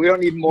 votes. So we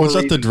don't need more. Was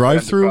that the reason for them to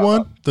drive-through throw one?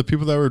 out. The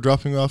people that were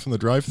dropping off in the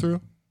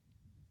drive-through?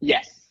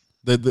 Yes.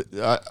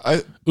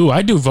 Ooh,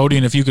 I'd do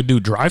voting if you could do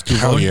drive-through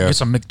Hell voting. yeah. Get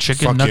some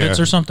McChicken Fuck nuggets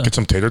yeah. or something. Get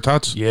some tater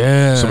tots.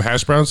 Yeah. Some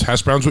hash browns.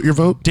 Hash browns with your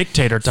vote.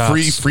 Dictator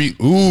tots. Free.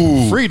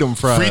 Ooh. Freedom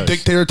fries. Free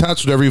dictator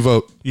tots with every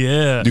vote.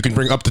 Yeah. You can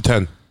bring up to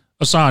 10.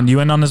 Hassan, you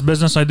in on this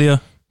business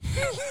idea?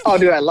 Oh,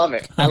 dude, I love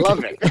it. I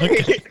love it.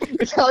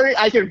 You're telling me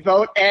I can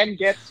vote and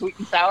get sweet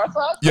and sour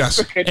sauce? Yes.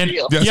 That's a good And-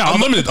 deal. Yes. Yeah,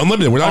 Unlimited.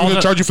 We're not all even going the-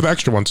 to charge you for the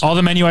extra ones. All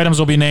the menu items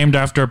will be named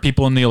after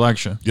people in the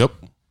election. Yep.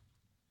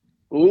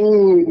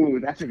 Ooh,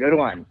 that's a good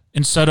one.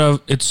 Instead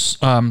of it's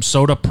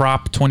Soda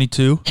Prop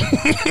 22.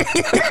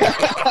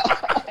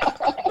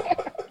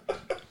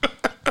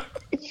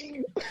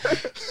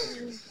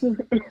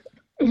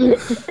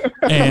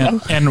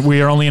 and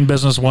we are only in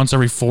business once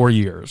every 4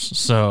 years.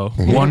 So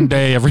one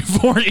day every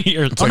 4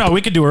 years. Oh, like- no,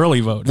 we could do early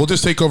vote. We'll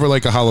just take over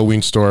like a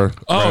Halloween store.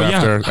 Oh, right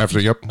yeah. After,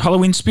 yep.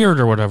 Halloween Spirit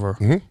or whatever.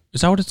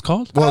 Is that what it's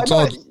called? Well,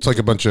 it's like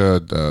a bunch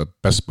of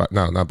Best Buy.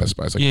 No, not Best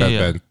Buy. It's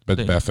like Bed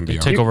They- Bath and they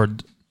Beyond. Take over.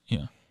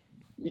 Yeah.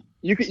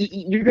 You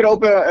could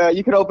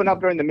open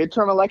up during the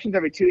midterm elections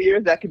every 2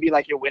 years. That could be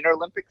like your Winter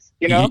Olympics,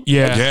 you know?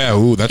 Yeah. Yeah.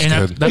 Ooh, that's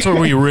And good. that's where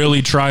we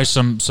really try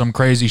some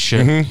crazy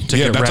shit to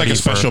Yeah, get that's ready like a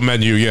special for.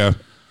 menu. Yeah.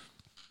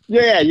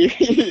 Yeah, you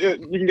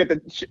can get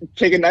the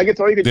chicken nuggets,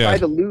 or you can Yeah. try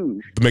the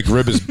luge. The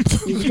McRib is.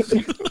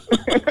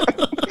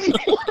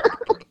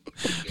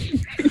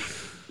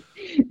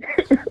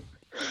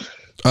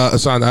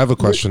 Hassan, I have a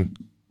question.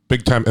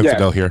 Big time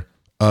infidel here.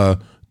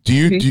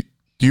 Do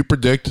you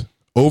predict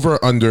over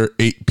or under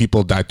 8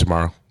 people died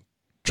tomorrow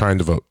trying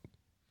to vote?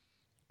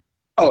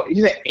 Oh,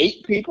 you said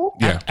 8 people?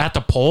 Yeah. At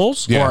the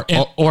polls Yeah.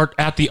 or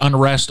at the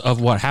unrest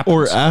of what happens?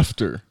 Or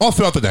after. All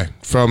throughout the day,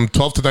 from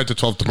 12 tonight to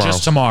 12 tomorrow.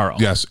 Just tomorrow.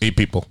 Yes, 8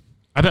 people.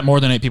 I bet more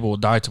than 8 people will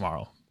die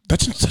tomorrow.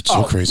 That's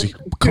so crazy.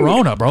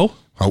 Corona, bro.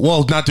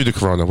 Well, not due to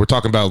Corona. We're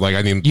talking about like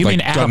You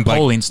mean at a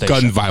polling station?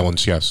 gun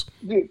violence. Yes.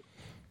 Dude,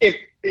 if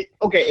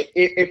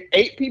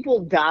 8 people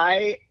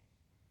die,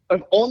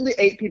 if only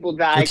 8 people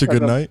die It's a because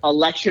good of night.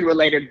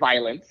 election-related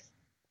violence,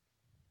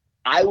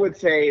 I would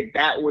say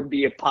that would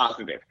be a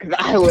positive, because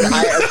I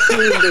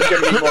assume there's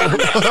going to be more than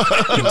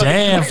that.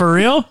 Damn, for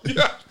real?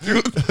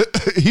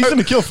 He's going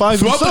to kill 5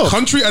 Throughout himself. the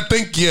country, I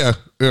think.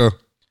 Yeah.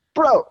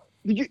 Bro,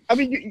 did you? I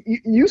mean,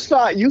 you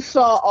saw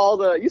all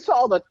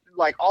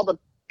the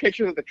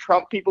pictures of the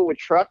Trump people with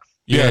trucks.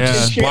 Yeah,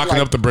 just Shit, blocking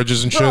like, up the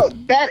bridges and Bro,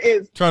 shit. that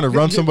is Trying to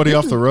run somebody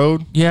off the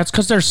road. Yeah, it's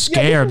because they're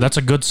scared. That's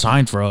a good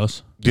sign for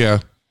us. Yeah.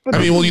 But I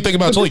mean, well, you think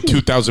about it, it's but only this is-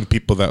 2,000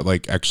 people that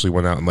like actually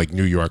went out in like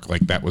New York,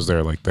 like that was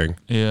their like thing.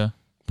 Yeah.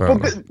 But I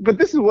don't know. But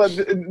this is why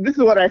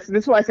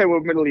I say we're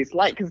Middle East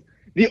light, because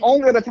the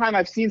only other time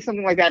I've seen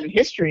something like that in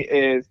history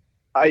is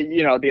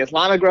the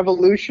Islamic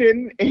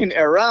Revolution in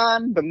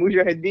Iran, the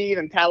Mujahideen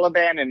and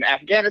Taliban in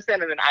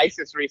Afghanistan, and then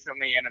ISIS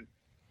recently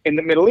in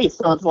the Middle East.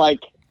 So it's like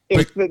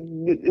it's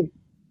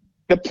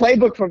the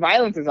playbook for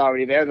violence is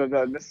already there.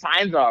 The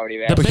signs are already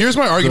there. But here's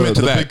my argument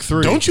to the that. big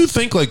three. Don't you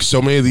think like so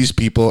many of these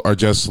people are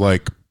just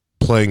like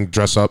playing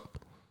dress up?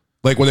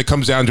 Like when it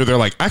comes down to it, they're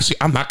like, actually,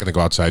 I'm not going to go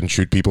outside and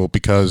shoot people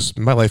because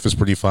my life is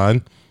pretty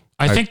fine.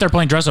 I think they're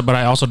playing dress up, but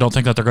I also don't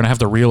think that they're going to have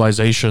the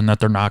realization that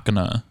they're not going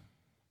to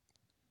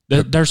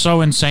They're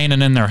so insane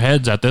and in their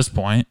heads at this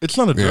point. It's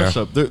not a dress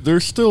up. They're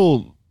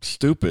still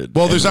stupid.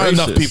 Well, there's not racist,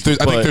 enough people.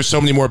 I think there's so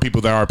many more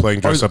people that are playing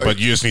dress up, but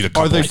you just need a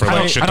couple for I like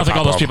don't, shit I don't to think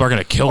all pop those people are off.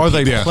 going to kill Are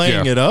they people.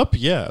 playing it up?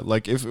 Yeah.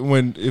 Like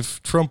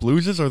if Trump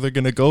loses, are they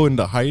going to go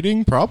into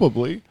hiding?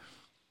 Probably.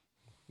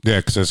 Yeah,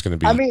 because it's going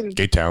to be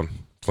Gay Town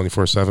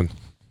 24/7.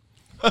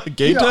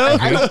 Gay Town?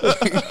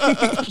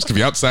 Just gonna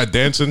be outside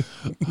dancing.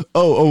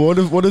 What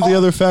are the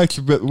other facts?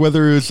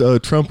 Whether it's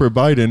Trump or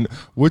Biden,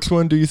 which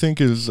one do you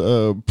think is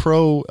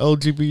pro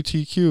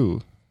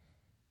LGBTQ?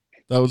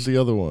 That was the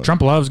other one.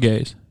 Trump loves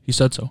gays. He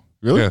said so.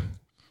 Really? Yeah.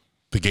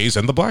 The gays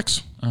and the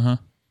blacks. Uh-huh.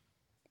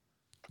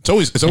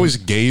 It's always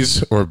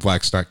gays or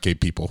blacks, not gay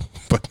people.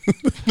 But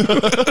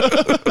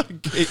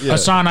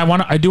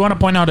Ehsan, I do want to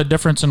point out a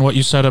difference in what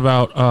you said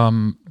about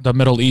the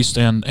Middle East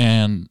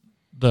and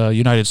the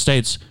United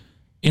States.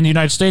 In the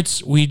United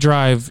States, we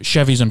drive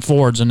Chevys and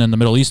Fords, and in the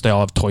Middle East, they all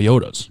have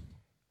Toyotas.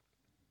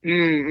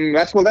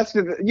 That's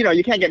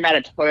you can't get mad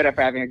at Toyota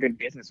for having a good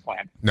business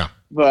plan. no.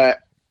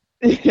 But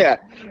yeah,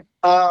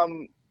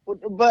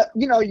 but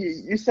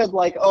you said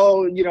like,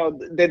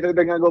 they're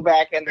gonna go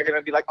back and they're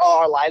gonna be like,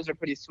 our lives are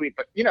pretty sweet.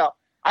 But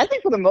I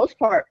think for the most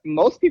part,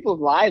 most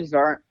people's lives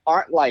aren't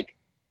like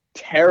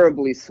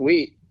terribly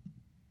sweet.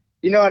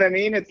 You know what I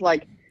mean? It's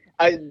like,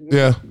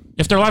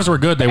 if their lives were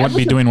good, they wouldn't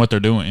be doing what they're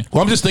doing.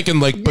 Well, I'm just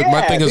thinking like, but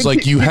my thing is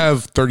like, you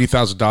have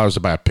 $30,000 to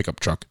buy a pickup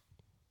truck.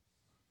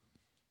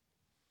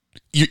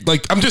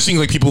 I'm just seeing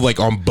like people like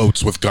on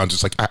boats with guns.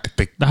 It's like I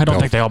don't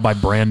think they all buy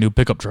brand new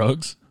pickup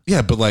trucks.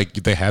 Yeah, but like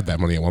they had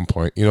that money at one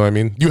point. You know what I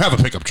mean? You have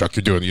a pickup truck.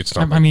 You're doing it's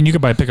not. I mean, you could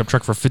buy a pickup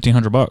truck for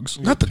 $1,500.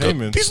 Not the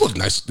payments. These look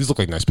nice. These look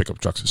like nice pickup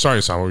trucks.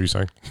 Sorry, Sam. What were you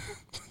saying?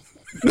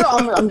 No,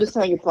 I'm just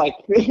saying it's like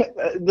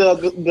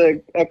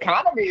the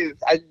economy is.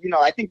 I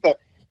think the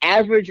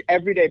average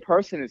everyday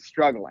person is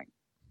struggling,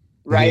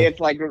 right? Mm-hmm. It's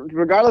like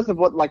regardless of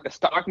what like the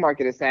stock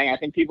market is saying, I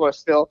think people are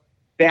still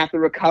they have to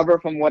recover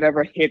from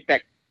whatever hit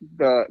that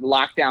the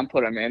lockdown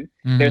put them in.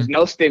 Mm-hmm. There's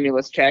no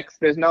stimulus checks.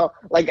 There's no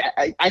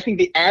I think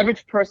the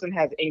average person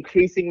has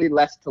increasingly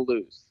less to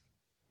lose.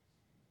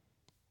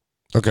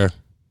 Okay.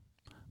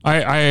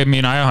 I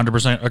mean, I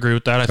 100% agree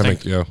with that. I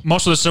think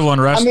most of the civil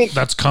unrest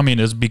that's coming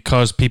is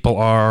because people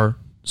are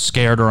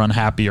scared or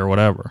unhappy or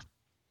whatever.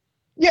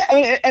 Yeah,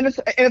 and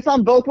it's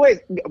on both ways.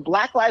 The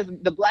Black Lives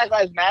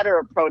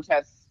Matter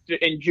protests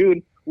in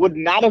June would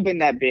not have been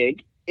that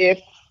big if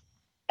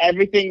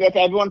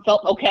everyone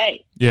felt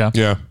okay. Yeah.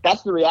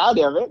 That's the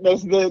reality of it.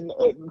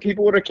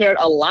 People would have cared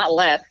a lot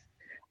less.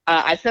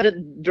 I said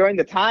it during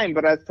the time,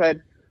 but I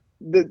said,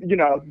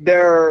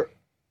 they're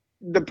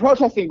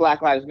protesting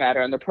Black Lives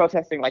Matter and they're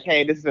protesting like,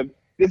 hey, this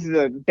is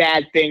a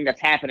bad thing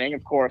that's happening,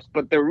 of course,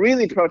 but they're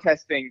really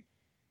protesting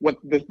what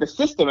the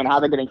system and how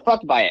they're getting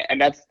fucked by it,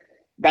 and that's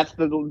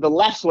the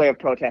left's way of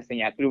protesting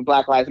it through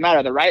Black Lives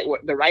Matter.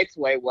 The right's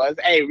way was,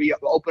 hey,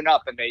 open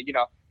up, and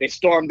they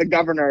stormed the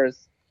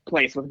governor's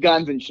place with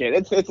guns and shit.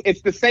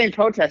 It's the same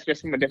protest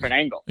just from a different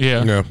angle.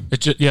 Yeah, no.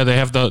 They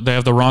have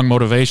the wrong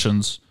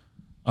motivations.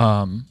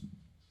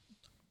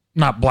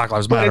 Not Black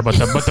Lives Matter, but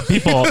the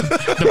people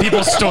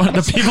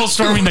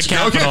storming the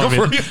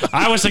Capitol.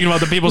 I was thinking about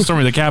the people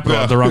storming the Capitol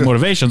have the wrong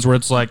motivations. Where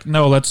it's like,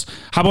 no,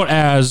 how about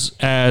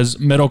as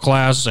middle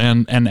class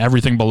and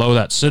everything below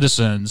that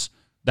citizens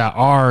that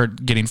are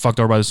getting fucked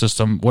over by the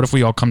system, what if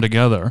we all come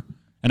together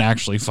and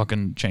actually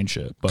fucking change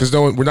shit? Because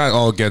we're not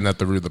all getting at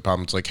the root of the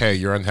problem. It's like, hey,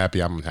 you're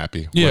unhappy, I'm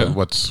unhappy. Yeah.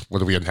 What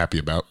are we unhappy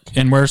about?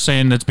 And we're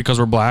saying it's because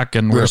we're black,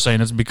 and we're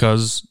saying it's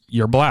because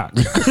you're black.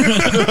 But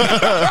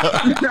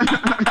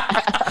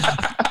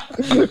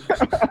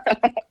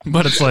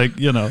it's like,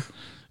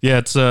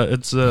 it's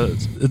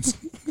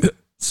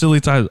silly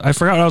times. I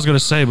forgot what I was gonna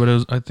say, but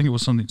I think it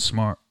was something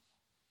smart.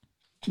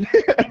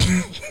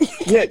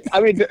 Yeah,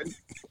 I mean,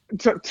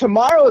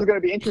 tomorrow is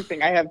going to be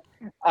interesting. I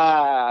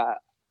saw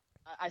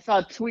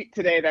a tweet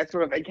today that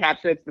sort of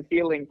encapsulates the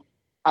feeling.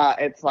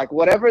 It's like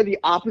whatever the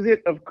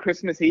opposite of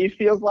Christmas Eve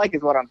feels like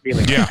is what I'm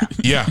feeling.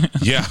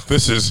 Yeah.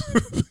 This is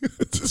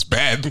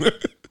bad.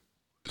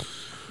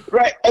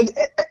 Right,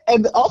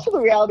 and also the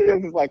reality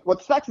is like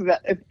what sucks is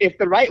that if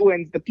the right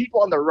wins, the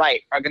people on the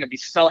right are going to be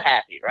so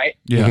happy, right?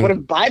 Yeah. But if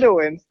Biden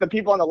wins, the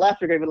people on the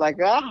left are going to be like,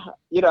 a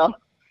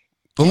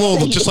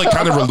little just like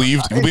kind of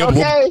relieved. We'll be able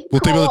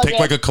to take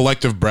like a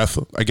collective breath,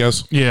 I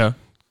guess. Yeah.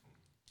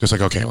 Just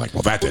like, okay, like,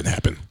 well, that didn't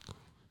happen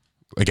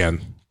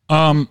again.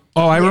 I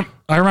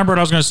remember what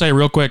I was going to say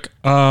real quick.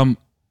 I've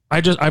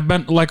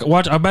been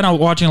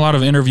watching a lot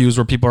of interviews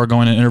where people are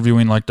going and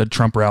interviewing like the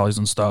Trump rallies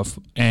and stuff,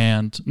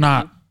 and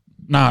not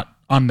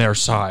on their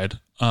side.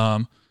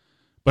 But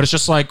it's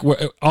just like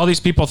all these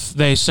people,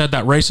 they said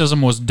that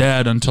racism was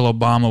dead until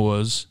Obama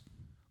was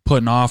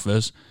put in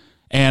office.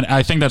 And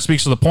I think that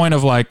speaks to the point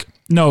of like,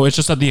 no, it's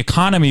just that the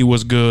economy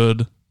was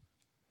good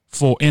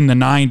in the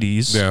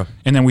 90s. Yeah.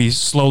 And then we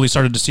slowly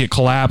started to see it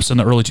collapse in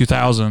the early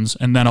 2000s,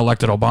 and then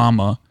elected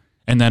Obama.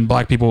 And then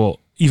black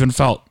people even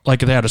felt like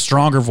they had a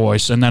stronger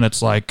voice. And then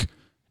it's like,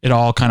 it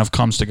all kind of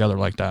comes together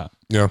like that.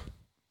 Yeah.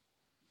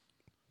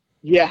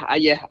 Yeah. I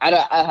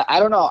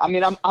don't know. I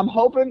mean, I'm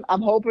hoping.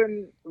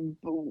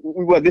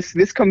 What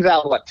this comes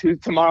out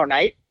tomorrow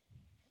night?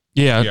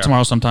 Yeah, Yeah.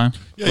 tomorrow sometime.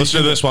 Yeah, Let's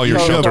do this while you're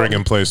No, sheltering no.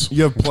 in place.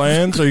 You have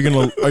plans? Are you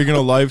gonna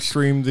live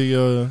stream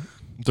the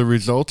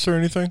results or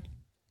anything?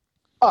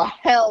 Oh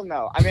hell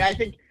no! I mean, I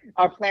think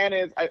our plan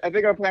is. I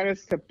think our plan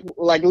is to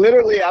like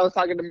literally. I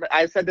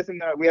said this in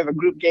we have a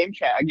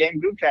game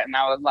group chat, and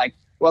I was like,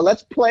 well,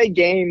 let's play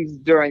games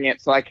during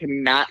it so I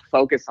can not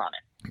focus on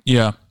it.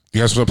 Yeah.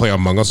 You guys want to play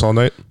Among Us all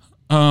night?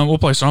 We'll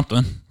play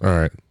something. All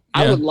right.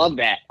 I Yeah. would love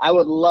that. I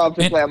would love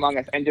to play Among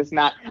Us and just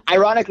not.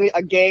 Ironically,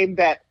 a game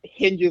that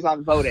hinges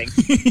on voting.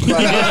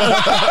 But,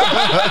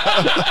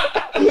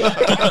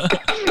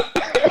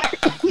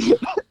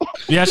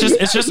 Yeah,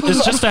 it's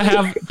just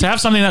to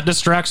have something that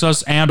distracts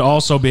us and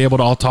also be able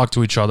to all talk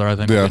to each other. I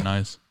think would be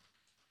nice.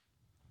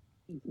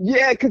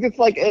 yeah, because it's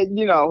like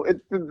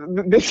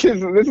this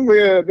is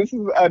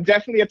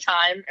definitely a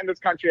time in this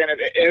country, and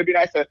it would be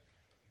nice to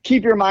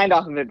keep your mind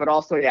off of it, but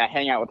also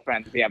hang out with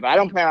friends. Yeah, but I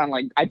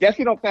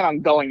definitely don't plan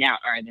on going out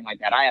or anything like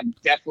that. I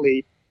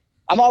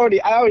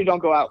already don't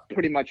go out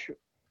pretty much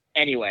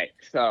anyway,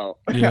 so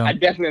Yeah. I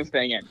definitely am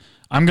staying in.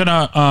 I'm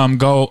gonna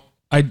go.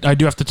 I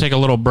do have to take a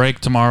little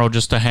break tomorrow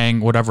just to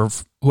hang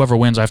whoever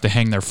wins. I have to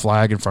hang their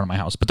flag in front of my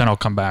house, but then I'll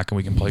come back and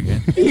we can play a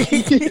game.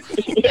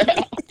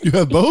 You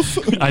have both?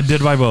 I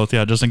did buy both,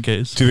 yeah, just in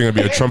case. Do you think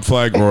it'd be a Trump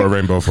flag or a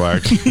rainbow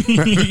flag?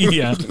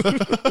 Yeah,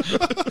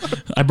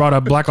 I brought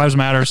a Black Lives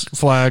Matter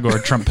flag or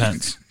a Trump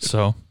Pence.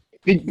 So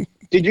Did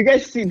you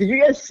guys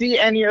see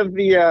any of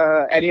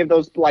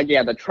those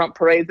the Trump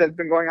parades that's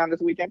been going on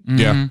this weekend?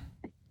 Yeah.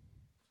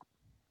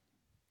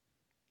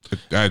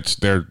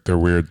 They're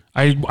weird.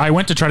 I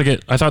went to try to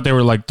get. I thought they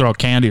were like throw out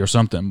candy or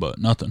something, but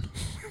nothing.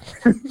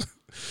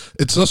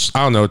 It's just,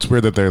 I don't know. It's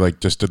weird that they like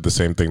just did the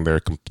same thing. They're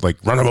like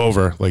run them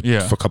over for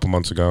a couple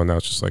months ago. And now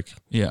it's just like,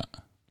 Yeah,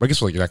 I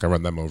guess like you're not gonna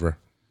run them over.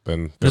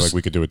 Then they're like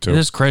we could do it too. It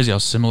is crazy how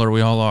similar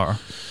we all are.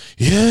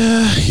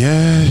 Yeah.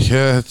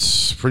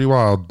 It's pretty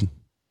wild.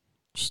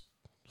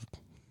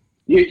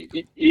 You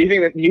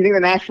think the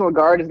National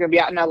Guard is going to be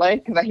out in LA?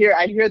 Because I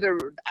hear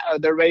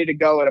they're ready to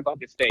go at a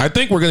bunch of states. I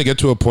think we're gonna get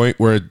to a point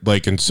where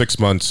like in 6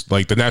 months,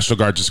 like the National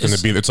Guard just gonna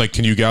be. It's like,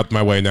 can you get out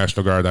my way,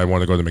 National Guard? I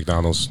want to go to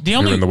McDonald's.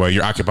 You're in the way.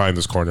 You're occupying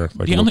this corner.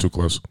 Like a little too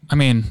close. I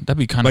mean, that'd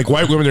be kind of like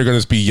white women are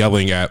gonna be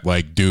yelling at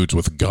like dudes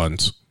with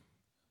guns.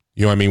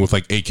 You know what I mean? With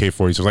like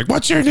AK-47s, like,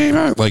 what's your name?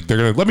 Like they're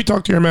gonna let me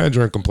talk to your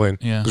manager and complain.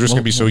 Yeah, because they're just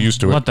gonna be so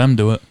used to it. Let them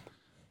do it.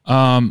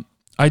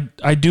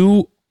 I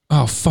do.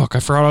 Oh fuck! I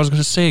forgot what I was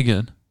gonna say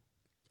again.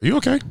 Are you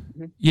okay?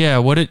 Yeah,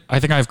 I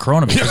think I have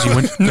corona because you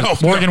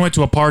went. Morgan went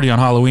to a party on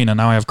Halloween and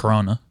now I have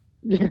corona.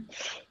 It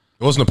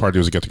wasn't a party; it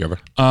was a get together.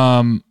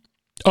 I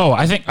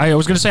think I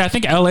was gonna say I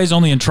think LA's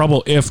only in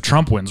trouble if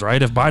Trump wins,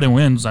 right? If Biden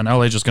wins, then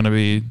LA's just gonna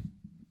be.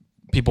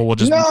 People will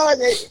just. No,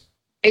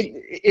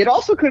 it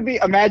also could be.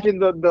 Imagine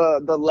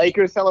the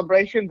Lakers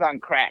celebrations on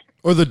crack.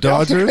 Or the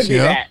Dodgers,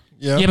 yeah.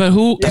 Yeah, but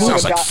who? That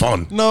sounds like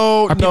fun.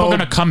 No, Are people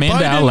gonna come into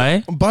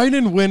LA?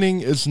 Biden winning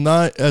is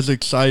not as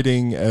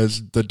exciting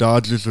as the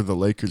Dodgers or the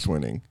Lakers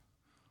winning.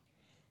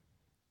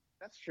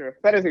 That's true.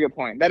 That is a good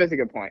point.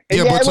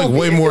 Yeah, but it's like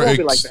way more.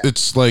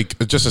 It's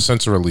like just a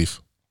sense of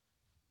relief.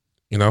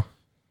 You know,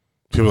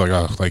 people are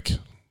like, oh, like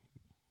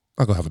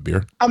I'll go have a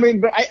beer. I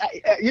mean, but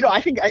I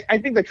think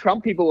the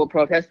Trump people will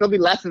protest. There'll be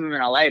less of them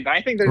in LA, but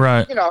I think there's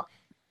right.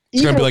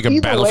 It's gonna be like a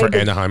battle for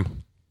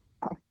Anaheim.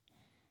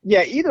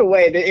 Yeah, either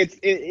way,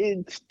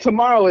 it's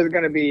tomorrow is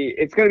gonna be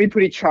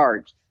pretty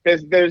charged.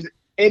 There's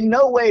in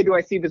no way do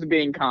I see this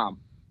being calm.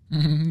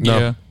 No.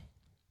 Yeah,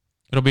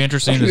 it'll be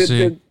interesting to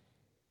see.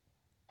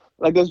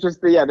 Like there's just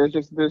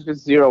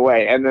zero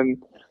way, and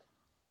then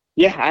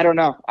I don't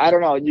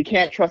know. You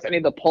can't trust any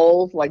of the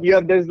polls. Like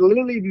there's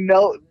literally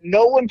no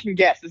one can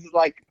guess. This is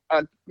like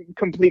a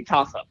complete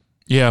toss up.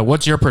 Yeah,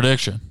 what's your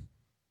prediction?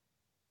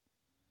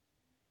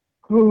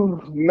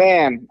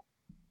 Man.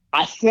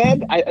 I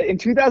said in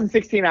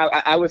 2016,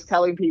 I was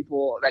telling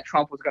people that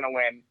Trump was going to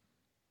win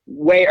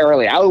way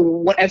early.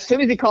 As soon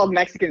as he called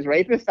Mexicans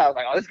rapists, I was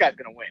like, oh, this guy's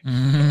going to win.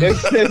 Mm-hmm.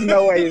 There's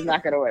no way he's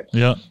not going to win.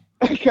 Yeah.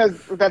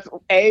 Because that's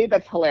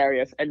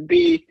hilarious. And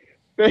B,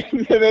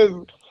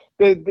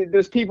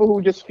 there's people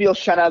who just feel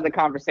shut out of the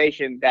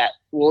conversation that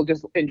will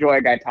just enjoy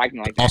a guy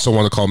talking like that. Also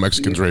want to call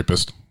Mexicans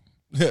rapist.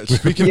 Yeah,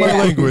 speaking my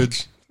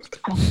language.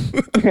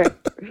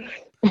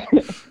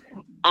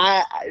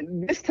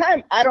 This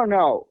time, I don't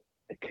know.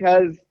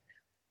 Because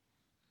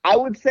I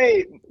would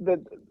say that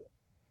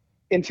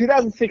in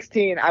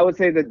 2016, I would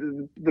say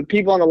that the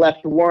people on the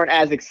left weren't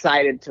as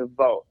excited to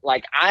vote.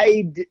 Like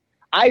I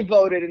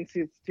voted in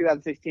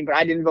 2016, but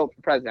I didn't vote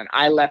for president.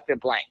 I left it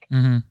blank.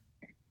 Mm-hmm.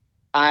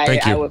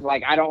 I was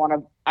like, I don't want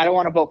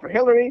to vote for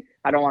Hillary.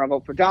 I don't want to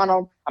vote for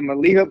Donald. I'm gonna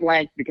leave it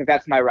blank because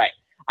that's my right.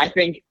 I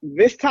think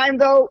this time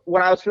though,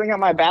 when I was filling out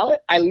my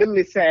ballot, I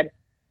literally said,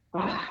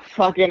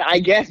 "Fucking, I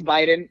guess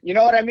Biden." You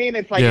know what I mean?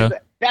 It's like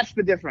that's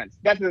the difference.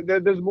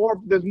 There's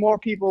more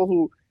people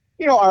who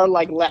are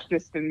like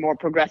leftist and more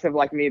progressive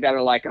like me that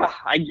are like,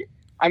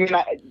 I mean,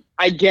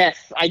 I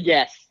guess.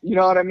 You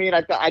know what I mean?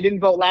 I didn't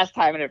vote last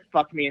time and it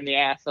fucked me in the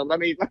ass. So let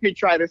me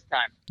try this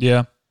time.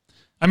 Yeah.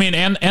 I mean,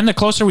 and the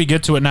closer we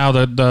get to it now,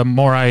 the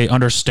more I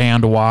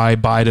understand why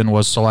Biden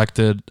was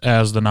selected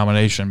as the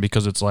nomination,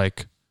 because it's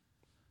like,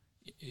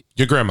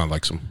 your grandma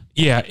likes him.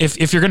 Yeah,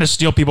 if you're gonna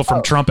steal people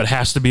from Trump, it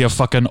has to be a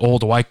fucking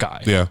old white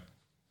guy. Yeah.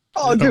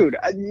 Oh, dude,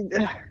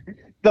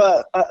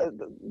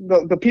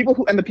 the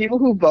people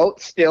who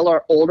vote still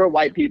are older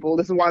white people.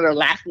 This is one of their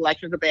last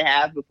elections that they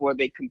have before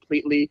they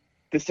completely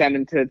descend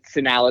into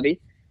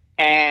senility.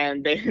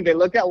 And they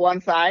looked at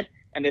one side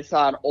and they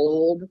saw an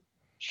old,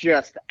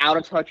 just out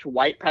of touch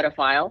white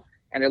pedophile,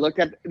 and they looked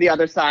at the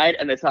other side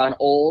and they saw an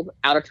old,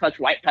 out of touch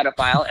white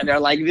pedophile, and they're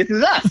like, "This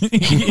is us."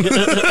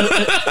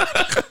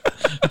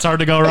 It's hard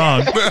to go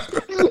wrong.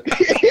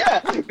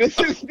 Yeah, this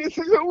is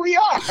who we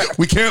are.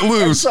 We can't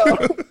lose. So,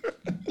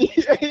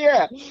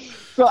 yeah.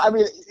 So I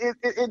mean,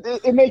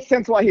 it makes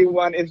sense why he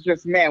won. It's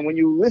just, man, when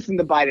you listen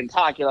to Biden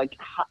talk, you're like,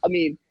 I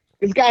mean,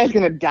 this guy is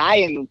gonna die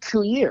in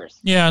 2 years.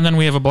 Yeah, and then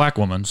we have a black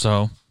woman,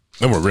 so.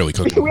 Then we're really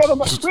cooking.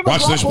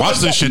 Watch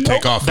this shit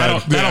take off.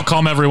 That'll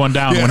calm everyone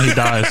down when he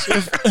dies.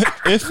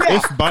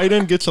 If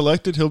Biden gets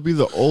elected, he'll be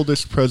the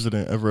oldest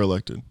president ever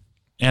elected.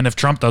 And if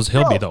Trump does,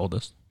 he'll be the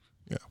oldest.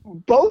 Yeah.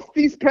 Both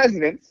these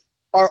presidents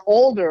are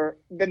older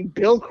than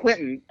Bill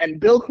Clinton, and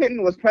Bill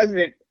Clinton was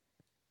president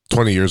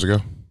 20 years ago.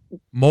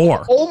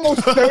 More.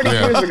 Almost 30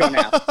 years ago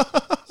now.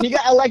 He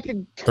got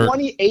elected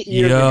 28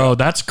 years ago. Yo,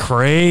 that's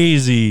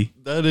crazy.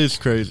 That is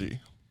crazy.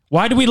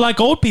 Why do we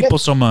like old people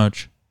so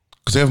much?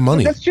 Because they have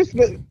money. That's just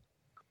the.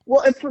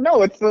 Well, it's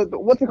the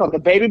what's it called? The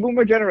baby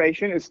boomer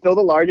generation is still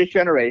the largest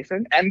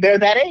generation, and they're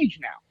that age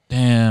now.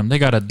 Damn, they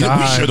gotta die.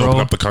 We should open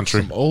up the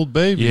country. Some old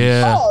babies.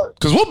 Yeah.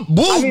 Because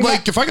we'll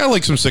like, if I got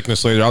like some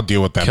sickness later, I'll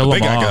deal with that. Kill But they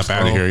them gotta off, get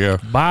up out of here. Yeah.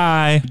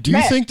 Bye. Do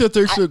you think that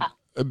there should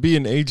be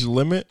an age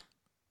limit?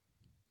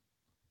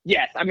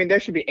 Yes, I mean,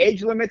 there should be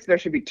age limits. There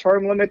should be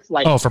term limits.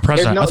 Like, for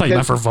president. I thought you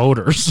meant for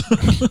voters.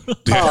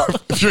 Yeah.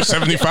 If you're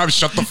 75,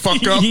 shut the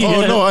fuck up. Yeah.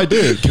 Oh no, I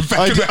did.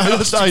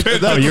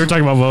 Oh, you were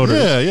talking about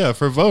voters. Yeah,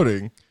 for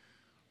voting.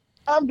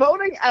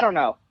 Voting, I don't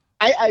know.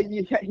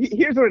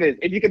 Here's what it is.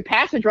 If you can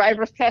pass a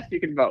driver's test, you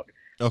can vote.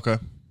 Okay.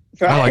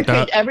 So I like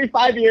that. Every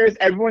 5 years,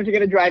 everyone should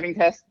get a driving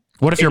test.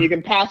 What if you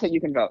can pass it,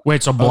 you can vote.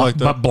 Wait, so like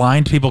that. but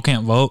blind people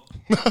can't vote?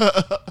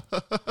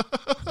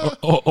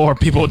 or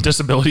people with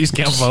disabilities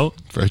can't vote?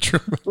 Very true.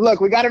 Look,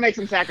 we got to make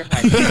some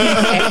sacrifices.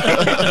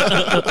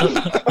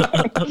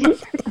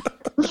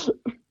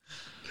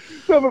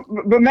 So,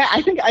 but Matt,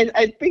 I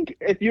think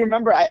if you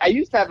remember, I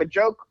used to have a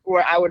joke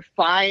where I would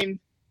find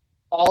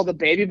all the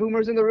baby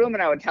boomers in the room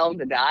and I would tell them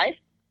to die.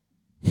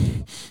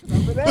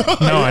 Remember that?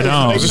 No, I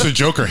don't. Is this a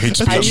joke or hate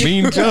speech?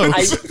 Mean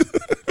jokes.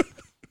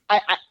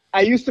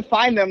 I used to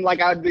find them,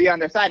 like I would be on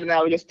their side, and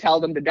I would just tell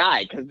them to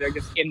die because they're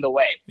just in the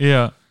way.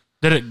 Yeah.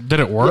 Did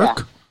it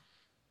work?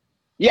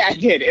 Yeah,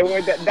 it did.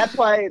 That's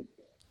why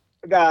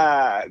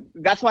I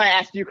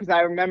asked you, because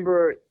I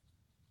remember you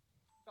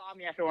saw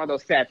me after one of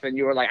those sets, and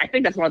you were like, "I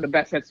think that's one of the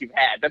best sets you've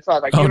had." That's why I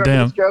was like, "You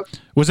remember this joke?"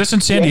 Was this in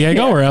San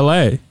Diego or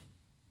LA?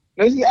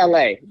 This is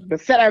LA. The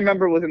set I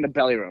remember was in the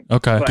belly room.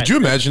 Okay. Could you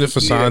imagine if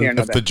Neither here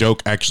nor the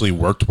joke actually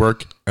worked,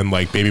 and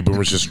like baby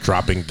boomers just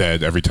dropping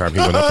dead every time he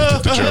went up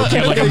and did the joke? He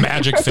had like a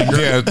magic finger.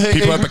 Yeah,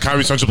 people at the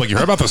comedy central like, you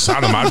heard about the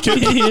Sound of Mod kid?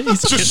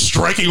 He's just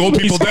striking old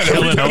people dead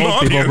every killing time.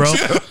 old people, bro.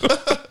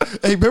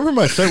 Hey, remember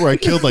my set where I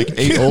killed like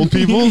 8 old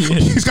people?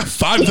 He's got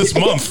 5 this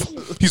month.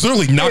 He's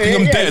literally knocking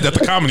them dead at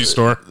the comedy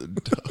store.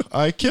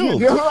 I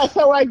killed. You remember I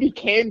said where I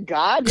became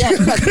God? Yeah,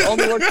 I could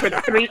only work for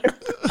 3.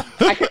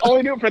 I could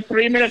only do it for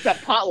 3 minutes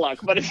at potluck,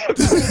 but it's.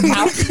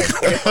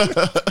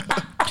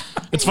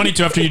 It's funny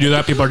too. After you do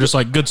that, people are just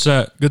like, "Good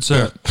set, good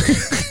set."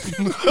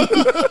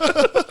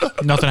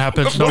 Nothing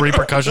happens. No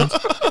repercussions.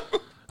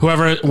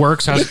 Whoever it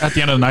works has at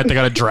the end of the night, they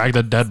got to drag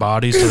the dead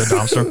bodies to the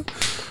dumpster.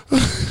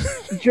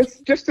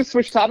 Just to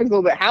switch topics a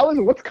little bit,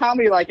 what's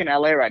comedy like in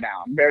LA right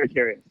now? I'm very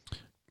curious.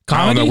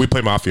 I don't know. We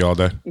play Mafia all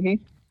day.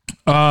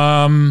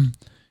 Mm-hmm.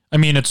 I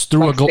mean, it's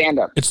through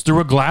it's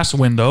through a glass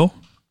window.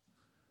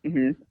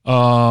 Mm-hmm.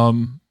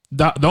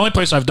 The only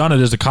place I've done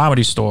it is the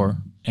Comedy Store,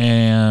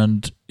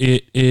 and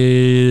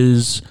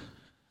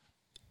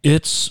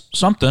it's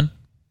something.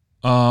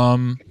 I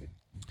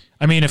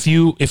mean, if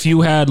you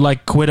had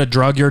like quit a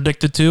drug you're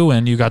addicted to,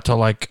 and you got to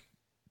like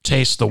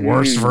taste the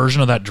worst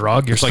version of that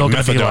drug, you're still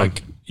gonna be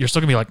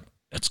like,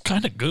 it's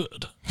kind of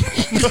good.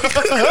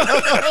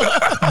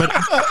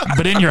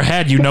 but in your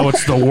head, you know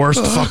it's the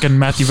worst fucking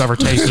meth you've ever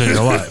tasted in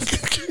your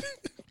life.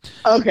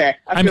 Okay,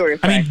 I feel what you're saying.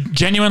 I mean,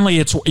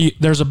 genuinely,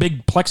 there's a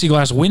big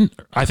plexiglass window.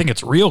 I think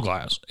it's real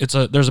glass.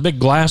 There's a big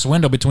glass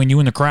window between you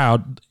and the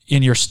crowd,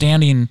 and you're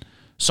standing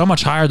so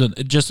much higher than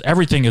just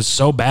everything is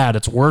so bad.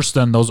 It's worse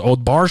than those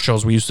old bar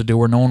shows we used to do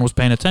where no one was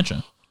paying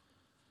attention.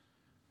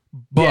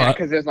 But, yeah,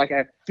 because there's like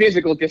a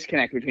physical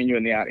disconnect between you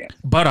and the audience.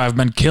 But I've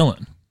been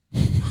killing.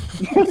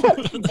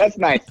 That's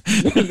nice.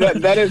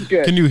 that is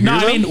good. Can you hear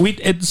them? I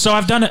mean, so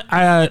I've done it,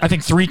 I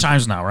think 3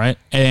 times now, right?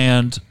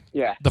 And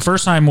yeah, the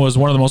first time was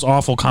one of the most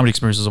awful comedy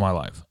experiences of my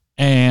life.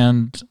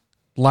 And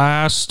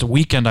last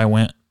weekend I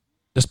went,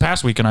 this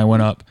past weekend I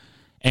went up,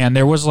 and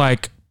there was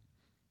like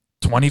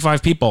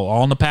 25 people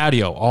all in the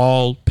patio,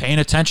 all paying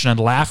attention and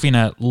laughing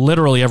at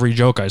literally every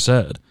joke I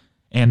said.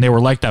 And they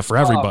were like that for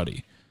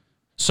everybody.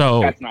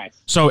 So that's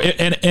nice. So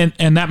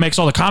and that makes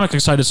all the comics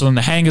excited. So then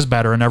the hang is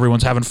better, and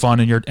everyone's having fun,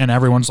 and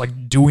everyone's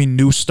like doing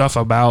new stuff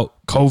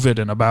about COVID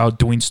and about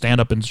doing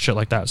stand up and shit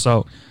like that.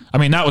 So I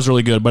mean, that was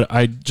really good, but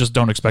I just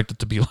don't expect it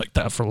to be like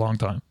that for a long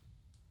time.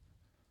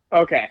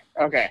 Okay,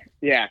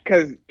 yeah,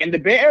 because in the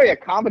Bay Area,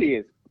 comedy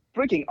is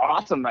freaking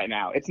awesome right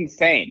now. It's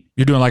insane.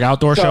 You're doing like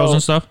outdoor shows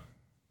and stuff,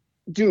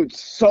 dude.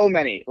 So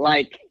many.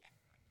 Like,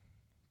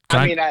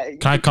 can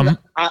I come?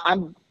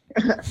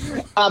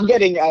 I'm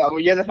getting.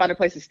 You have to find a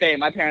place to stay.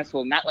 My parents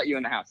will not let you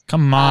in the house.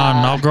 Come on,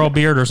 I'll grow a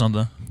beard or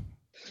something.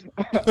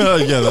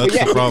 Yeah, that's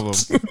the problem.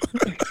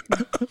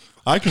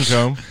 I can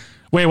come.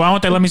 Wait, why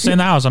won't they let me stay in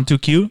the house? I'm too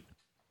cute.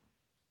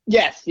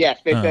 Yes. They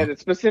said that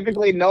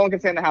specifically no one can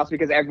stay in the house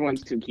because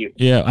everyone's too cute.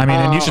 Yeah, I mean,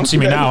 and you should see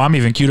me now. I'm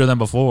even cuter than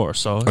before.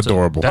 So it's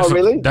adorable.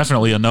 Really?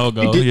 Definitely a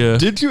no-go.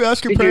 Did you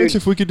ask your parents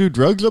if we could do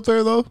drugs up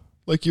there though,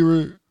 like you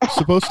were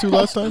supposed to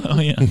last time? Oh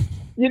yeah.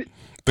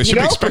 They should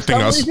be expecting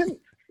us.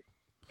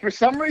 For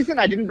some reason,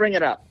 I didn't bring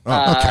it up.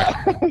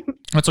 Okay.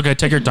 That's okay.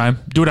 Take your time.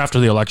 Do it after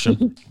the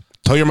election.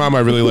 Tell your mom I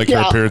really like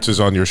her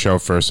appearances on your show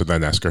first, and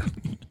then ask her.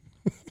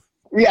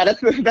 Yeah, that's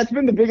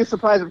been the biggest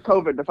surprise of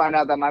COVID, to find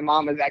out that my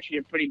mom is actually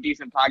a pretty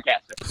decent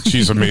podcaster.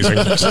 She's amazing.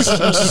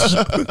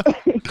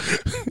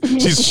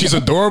 she's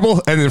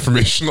adorable and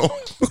informational.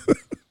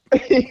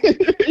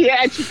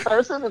 Yeah, she's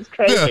person. It's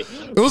crazy. Yeah.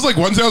 It was like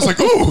one day I was like,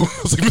 "Oh,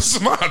 I was like,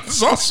 Mrs. Mott, this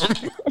is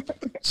awesome."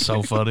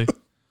 So funny.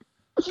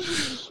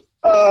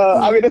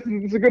 I mean,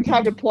 it's a good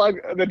time to plug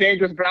the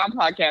Dangerous Brown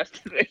podcast.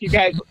 You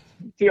guys,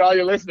 to all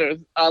your listeners,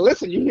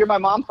 listen. You hear my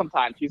mom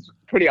sometimes. She's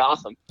pretty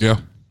awesome. Yeah,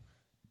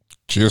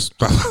 she is.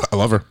 I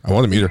love her. I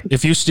want to meet her.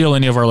 If you steal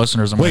any of our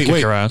listeners, I'm gonna kick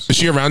your ass. Is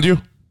she around you?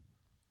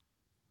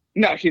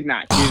 No, she's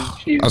not.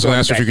 She's I was going to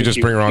ask her if you could just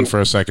bring her on for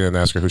a second and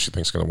ask her who she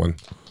thinks is going to win.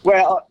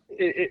 Well,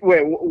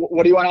 wait,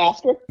 what do you want to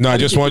ask her? No, I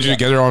just wanted you to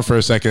get her on for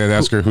a second and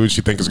ask her who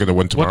she thinks is going to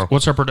win tomorrow.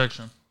 What's her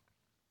prediction?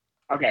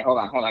 Okay, hold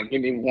on.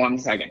 Give me 1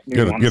 second.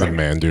 You're the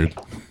man, dude.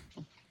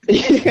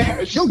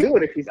 Yeah, she'll do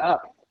it if she's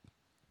up.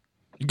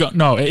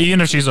 No,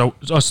 even if she's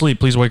asleep,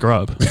 please wake her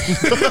up.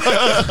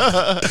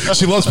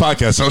 She loves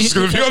podcasts, so she's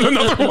going to be on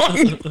another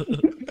one.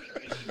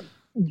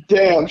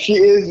 Damn, she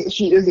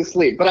is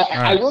asleep. But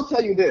I will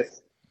tell you this.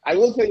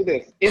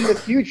 In the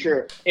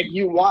future, if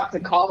you want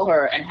to call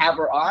her and have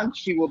her on,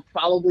 she will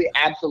probably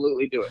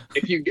absolutely do it.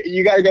 If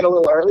you got to get a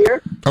little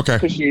earlier. Okay.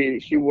 Because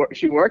she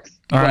works.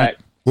 All right.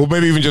 Well,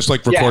 maybe even just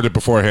like record it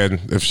beforehand,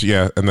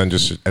 and then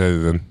just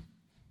edit it in.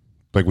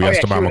 Like we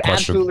asked the mom a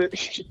question.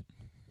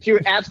 She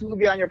would absolutely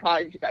be on your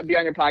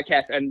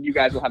podcast, and you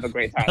guys will have a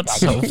great time. That's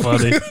so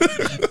funny.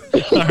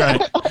 All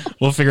right,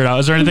 we'll figure it out.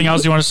 Is there anything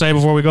else you want to say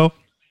before we go?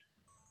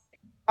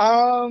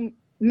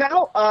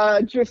 No.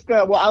 Just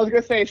well, I was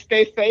gonna say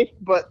stay safe,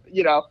 but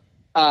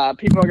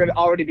people are gonna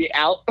already be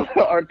out,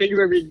 or things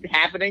are be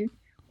happening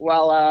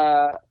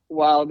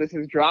while this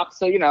is dropped.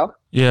 So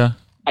Yeah.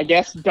 I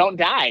guess don't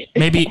die.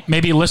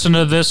 maybe listen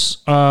to this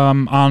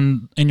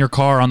in your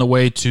car on the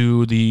way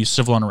to the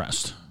civil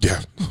unrest.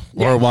 Yeah.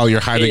 Or while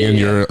you're hiding in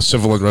your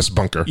civil unrest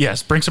bunker.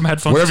 Yes, bring some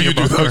headphones. Whatever you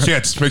do, those,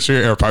 just make sure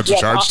your AirPods are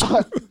charged.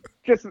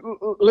 Just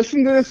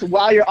listen to this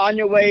while you're on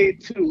your way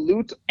to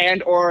loot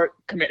and or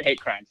commit hate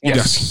crimes.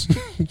 Yes.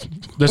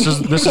 This is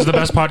the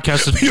best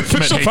podcast to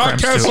commit hate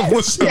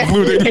crimes to.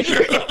 Looting.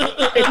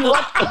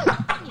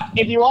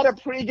 If you want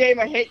to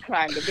pregame a hate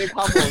crime, the Big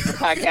Humble is the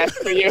podcast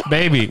for you.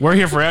 Baby, we're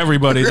here for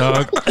everybody,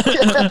 dog.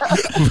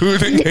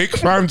 Looting, hate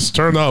crimes,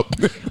 turn up.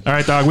 All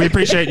right, dog. We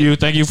appreciate you.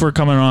 Thank you for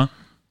coming on.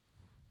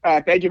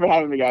 Thank you for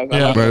having me, guys.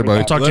 Yeah,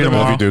 buddy. Talk to you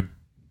tomorrow. Love you, dude.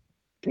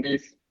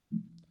 Peace.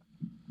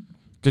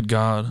 Good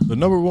God. The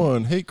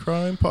 #1 hate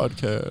crime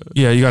podcast.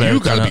 Yeah, you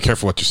gotta be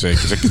careful what you say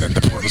because it can end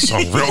up on the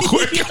song real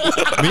quick.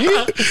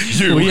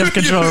 Me? We have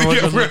control of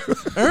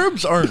what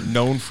Arabs aren't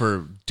known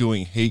for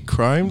doing hate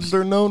crimes.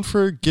 They're known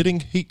for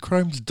getting hate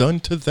crimes done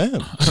to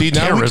them. See,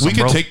 now we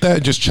can take that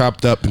and just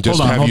chopped up and just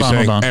have you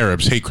saying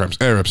Arabs, hate crimes,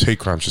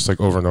 just like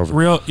over and over.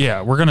 We're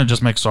going to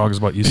just make songs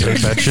about you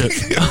saying that shit.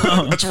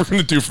 That's what we're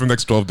going to do for the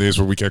next 12 days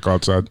where we can't go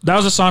outside. That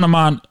was a son of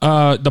mine.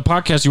 The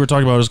podcast you were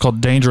talking about is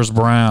called Dangerous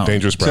Brown.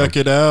 Check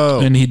it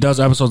out. And he does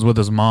episodes with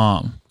his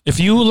mom. If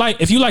you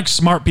like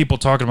smart people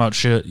talking about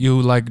shit,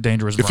 you like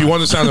Dangerous Brown. If you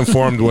want to sound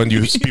informed when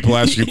people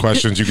ask you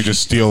questions, you could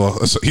just steal.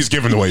 He's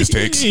giving away his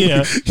takes.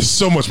 Yeah, he's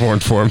so much more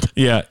informed.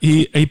 Yeah,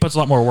 he puts a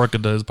lot more work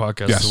into his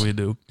podcast than we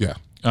do. Yeah,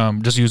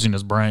 just using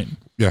his brain.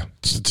 Yeah,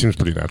 it seems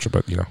pretty natural,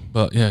 but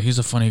But yeah, he's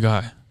a funny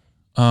guy.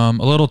 A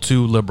little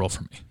too liberal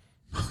for me.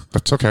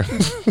 That's okay.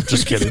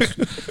 Just kidding.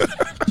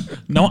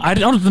 No, I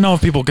don't know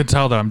if people could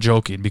tell that I'm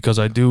joking because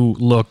I do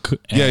look.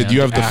 Yeah,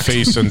 you have the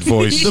face and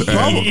voice. You're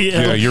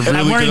really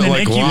good at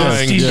like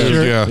lying.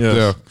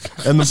 Yeah.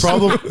 And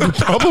the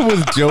problem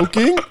with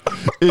joking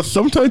is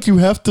sometimes you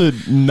have to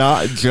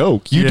not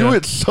joke. You do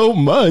it so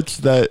much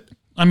that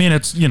I mean,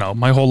 it's,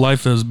 my whole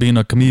life is being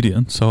a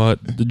comedian, so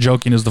the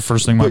joking is the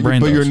first thing my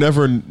brain does. But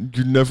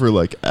you're never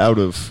like out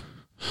of.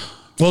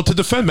 Well, to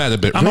defend Matt a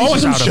bit, I'm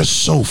always out of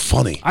just so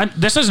funny.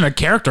 This isn't a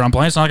character I'm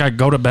playing. It's not like I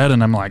go to bed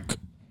and I'm like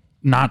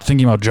not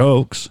thinking about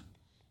jokes.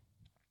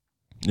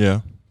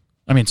 Yeah.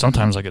 I mean,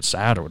 sometimes I get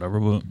sad or whatever,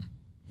 but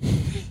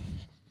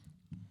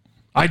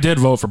I did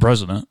vote for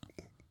president.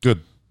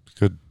 Good.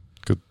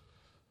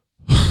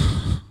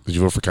 Did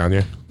you vote for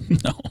Kanye?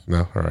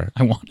 No? All right.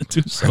 I wanted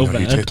to so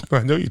bad. You did.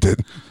 I know you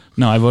did.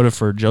 No, I voted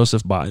for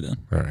Joseph Biden.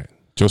 All right.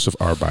 Joseph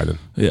R. Biden.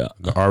 Yeah.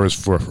 The R is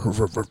for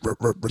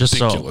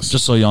ridiculous.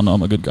 Just so y'all know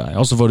I'm a good guy. I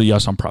also voted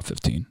yes on Prop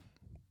 15.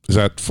 Is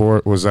that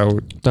for, was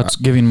that? That's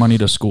giving money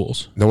to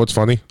schools. Know what's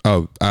funny?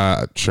 Oh,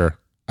 sure.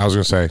 I was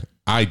going to say,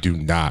 I do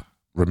not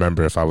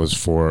remember if I was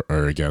for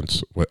or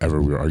against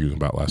whatever we were arguing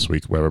about last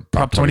week. Whatever.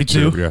 Prop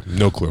 22? Yeah.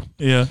 No clue.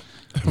 Yeah.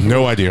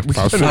 No idea.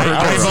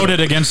 I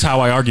voted against how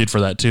I argued for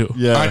that too.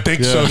 Yeah. I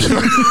think so.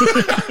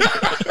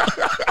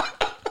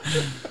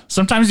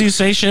 Sometimes you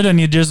say shit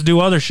and you just do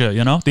other shit,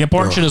 The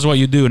important shit is what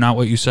you do, not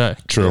what you say.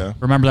 True. Yeah.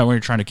 Remember that when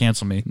you're trying to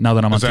cancel me, now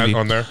that I'm Is on TV. that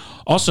on there?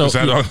 Also, Is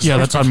that on? yeah,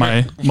 that's on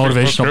my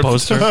motivational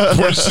poster. Do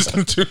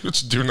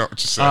not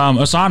what you say.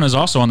 Ehsan is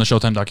also on the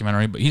Showtime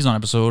documentary, but he's on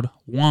episode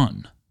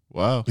 1.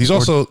 Wow. He's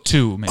also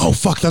 2, maybe. Oh,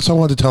 fuck. That's what I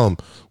wanted to tell him.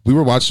 We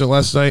were watching it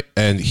last night,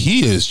 and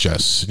he is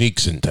just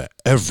sneaks into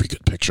every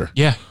good picture.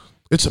 Yeah.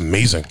 It's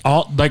amazing.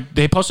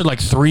 They posted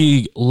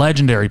 3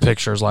 legendary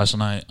pictures last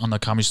night on the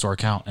Comedy Store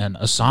account, and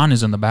Ehsan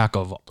is in the back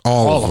of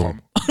all of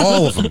them.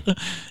 All of them.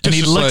 And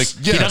he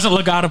doesn't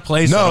look out of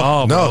place at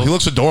all. No, bro. he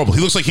looks adorable.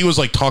 He looks like he was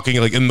talking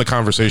in the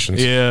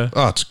conversations. Yeah.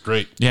 Oh, it's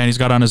great. Yeah, and he's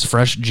got on his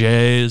fresh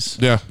J's.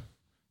 Yeah.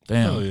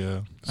 Damn. Oh yeah.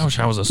 I wish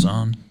I was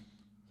Ehsan.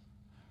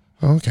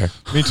 Oh, okay.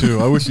 Me too.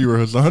 I wish you were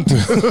Hassan too.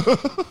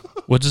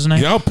 What's his name?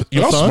 You know how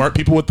Hassan? smart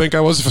people would think I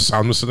was if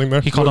Hassan was sitting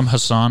there? He called him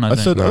Hassan, I I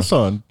think. said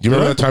Hassan. Do you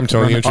remember that time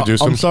Tony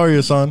introduced him? I'm sorry,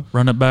 Hassan.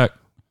 Run it back.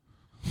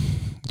 Do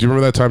you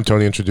remember that time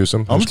Tony introduced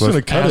him? I'm just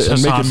gonna cut it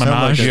and make it sound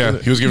like Yeah,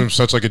 he was giving him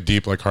such a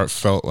deep,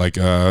 heartfelt,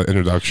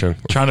 introduction.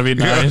 Trying to be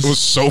Yeah, nice. it was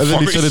so And funny. then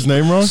he said his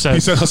name wrong. He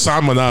said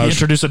Hassan He Minaj.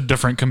 introduced a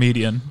different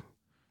comedian.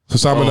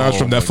 Hassan Minaj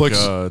from my Netflix,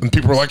 God. and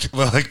people were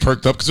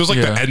perked up because it was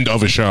Yeah. the end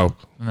of a show.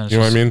 And then You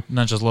know what I mean? And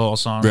then just little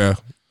song. Yeah.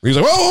 He's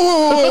like,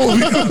 whoa.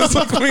 It's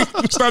like, let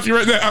me stop you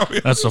right now.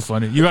 That's so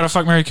funny. You got a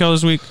fuck, marry, kill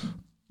this week?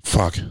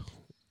 Fuck.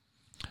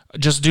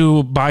 Just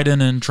do Biden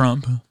and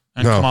Trump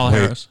and No, Kamala wait.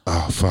 Harris.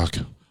 Oh, fuck.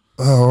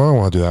 Oh, I don't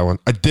want to do that one.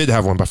 I did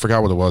have one, but I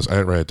forgot what it was. I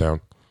didn't write it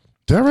down.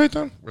 Did I write it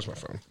down? Where's my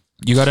phone?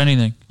 You got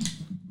anything?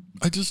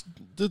 I just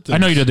did this. I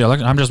know you did the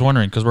election. I'm just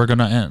wondering because we're going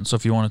to end. So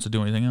if you wanted to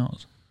do anything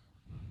else.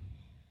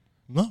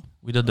 No.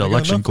 We did the I got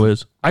election nothing.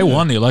 quiz. I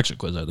won the election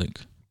quiz, I think.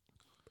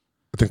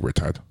 I think we're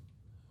tied.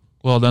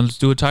 Well, then let's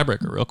do a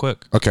tiebreaker real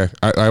quick. Okay.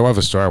 I have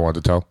a story I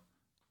wanted to tell.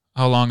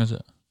 How long is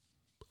it?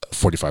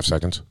 45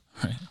 seconds.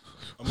 Right.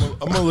 I'm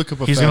gonna look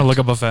up a He's fact. going to look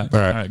up a fact. All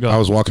right. go. I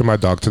was walking my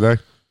dog today.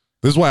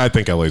 This is why I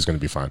think LA is going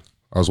to be fine.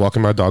 I was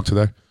walking my dog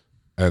today,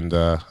 and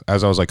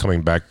as I was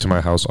coming back to my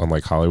house on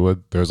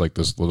Hollywood, there was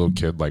this little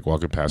kid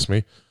walking past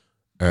me,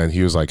 and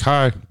he was like,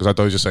 "Hi," because I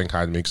thought he was just saying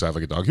hi to me because I have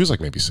a dog. He was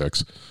maybe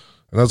 6,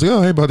 and I was like,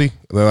 "Oh, hey, buddy."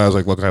 And then I was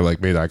looking, I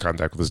made eye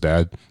contact with his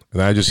dad,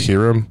 and I just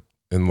hear him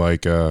in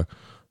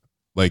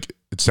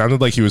it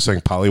sounded like he was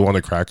saying Polly want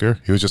a cracker.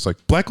 He was just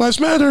Black Lives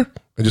Matter,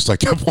 and just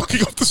kept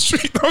walking up the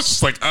street. And I was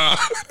just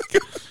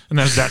And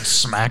then his dad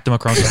smacked him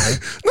across the head.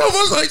 No, but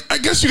I was I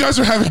guess you guys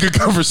are having good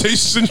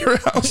conversations in your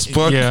house,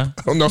 but Yeah.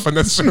 I don't know if I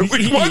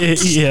necessarily want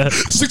Yeah.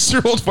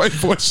 6-year-old white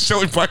boy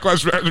selling Black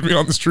Lives Matter to me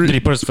on the street. Did he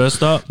put his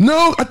fist up?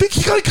 No, I think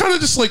he kind of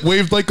just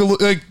waved like a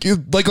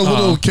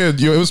little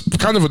kid. It was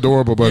kind of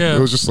adorable, but Yeah. it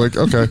was just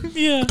okay.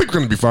 Yeah. I think we're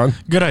gonna be fine.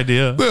 Good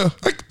idea. Yeah,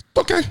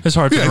 okay. His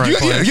heart's in the right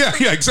place.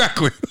 Yeah,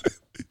 exactly.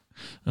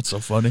 That's so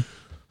funny.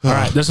 All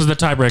right, this is the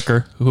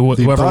tiebreaker. Whoever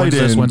The wins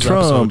this Biden wins the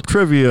Trump episode.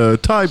 trivia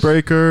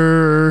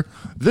tiebreaker.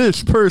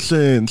 This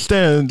person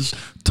stands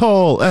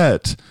tall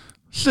at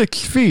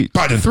 6 feet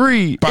Biden.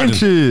 3 Biden.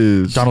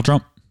 inches. Donald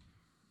Trump.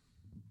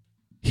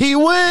 He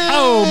wins.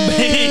 Oh,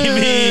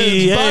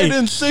 baby. Hey.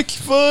 Biden's 6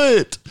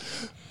 foot.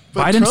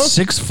 But Biden's Trump-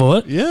 6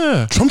 foot?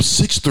 Yeah. Trump's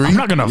 6'3". I'm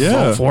not going to Yeah.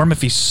 vote for him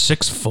if he's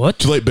 6 foot.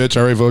 Too late, bitch.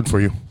 I already voted for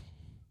you.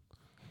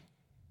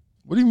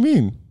 What do you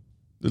mean?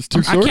 It's too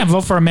I short. can't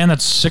vote for a man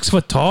that's 6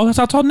 foot tall. That's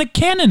how tall Nick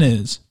Cannon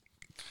is.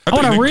 I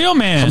want a think- real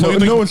man. No-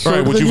 no one's All right,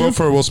 shorter would than you you? vote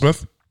for Will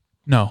Smith?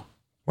 No,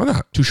 Why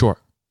not? too short.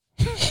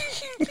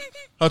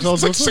 How tall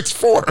is He's Will Smith?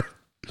 6'4".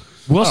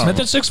 Will Smith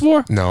at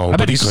 6'4"? No, I but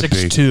bet he he's could be.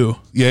 6'2".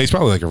 Yeah, he's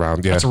probably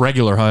around. Yeah, That's a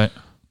regular height.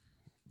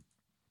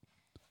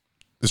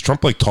 is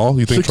Trump tall?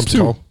 You think Trump's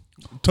 6'2".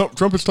 tall?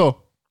 Trump is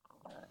tall.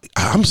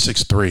 I'm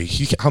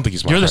 6'3". I don't think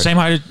he's my You're the height. same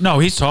height. No,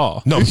 he's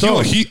tall. No, He's tall.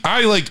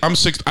 I'm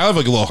 6. I have a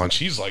little hunch.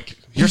 He's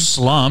You're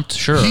slumped,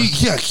 sure.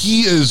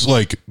 he is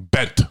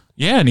bent.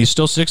 Yeah, and he's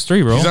still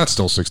 6'3", bro. He's not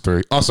still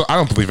 6'3". Also, I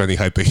don't believe any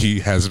height that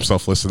he has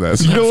himself listed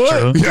as. You know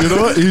what? true. You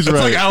know what? He's That's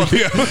right. like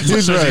Alabama.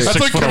 He's right. That's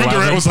like 6'11". Kevin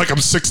Durant was I'm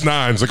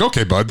 6'9". It's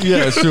okay, bud.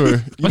 Yeah, sure. You I know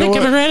think what?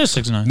 Kevin Durant is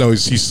 6'9". No,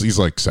 he's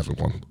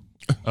 7'1".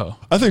 Oh,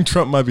 I think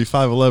Trump might be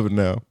 5'11"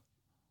 now.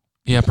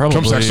 Yeah, probably.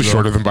 Trump's actually but-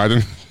 shorter than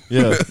Biden.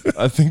 Yeah,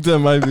 I think that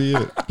might be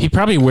it. He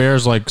probably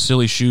wears like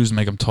silly shoes to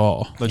make him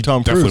tall. Like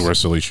Tom Definitely Cruise. wears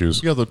silly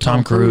shoes. Yeah, the Tom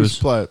Tom Cruise Cruise.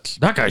 plats.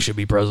 That guy should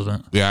be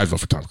president. Yeah, I'd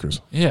vote for Tom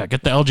Cruise. Yeah,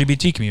 get the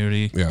LGBT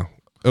community. Yeah.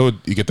 You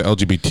get the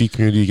LGBT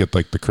community. You get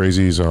like the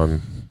crazies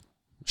on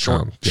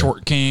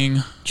Short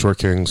King, short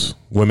kings,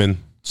 women,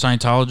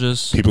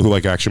 Scientologists. people who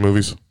like action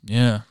movies.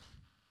 Yeah.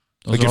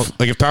 Those are all-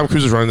 If Tom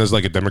Cruise is running as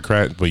like a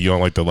Democrat, but you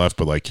don't like the left,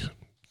 but like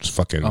it's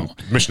fucking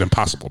Mission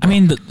Impossible. I Bro.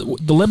 mean,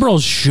 the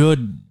liberals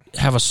should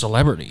have a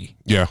celebrity.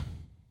 yeah.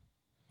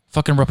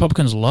 Fucking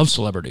Republicans love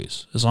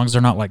celebrities as long as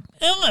they're not like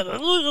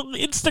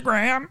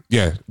Instagram.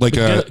 Yeah, like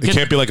it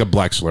can't be like a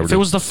black If celebrity. it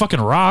was the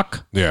fucking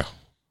Rock, yeah.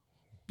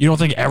 you don't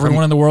think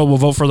everyone in the world will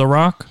vote for the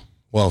Rock?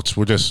 Well,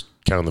 we're just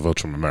counting the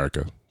votes from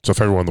America. So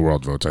if everyone in the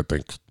world votes, I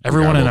think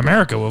Everyone in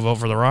America will vote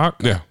for the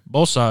Rock. Yeah,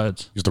 Both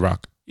sides. he's the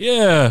Rock.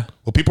 Yeah.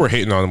 Well, people were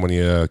hating on him when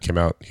he came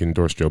out. He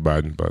endorsed Joe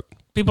Biden, but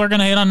People are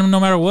gonna hate on him no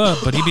matter what,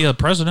 but he'd be a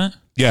president.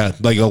 yeah,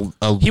 like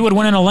He would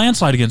win in a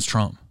landslide against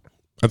Trump.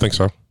 I think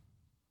so.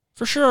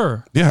 For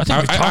sure. Yeah, I think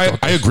we've talked about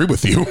I this. agree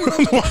with you.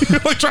 Why are you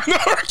like trying to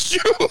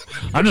argue?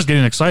 I'm just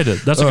getting excited.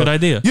 That's a good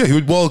idea. Yeah, he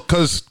would. Well,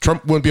 because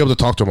Trump wouldn't be able to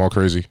talk to him all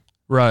crazy.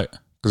 Right.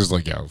 Because it's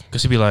like, yeah,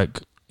 Because he'd be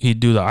like, he'd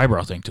do the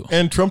eyebrow thing to him.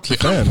 And Trump's a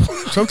fan.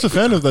 Trump's a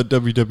fan of that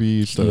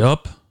WWE stuff.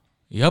 Yep.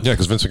 yeah,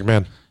 because Vince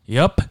McMahon.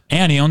 Yep.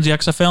 And he owns the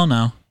XFL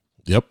now.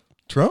 Yep.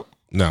 Trump?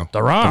 No,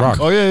 The Rock.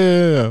 Oh,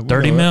 yeah. We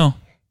 30 know that. mil.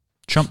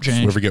 Chump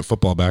change. Whoever get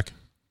football back.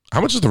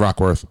 How much is The Rock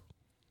worth?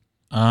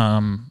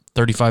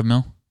 35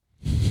 mil.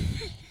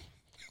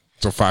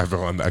 So $5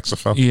 million on the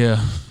XFL. Yeah.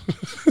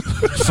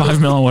 5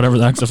 mil on whatever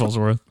the XFL's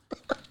worth.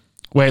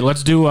 Wait,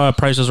 let's do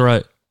Price is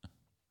Right.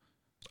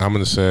 I'm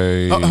gonna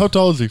say How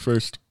tall is he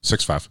first?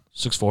 6'5".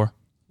 6'4".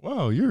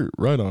 Wow, you're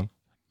right on.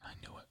 I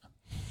knew it.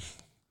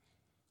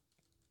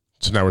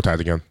 So now we're tied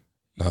again.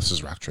 No, this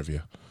is Rock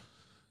trivia.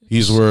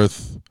 He's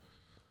worth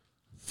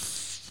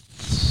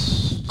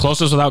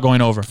Closest without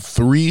going over.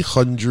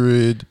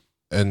 $322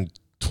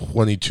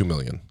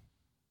 million.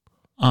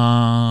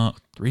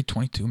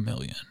 322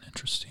 million.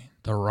 Interesting.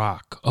 The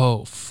Rock.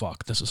 Oh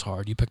fuck, this is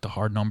hard. You picked a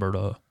hard number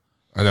to.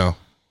 I know.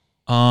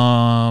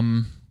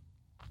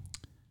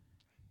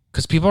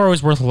 Because people are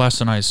always worth less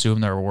than I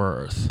assume they're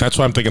worth. That's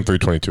why I'm thinking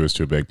 322 is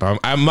too big. But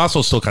I'm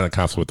also still kind of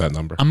confident with that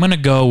number. I'm gonna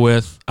go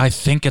with. I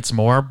think it's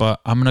more, but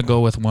I'm gonna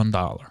go with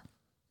 $1.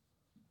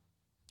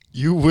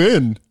 You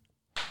win.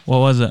 What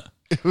was it?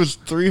 It was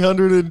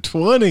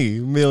 320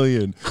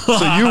 million. So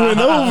you went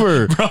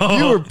over. Bro,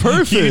 you were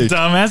perfect. You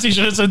dumbass. You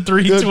should have said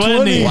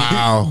 320.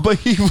 Wow. But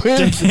he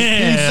wins.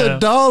 Damn.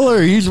 He's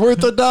 $1. He's worth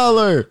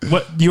 $1.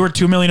 What? You were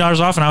 $2 million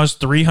off, and I was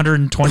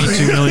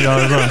 $322 million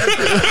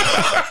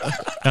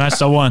off. And I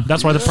still won.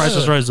 That's why The Price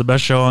is Right is the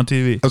best show on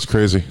TV. That's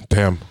crazy.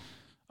 Damn.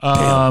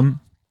 All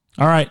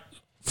right.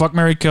 Fuck,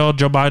 marry, kill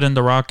Joe Biden,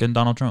 The Rock, and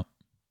Donald Trump.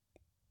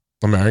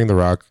 I'm marrying The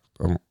Rock.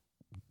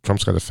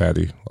 Trump's got a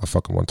fatty. I'll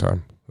fuck him one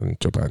time. And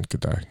Joe Biden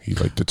could die. He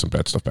did some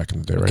bad stuff back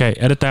in the day, right? Okay,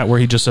 edit that where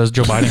he just says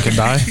Joe Biden can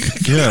die.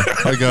 Yeah,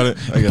 I got it.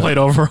 Played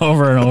over and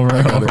over and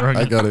over again.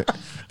 I got it.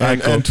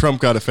 And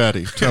Trump got a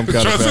fatty. Trump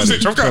got a fatty.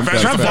 Trump got a fatty.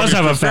 Trump does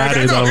have a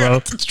fatty, though, bro.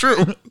 It's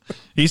true.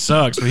 He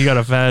sucks, but he got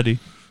a fatty.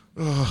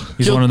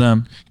 He's one of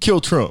them.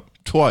 Kill Trump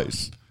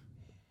twice.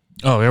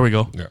 Oh, there we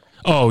go. Yeah.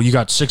 Oh, you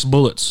got 6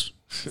 bullets.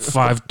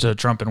 5 to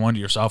Trump and 1 to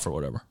yourself or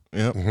whatever.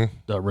 Yep.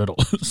 The riddle.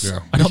 Yeah.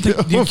 I don't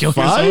think you kill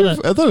Five?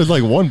 yourself. I thought it was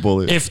like one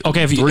bullet. If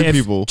Three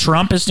people.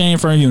 Trump is standing in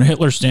front of you and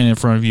Hitler's standing in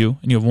front of you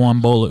and you have 1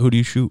 bullet, who do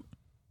you shoot?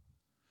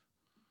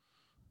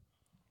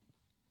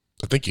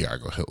 I think you gotta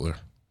go Hitler.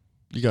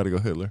 You got to go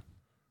Hitler.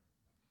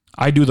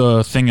 I do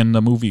the thing in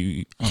the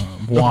movie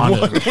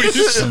Wanda.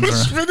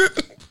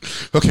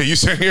 Okay, you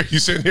stand here. You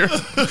stand here.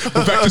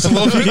 We're back just a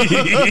little bit.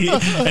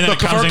 and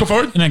then Go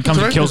forward. and then comes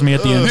and kills me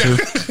at the end too.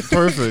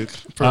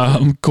 Perfect.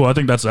 Cool. I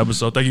think that's the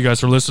episode. Thank you guys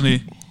for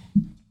listening.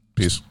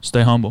 Peace.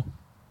 Stay humble.